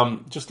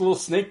 Just a little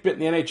snake bit in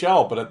the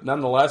NHL, but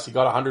nonetheless, he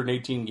got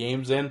 118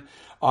 games in.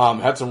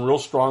 Had some real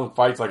strong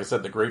fights. Like I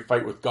said, the great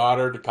fight with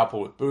Goddard, a couple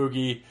with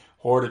Boogie,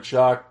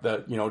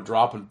 Hordachuk,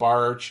 dropping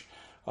Barch,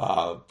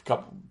 a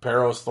couple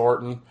Peros,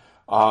 Thornton.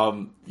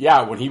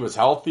 When he was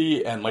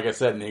healthy, and like I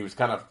said, and he was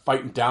kind of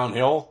fighting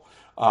downhill,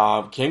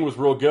 King was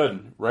real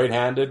good,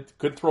 right-handed,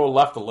 could throw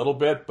left a little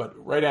bit, but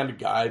right-handed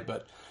guy.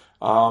 But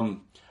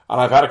and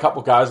I've had a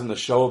couple guys on the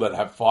show that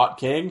have fought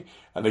King,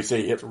 and they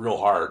say he hits real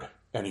hard,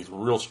 and he's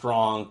real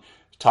strong,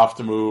 tough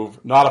to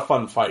move, not a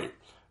fun fight.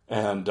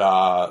 And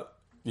guys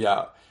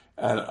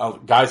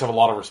have a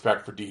lot of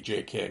respect for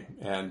DJ King,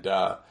 and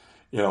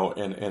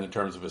in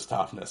terms of his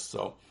toughness.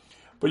 So,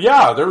 but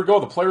yeah, there we go.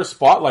 The player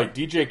spotlight,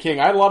 DJ King.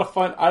 I had a lot of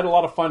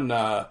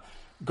fun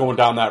going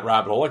down that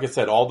rabbit hole. Like I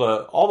said, all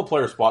the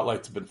player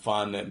spotlights have been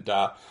fun, and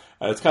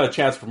it's kind of a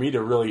chance for me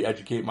to really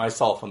educate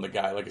myself on the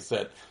guy. Like I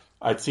said,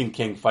 I'd seen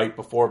King fight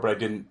before, but I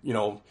didn't.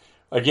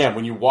 Again,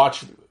 when you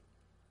watch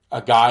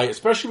a guy,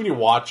 especially when you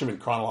watch him in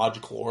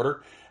chronological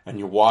order, and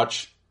you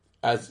watch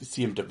as you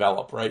see him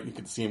develop, right? You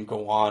can see him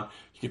go on.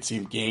 You can see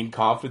him gain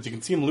confidence. You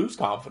can see him lose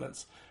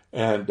confidence.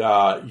 And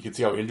you can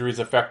see how injuries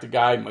affect a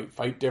guy, might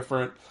fight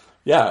different.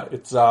 Yeah,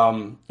 it's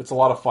a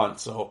lot of fun.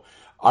 So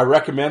I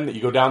recommend that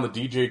you go down the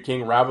DJ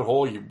King rabbit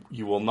hole.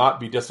 You will not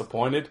be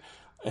disappointed.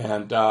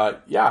 And the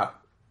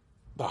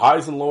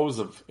highs and lows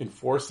of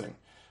enforcing.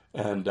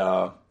 And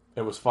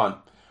it was fun.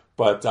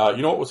 But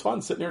it was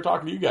fun sitting here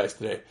talking to you guys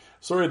today.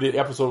 Sorry the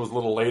episode was a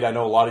little late. I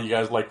know a lot of you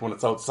guys like when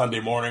it's out Sunday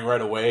morning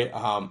right away.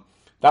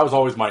 That was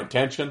always my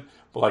intention.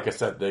 But like I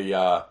said,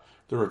 the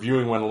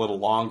reviewing went a little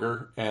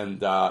longer,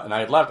 and I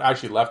had left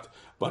a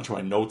bunch of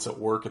my notes at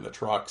work in the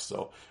truck,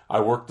 so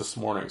I worked this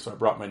morning, so I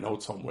brought my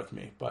notes home with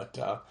me. But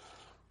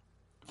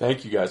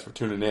thank you guys for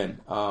tuning in.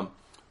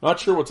 Not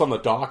sure what's on the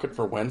docket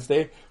for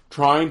Wednesday.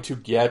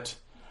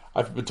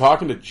 I've been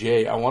talking to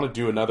Jay. I want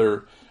to do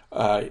another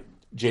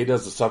Jay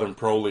does the Southern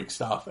Pro League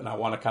stuff, and I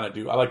want to kind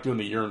of I like doing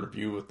the year in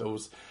review with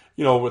those,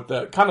 with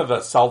the kind of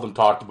the seldom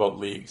talked about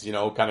leagues,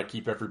 kind of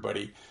keep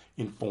everybody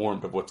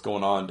informed of what's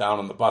going on down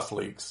in the bus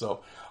leagues.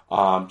 So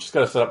just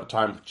got to set up a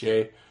time with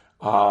Jay.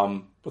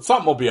 But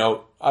something will be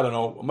out. I don't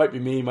know. It might be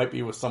me, it might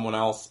be with someone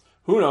else.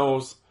 Who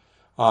knows?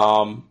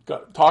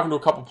 Talking to a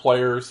couple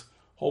players.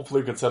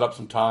 Hopefully we can set up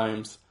some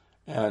times.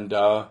 And,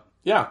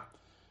 yeah.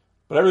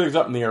 But everything's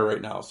up in the air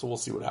right now, so we'll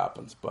see what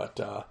happens. But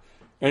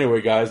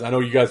anyway, guys, I know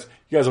you guys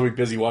will be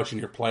busy watching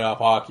your playoff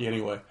hockey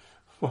anyway.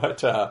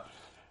 But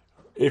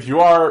if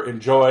you are,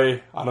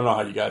 enjoy. I don't know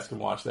how you guys can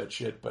watch that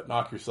shit, but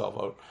knock yourself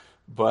out.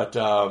 But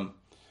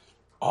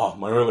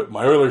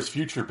my Oilers'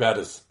 future bet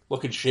is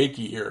looking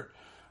shaky here.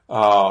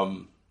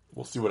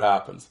 We'll see what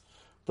happens.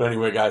 But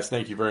anyway, guys,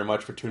 thank you very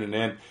much for tuning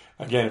in.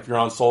 Again, if you're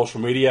on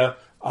social media,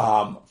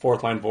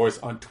 Fourth Line Voice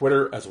on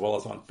Twitter as well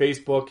as on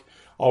Facebook.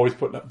 Always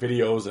putting up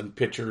videos and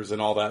pictures and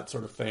all that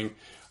sort of thing.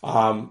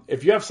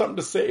 If you have something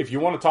to say, if you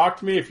want to talk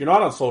to me, if you're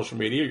not on social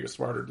media, you're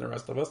smarter than the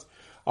rest of us,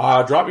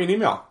 drop me an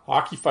email,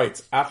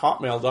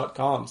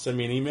 hockeyfights@hotmail.com. Send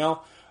me an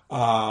email.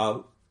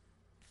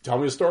 Tell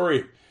me a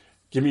story.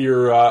 Give me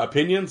your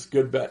opinions,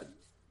 good, bad.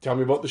 Tell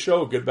me about the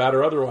show, good, bad,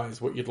 or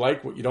otherwise. What you'd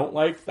like, what you don't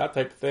like, that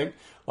type of thing.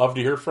 Love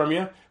to hear from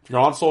you. If you're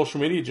on social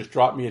media, just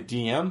drop me a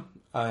DM.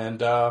 And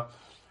the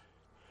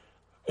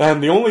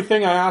only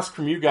thing I ask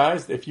from you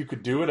guys, if you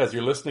could do it as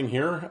you're listening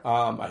here,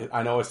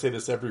 I know I say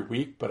this every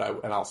week, but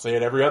I'll say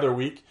it every other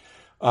week.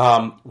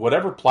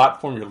 Whatever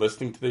platform you're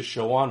listening to this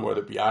show on, whether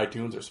it be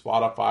iTunes or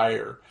Spotify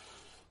or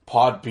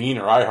Podbean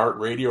or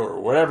iHeartRadio or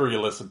wherever you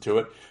listen to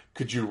it,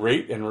 could you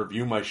rate and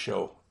review my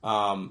show?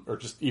 Or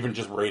just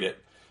rate it.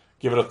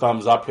 Give it a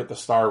thumbs up, hit the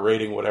star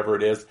rating, whatever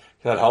it is.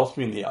 That helps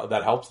me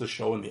that helps the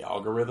show in the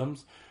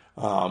algorithms.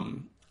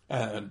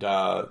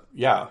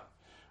 Yeah,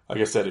 like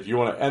I said, if you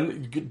want to,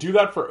 and you could do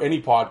that for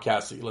any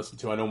podcast that you listen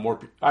to. I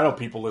know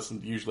people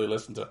usually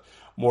listen to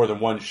more than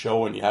one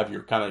show, and you have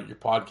your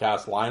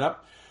podcast lineup.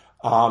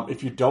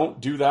 If you don't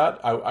do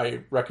that,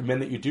 I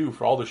recommend that you do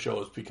for all the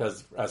shows,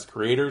 because as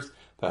creators,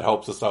 that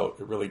helps us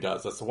out. It really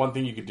does. That's the one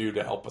thing you could do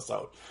to help us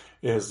out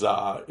is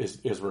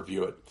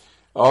review it.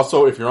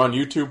 Also, if you're on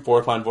YouTube,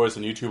 Fourth Line Voice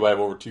on YouTube, I have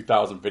over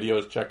 2,000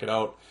 videos. Check it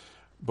out.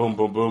 Boom,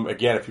 boom, boom.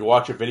 Again, if you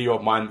watch a video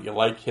of mine that you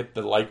like, hit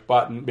the like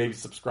button. Maybe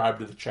subscribe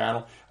to the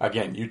channel.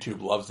 Again,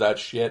 YouTube loves that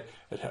shit.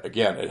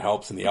 It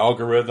helps in the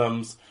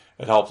algorithms.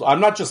 It helps. I'm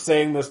not just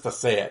saying this to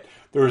say it.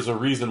 There is a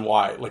reason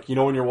why. Like,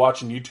 when you're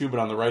watching YouTube and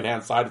on the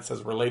right-hand side it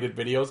says related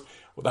videos,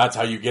 well, that's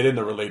how you get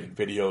into related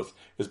videos,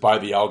 is by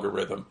the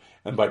algorithm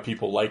and by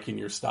people liking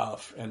your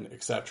stuff and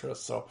etc.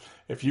 So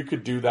if you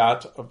could do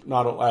that,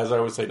 as I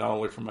always say, not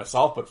only for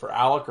myself, but for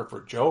Alec or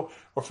for Joe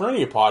or for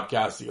any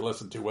podcast that you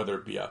listen to, whether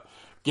it be a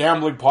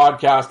gambling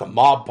podcast, a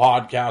mob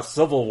podcast,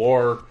 Civil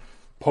War,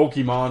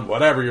 Pokemon,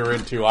 whatever you're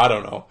into, I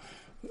don't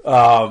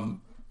know.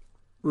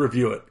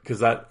 Review it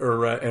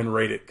and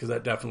rate it, because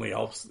that definitely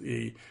helps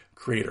the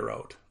creator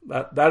out.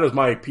 That is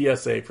my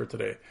PSA for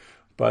today.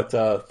 But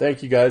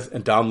thank you guys,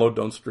 and download,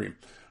 don't stream.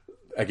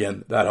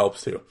 Again, that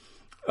helps too.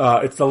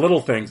 It's the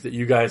little things that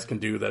you guys can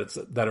do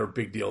that are a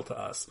big deal to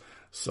us.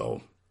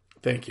 So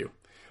thank you.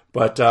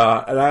 But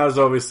and as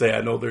I always say,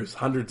 I know there's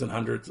hundreds and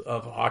hundreds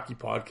of hockey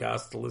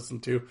podcasts to listen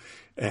to,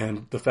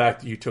 and the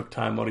fact that you took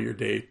time out of your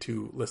day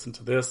to listen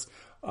to this,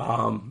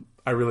 I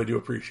really do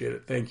appreciate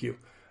it. Thank you.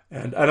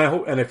 And I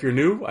hope, and if you're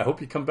new, I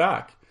hope you come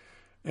back.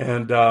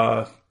 And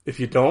if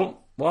you don't,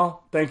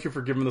 well, thank you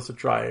for giving this a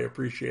try. I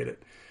appreciate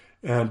it.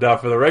 And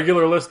for the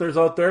regular listeners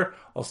out there,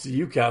 I'll see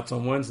you cats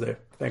on Wednesday.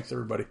 Thanks,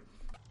 everybody.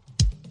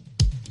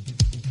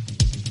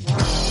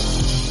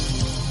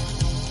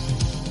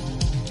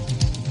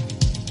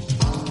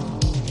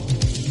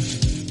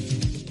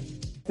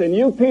 And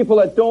you people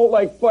that don't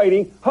like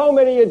fighting, how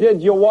many of you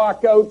did you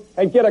walk out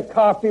and get a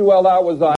coffee while that was on?